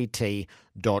MEGT.com.au.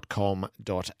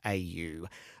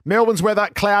 Melbourne's weather,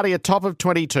 cloudy, a top of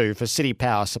 22 for City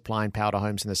Power, supplying power to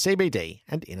homes in the CBD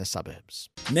and inner suburbs.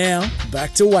 Now,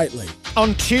 back to Whateley.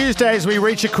 On Tuesdays, we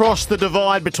reach across the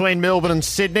divide between Melbourne and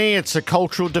Sydney. It's a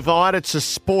cultural divide, it's a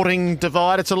sporting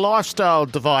divide, it's a lifestyle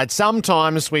divide.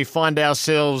 Sometimes we find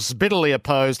ourselves bitterly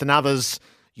opposed and others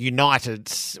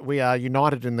united. We are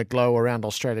united in the glow around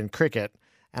Australian cricket.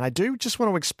 And I do just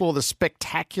want to explore the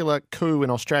spectacular coup in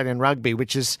Australian rugby,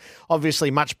 which is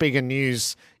obviously much bigger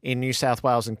news in New South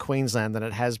Wales and Queensland than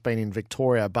it has been in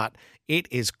Victoria. But it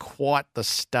is quite the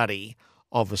study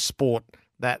of a sport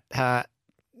that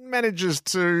manages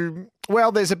to,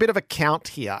 well, there's a bit of a count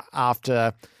here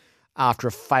after a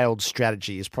failed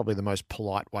strategy is probably the most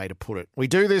polite way to put it. We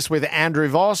do this with Andrew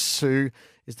Voss, who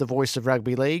is the voice of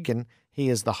rugby league, and he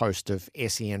is the host of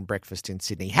SEN Breakfast in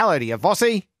Sydney. Hello to you,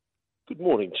 Vossy. Good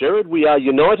morning, Jared. We are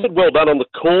united. Well done on the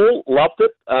call. Loved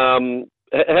it.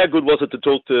 How good was it to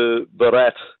talk to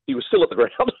Barat? He was still at the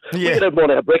ground. Yeah. We had him on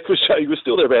our breakfast show. He was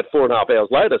still there about 4.5 hours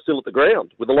later, still at the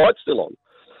ground, with the lights still on.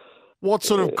 What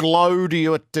sort of glow do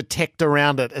you detect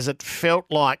around it? Has it felt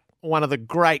like one of the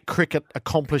great cricket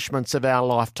accomplishments of our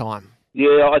lifetime?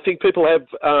 Yeah, I think people have.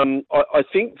 I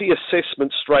think the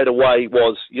assessment straight away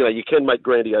was, you can make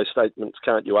grandiose statements,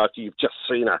 can't you? After you've just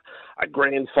seen a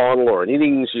grand final or an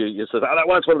innings, you say, that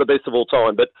one's one of the best of all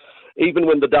time. But even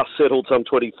when the dust settled some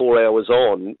 24 hours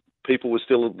on, people were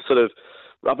still sort of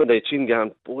rubbing their chin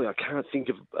going, boy, I can't think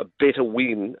of a better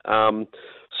win.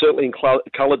 Certainly in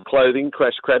coloured clothing,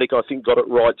 Crash Craddock, I think, got it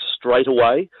right straight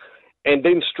away. And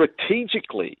then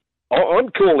strategically, I'm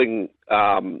calling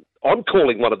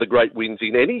one of the great wins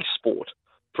in any sport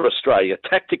for Australia,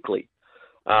 tactically.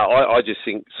 I just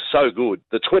think so good.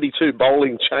 The 22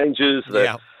 bowling changes,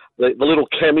 the little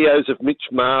cameos of Mitch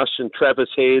Marsh and Travis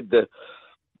Head,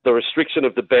 the restriction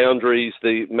of the boundaries,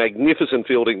 the magnificent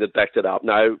fielding that backed it up.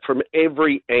 No, from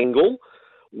every angle,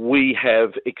 we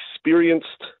have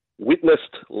experienced,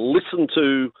 witnessed, listened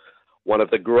to one of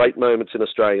the great moments in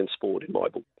Australian sport, in my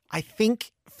book. I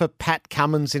think for Pat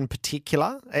Cummins in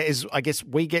particular, I guess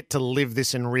we get to live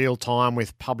this in real time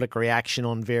with public reaction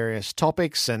on various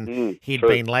topics, and he'd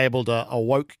been labelled a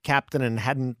woke captain and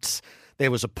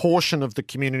there was a portion of the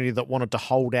community that wanted to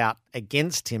hold out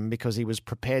against him because he was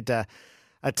prepared to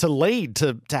lead,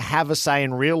 to have a say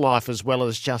in real life as well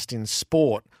as just in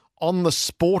sport. On the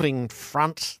sporting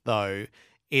front, though,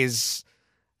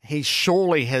 he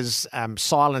surely has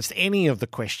silenced any of the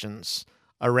questions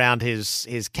around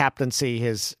his captaincy,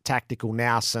 his tactical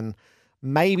nous, and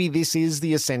maybe this is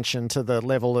the ascension to the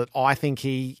level that I think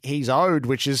he's owed,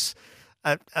 which is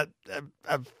a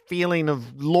feeling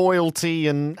of loyalty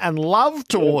and love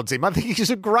towards him. I think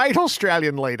he's a great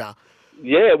Australian leader.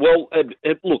 Yeah, well,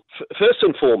 look, first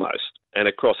and foremost, and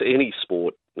across any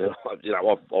sport, I've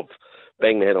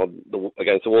banged my head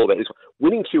against the wall about this.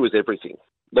 Winning Q is everything.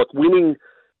 Winning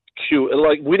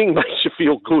makes you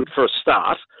feel good for a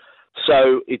start.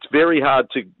 So it's very hard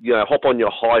to hop on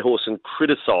your high horse and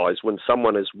criticise when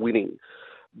someone is winning.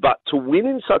 But to win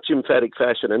in such emphatic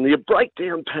fashion, and you break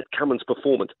down Pat Cummins'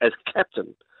 performance as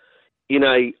captain in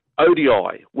a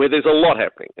ODI where there's a lot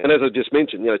happening, and as I just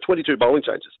mentioned, 22 bowling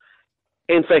changes,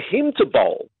 and for him to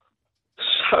bowl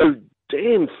so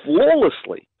damn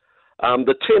flawlessly,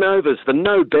 the 10 overs, the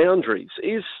no boundaries,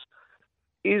 is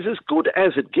as good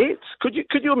as it gets. Could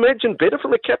you imagine better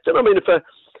from a captain? I mean, if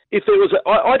there was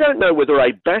I don't know whether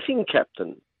a batting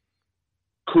captain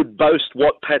could boast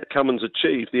what Pat Cummins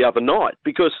achieved the other night,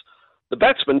 because the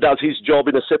batsman does his job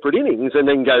in a separate innings and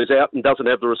then goes out and doesn't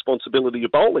have the responsibility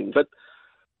of bowling. But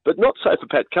not so for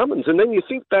Pat Cummins. And then you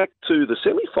think back to the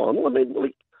semi-final. I mean,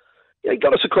 he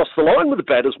got us across the line with the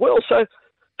bat as well. So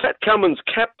Pat Cummins,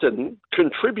 captain,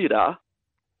 contributor,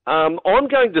 I'm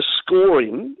going to score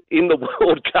him in the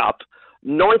World Cup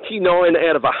 99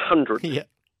 out of 100. Yeah.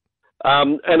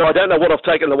 And I don't know what I've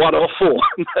taken the one off for.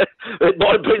 It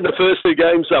might have been the first two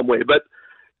games somewhere, but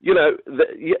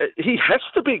he has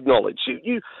to be acknowledged.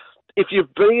 If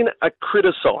you've been a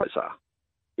criticiser,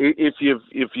 if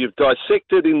you've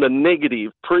dissected in the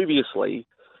negative previously,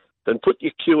 then put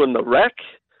your cue in the rack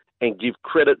and give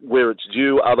credit where it's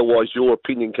due. Otherwise, your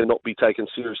opinion cannot be taken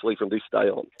seriously from this day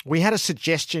on. We had a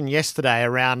suggestion yesterday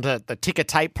around the ticker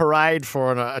tape parade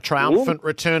for a triumphant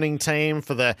returning team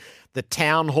for the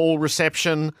town hall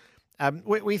reception.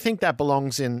 We think that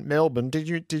belongs in Melbourne. Did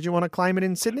you want to claim it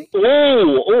in Sydney?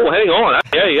 Oh, hang on.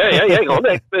 Yeah, hang on.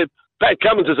 Pat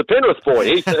Cummins is a Penrith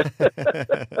boy.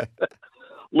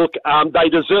 Look, they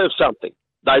deserve something.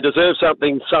 They deserve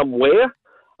something somewhere.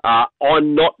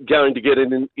 I'm not going to get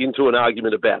into an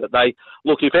argument about it.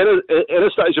 If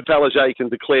Anastasia Palaszczuk can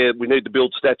declare we need to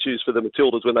build statues for the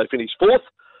Matildas when they finish fourth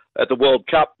at the World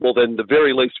Cup, well, then the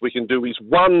very least we can do is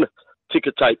one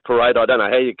ticker tape parade. I don't know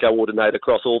how you coordinate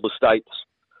across all the states.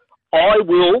 I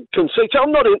will concede.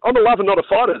 I'm a lover, not a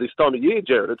fighter this time of year,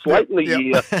 Jared. It's late in the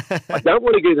year. I don't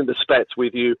want to get into spats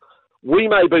with you. We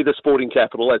may be the sporting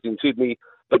capital, as in Sydney,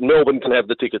 but Melbourne can have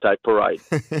the ticker tape parade.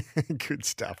 Good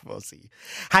stuff, Aussie.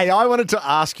 Hey, I wanted to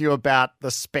ask you about the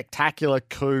spectacular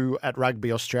coup at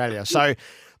Rugby Australia. So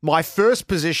my first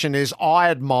position is I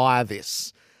admire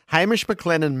this. Hamish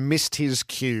McLennan missed his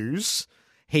cues.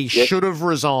 He should have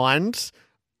resigned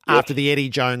after the Eddie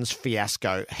Jones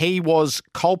fiasco. He was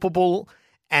culpable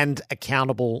and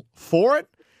accountable for it,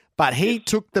 but he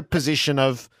took the position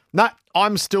of, no,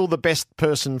 I'm still the best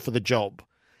person for the job.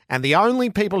 And the only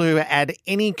people who had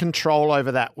any control over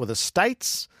that were the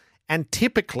states, and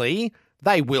typically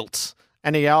they wilt.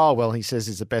 And he says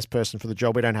he's the best person for the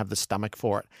job. We don't have the stomach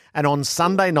for it. And on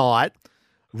Sunday night,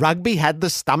 Rugby had the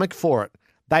stomach for it.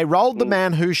 They rolled the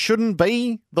man who shouldn't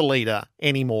be the leader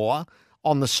anymore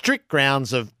on the strict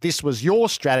grounds of this was your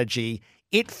strategy,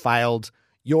 it failed,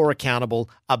 you're accountable,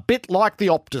 a bit like the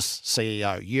Optus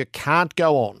CEO. You can't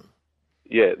go on.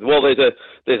 Yeah, well, there's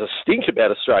a stink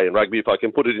about Australian rugby, if I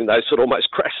can put it in those sort of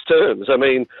almost crass terms. I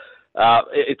mean,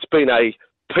 it's been a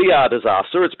PR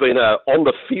disaster, it's been a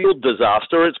on-the-field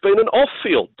disaster, it's been an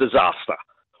off-field disaster.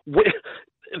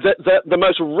 The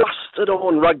most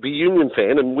rusted-on rugby union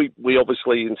fan, and we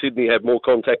obviously in Sydney have more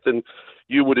contact than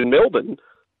you would in Melbourne,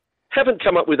 haven't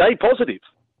come up with a positive.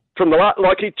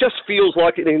 It just feels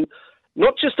like it in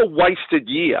not just a wasted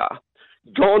year,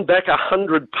 gone back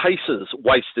 100 paces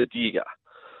wasted year.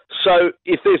 So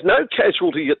if there's no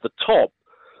casualty at the top,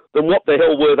 then what the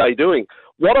hell were they doing?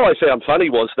 What I found funny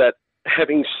was that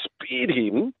having speared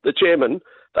him, the chairman,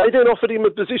 they then offered him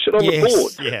a position on the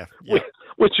board.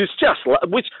 Which is just,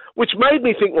 which made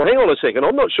me think, well, hang on a second,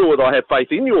 I'm not sure whether I have faith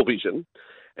in your vision.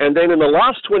 And then in the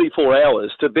last 24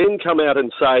 hours to then come out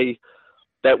and say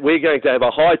that we're going to have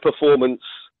a high performance.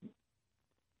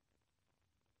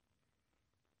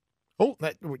 Oh,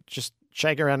 just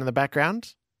shake around in the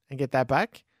background and get that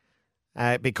back.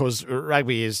 Because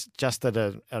rugby is just at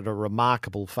a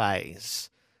remarkable phase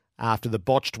after the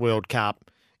botched World Cup,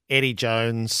 Eddie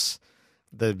Jones,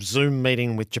 the Zoom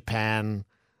meeting with Japan.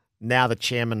 Now the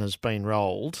chairman has been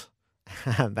rolled.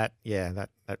 that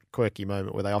quirky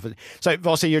moment where they offered. So,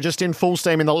 Vossi, you're just in full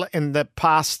steam in the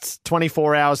past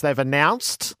 24 hours. They've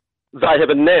announced. They have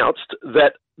announced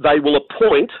that they will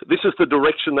appoint. This is the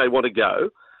direction they want to go.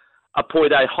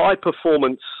 Appoint a high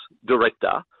performance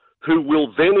director who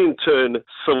will then in turn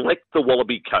select the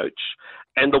Wallaby coach,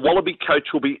 and the Wallaby coach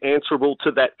will be answerable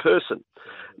to that person.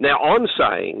 Now, I'm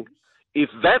saying if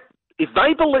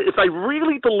they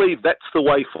really believe that's the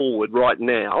way forward right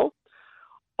now,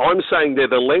 I'm saying they're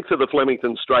the length of the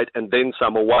Flemington Strait and then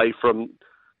some away from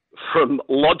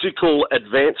logical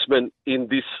advancement in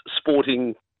this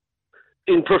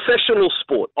in professional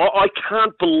sport. I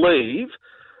can't believe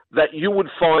that you would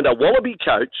find a Wallaby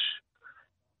coach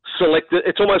selected.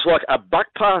 It's almost like a buck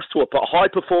pass to a high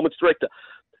performance director.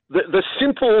 The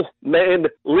simple man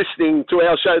listening to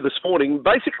our show this morning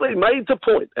basically made the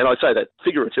point, and I say that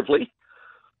figuratively.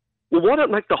 Well, why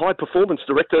not make the high performance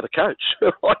director the coach?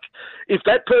 If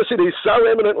that person is so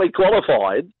eminently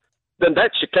qualified, then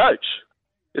that's your coach.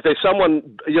 If there's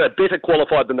someone better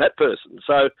qualified than that person.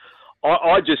 So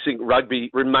I just think rugby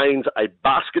remains a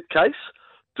basket case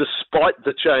despite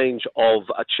the change of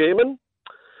a chairman.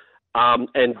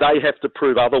 And they have to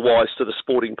prove otherwise to the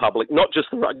sporting public, not just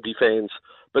the rugby fans,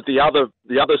 but the other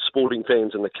sporting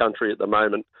fans in the country at the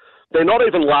moment. They're not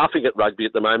even laughing at rugby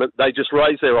at the moment. They just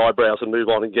raise their eyebrows and move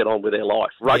on and get on with their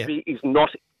life. Rugby is not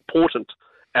important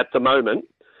at the moment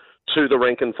to the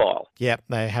rank and file. Yep,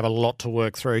 they have a lot to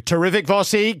work through. Terrific,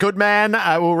 Vossi. Good man.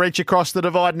 We'll reach across the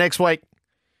divide next week.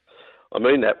 I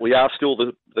mean that. We are still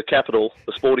the capital,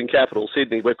 the sporting capital,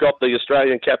 Sydney. We've got the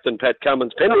Australian captain, Pat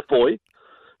Cummins, Penrith boy.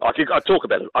 I talk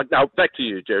about it. Now, back to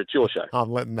you, Jared. It's your show.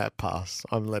 I'm letting that pass.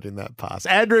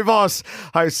 Andrew Voss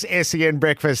hosts SEN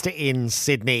Breakfast in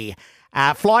Sydney.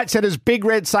 Flight Centre's Big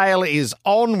Red Sale is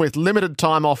on with limited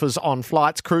time offers on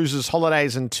flights, cruises,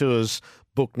 holidays and tours.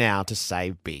 Book now to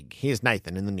save big. Here's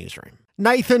Nathan in the newsroom.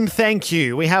 Nathan, thank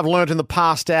you. We have learnt in the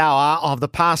past hour of the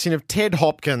passing of Ted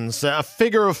Hopkins, a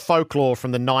figure of folklore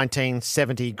from the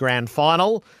 1970 grand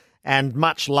final and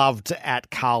much loved at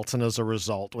Carlton as a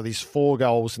result with his 4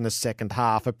 goals in the second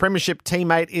half. A premiership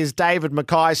teammate is David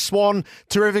Mackay. Swan,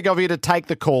 terrific of you to take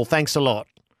the call. Thanks a lot.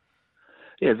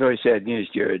 Yeah, very sad news,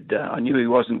 Jared. I knew he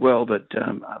wasn't well, but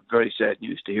very sad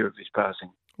news to hear of his passing.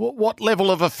 What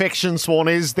level of affection, Swan,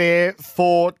 is there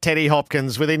for Teddy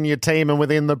Hopkins within your team and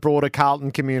within the broader Carlton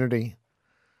community?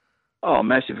 Oh,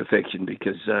 massive affection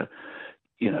because,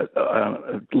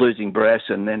 losing Brass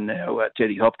and then now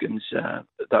Teddy Hopkins,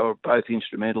 they were both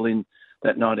instrumental in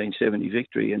that 1970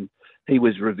 victory. And he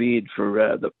was revered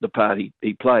for the part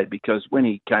he played because when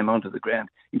he came onto the ground,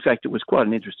 in fact, it was quite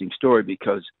an interesting story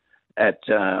because at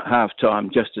half-time,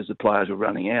 just as the players were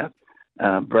running out,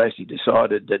 Brassy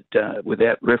decided that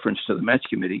without reference to the match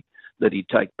committee, that he'd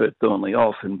take Bert Thornley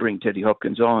off and bring Teddy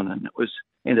Hopkins on. And it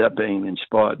ended up being an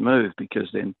inspired move because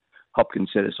then Hopkins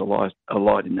set us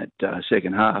alight in that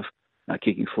second half,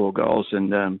 kicking 4 goals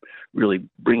and really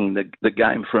bringing the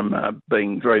game from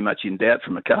being very much in doubt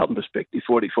from a Carlton perspective,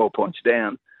 44 points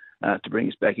down, to bring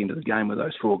us back into the game with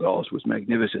those 4 goals was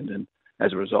magnificent. And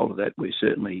as a result of that, we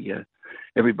certainly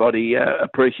everybody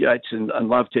appreciates and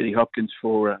loves Teddy Hopkins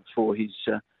for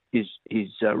his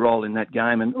role in that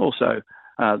game, and also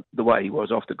the way he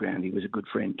was off the ground. He was a good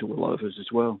friend to a lot of us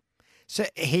as well. So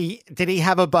did he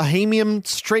have a bohemian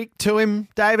streak to him,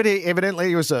 David? Evidently,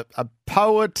 he was a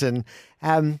poet, and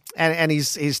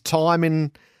his time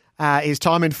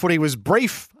in footy was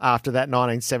brief after that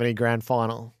 1970 grand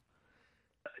final.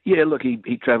 Yeah, look,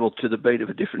 he travelled to the beat of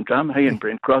a different drum. He and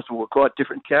Brent Croswell were quite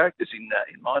different characters in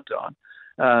my time.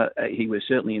 He was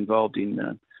certainly involved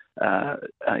in.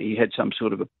 He had some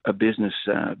sort of a business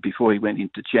before he went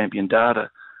into Champion Data.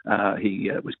 He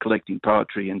was collecting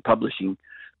poetry and publishing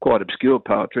quite obscure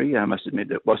poetry. I must admit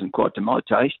it wasn't quite to my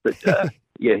taste, but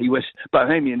yeah, he was.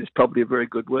 Bohemian is probably a very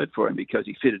good word for him because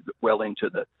he fitted well into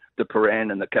the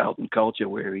Paran and the Carlton culture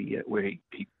where he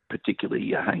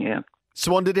particularly hung out.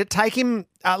 Swan, did it take him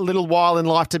a little while in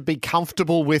life to be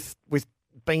comfortable with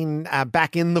being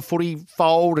back in the footy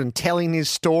fold and telling his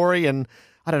story? And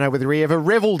I don't know whether he ever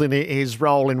revelled in his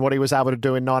role in what he was able to do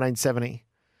in 1970.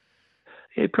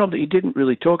 He didn't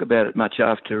really talk about it much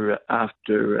after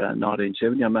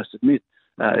 1970, I must admit,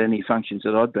 any functions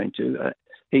that I'd been to.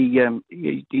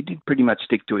 He did pretty much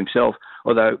stick to himself,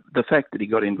 although the fact that he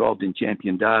got involved in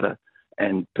Champion Data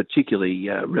and particularly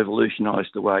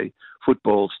revolutionised the way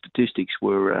football statistics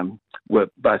were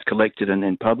both collected and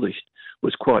then published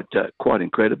was quite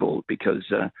incredible because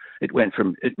it went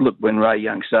from when Ray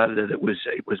Young started it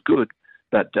was good,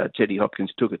 but Teddy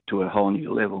Hopkins took it to a whole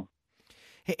new level.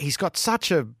 He's got such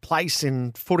a place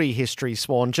in footy history,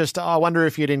 Swan. I wonder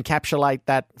if you'd encapsulate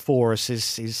that for us.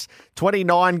 His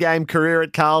 29-game career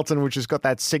at Carlton, which has got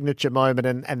that signature moment,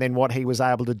 and then what he was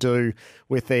able to do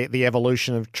with the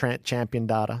evolution of Champion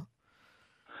Data.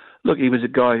 Look, he was a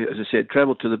guy who, as I said,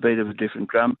 travelled to the beat of a different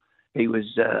drum. He was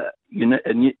a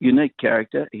unique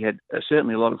character. He had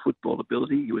certainly a lot of football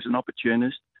ability. He was an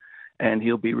opportunist, and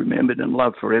he'll be remembered and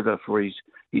loved forever for his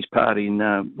part in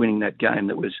winning that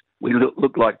game. We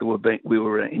looked like we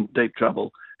were in deep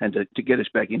trouble, and to get us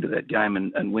back into that game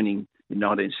and winning in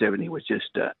 1970 was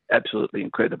just absolutely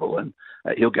incredible. And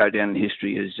he'll go down in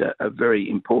history as a very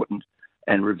important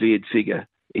and revered figure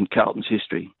in Carlton's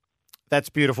history. That's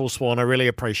beautiful, Swan. I really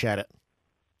appreciate it.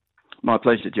 My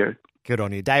pleasure, Jared. Good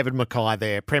on you. David Mackay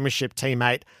there, premiership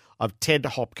teammate of Ted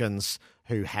Hopkins,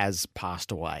 who has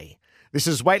passed away. This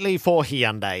is Whateley for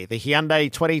Hyundai. The Hyundai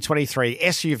 2023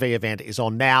 SUV event is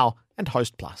on now and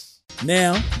Host Plus.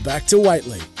 Now, back to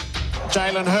Whateley.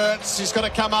 Jalen Hurts, he's got to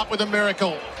come up with a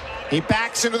miracle. He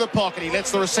backs into the pocket. He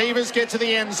lets the receivers get to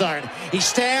the end zone. He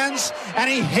stands and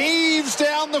he heaves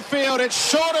down the field. It's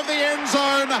short of the end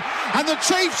zone. And the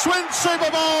Chiefs win Super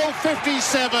Bowl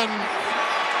 57.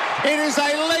 It is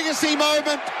a legacy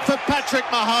moment for Patrick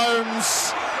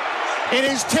Mahomes. It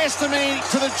is testimony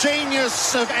to the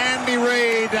genius of Andy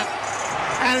Reid.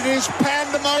 And it is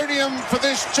pandemonium for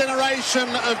this generation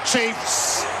of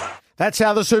Chiefs. That's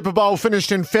how the Super Bowl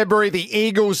finished in February. The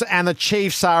Eagles and the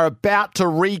Chiefs are about to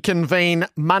reconvene.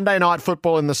 Monday Night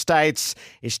Football in the States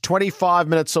is 25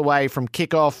 minutes away from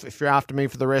kickoff. If you're after me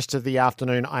for the rest of the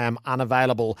afternoon, I am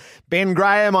unavailable. Ben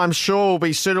Graham, I'm sure, will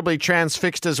be suitably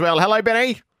transfixed as well. Hello,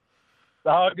 Benny.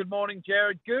 Oh, good morning,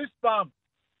 Jared. Goosebumps.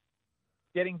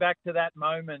 Getting back to that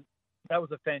moment, that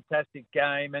was a fantastic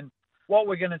game. And what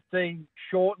we're going to see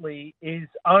shortly is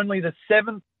only the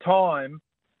 7th time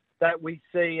that we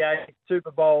see a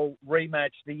Super Bowl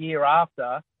rematch the year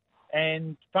after.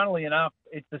 And funnily enough,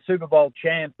 it's the Super Bowl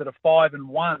champs that are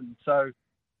 5-1. So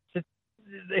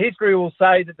history will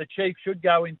say that the Chiefs should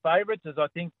go in favourites, as I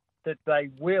think that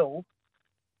they will.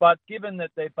 But given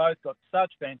that they've both got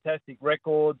such fantastic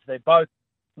records, they're both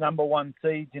number one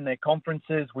seeds in their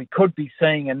conferences, we could be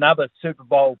seeing another Super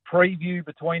Bowl preview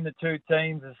between the two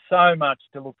teams. There's so much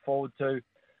to look forward to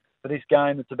for this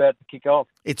game that's about to kick off.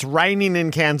 It's raining in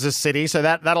Kansas City, so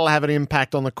that'll have an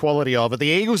impact on the quality of it. The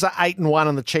Eagles are 8-1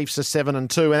 and the Chiefs are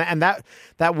 7-2, and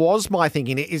that was my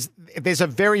thinking. Is there's a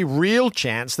very real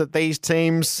chance that these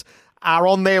teams are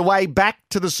on their way back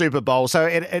to the Super Bowl, so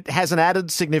it has an added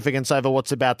significance over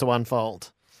what's about to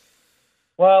unfold.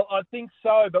 Well, I think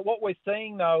so, but what we're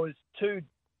seeing, though, is two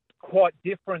quite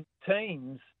different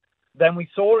teams than we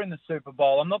saw in the Super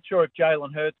Bowl. I'm not sure if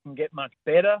Jalen Hurts can get much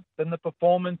better than the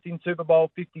performance in Super Bowl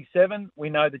 57. We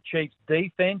know the Chiefs'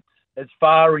 defense has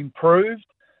far improved.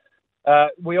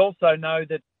 We also know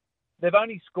that they've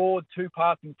only scored 2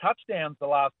 passing touchdowns the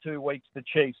last 2 weeks, the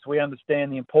Chiefs. We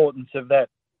understand the importance of that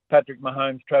Patrick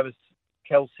Mahomes, Travis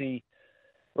Kelce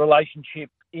relationship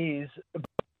is.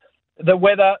 The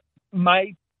weather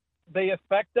may be a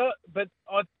factor, but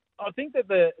I think that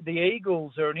the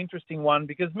Eagles are an interesting one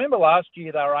because remember last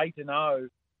year they were 8-0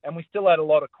 and we still had a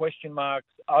lot of question marks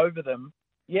over them.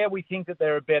 Yeah, we think that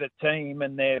they're a better team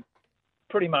and they're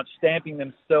pretty much stamping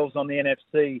themselves on the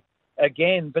NFC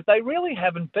again, but they really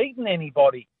haven't beaten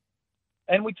anybody.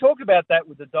 And we talk about that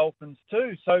with the Dolphins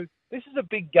too. So this is a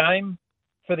big game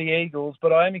for the Eagles,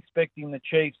 but I am expecting the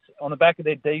Chiefs on the back of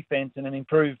their defense and an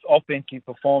improved offensive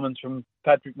performance from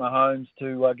Patrick Mahomes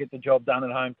to get the job done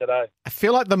at home today. I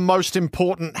feel like the most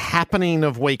important happening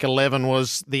of Week 11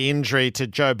 was the injury to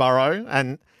Joe Burrow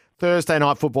and Thursday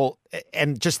Night Football,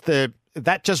 and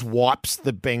that just wipes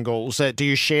the Bengals. Do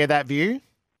you share that view?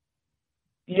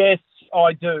 Yes,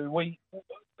 I do. It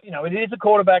is a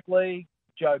quarterback league.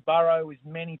 Joe Burrow is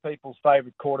many people's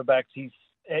favourite quarterbacks. He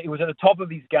was at the top of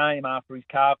his game after his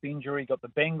calf injury, got the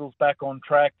Bengals back on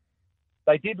track.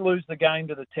 They did lose the game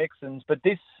to the Texans, but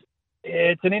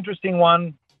it's an interesting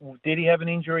one. Did he have an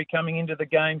injury coming into the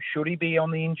game? Should he be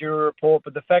on the injury report?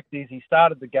 But the fact is he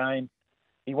started the game,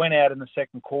 he went out in the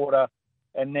second quarter,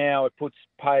 and now it puts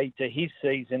pay to his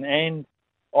season and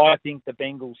I think the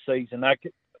Bengals' season. They're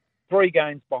 3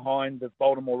 games behind the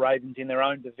Baltimore Ravens in their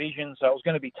own division, so it was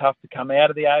going to be tough to come out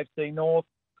of the AFC North.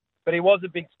 But he was a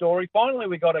big story. Finally,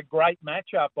 we got a great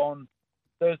matchup on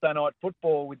Thursday Night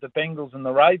Football with the Bengals and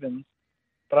the Ravens.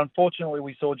 But unfortunately,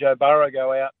 we saw Joe Burrow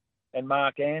go out and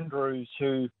Mark Andrews,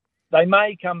 who they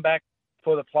may come back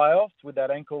for the playoffs with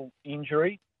that ankle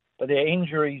injury. But their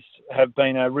injuries have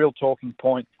been a real talking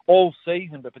point all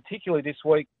season, but particularly this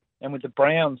week. And with the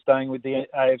Browns staying with the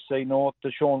AFC North,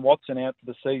 Deshaun Watson out for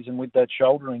the season with that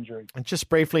shoulder injury. And just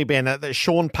briefly, Ben, the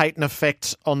Sean Payton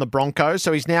effect on the Broncos.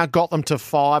 So he's now got them to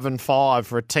 5-5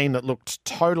 for a team that looked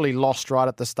totally lost right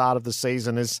at the start of the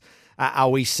season. Are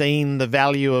we seeing the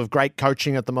value of great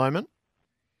coaching at the moment?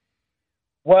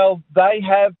 Well, they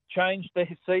have changed their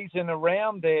season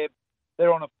around.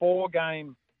 They're on a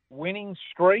 4-game winning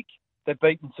streak. They've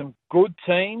beaten some good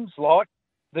teams like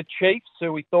the Chiefs,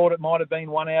 who we thought it might have been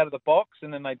one out of the box,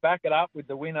 and then they back it up with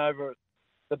the win over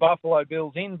the Buffalo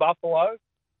Bills in Buffalo,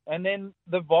 and then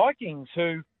the Vikings,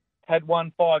 who had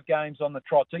won 5 games on the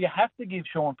trot. So you have to give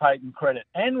Sean Payton credit.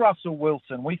 And Russell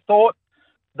Wilson. We thought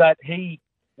that he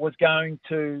was going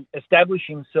to establish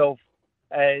himself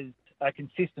as a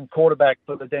consistent quarterback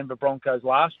for the Denver Broncos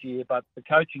last year, but the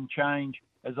coaching change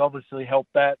has obviously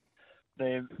helped that.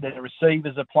 Their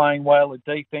receivers are playing well. The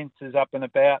defense is up and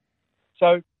about.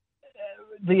 So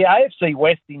the AFC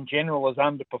West in general has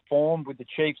underperformed, with the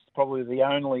Chiefs probably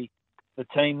the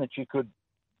team that you could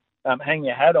hang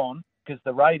your hat on, because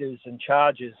the Raiders and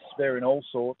Chargers, they're in all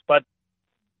sorts. But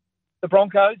the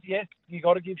Broncos, yes, you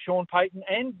got to give Sean Payton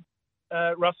and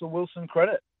Russell Wilson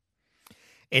credit.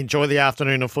 Enjoy the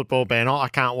afternoon of football, Ben. I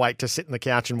can't wait to sit on the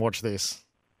couch and watch this.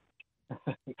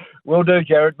 Will do,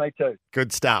 Jared. Me too.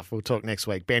 Good stuff. We'll talk next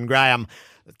week. Ben Graham.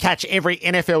 Catch every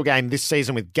NFL game this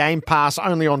season with Game Pass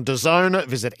only on DAZN.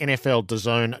 Visit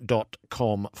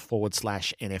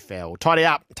nfldazn.com/NFL. Tidy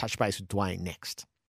up. Touch base with Dwayne next.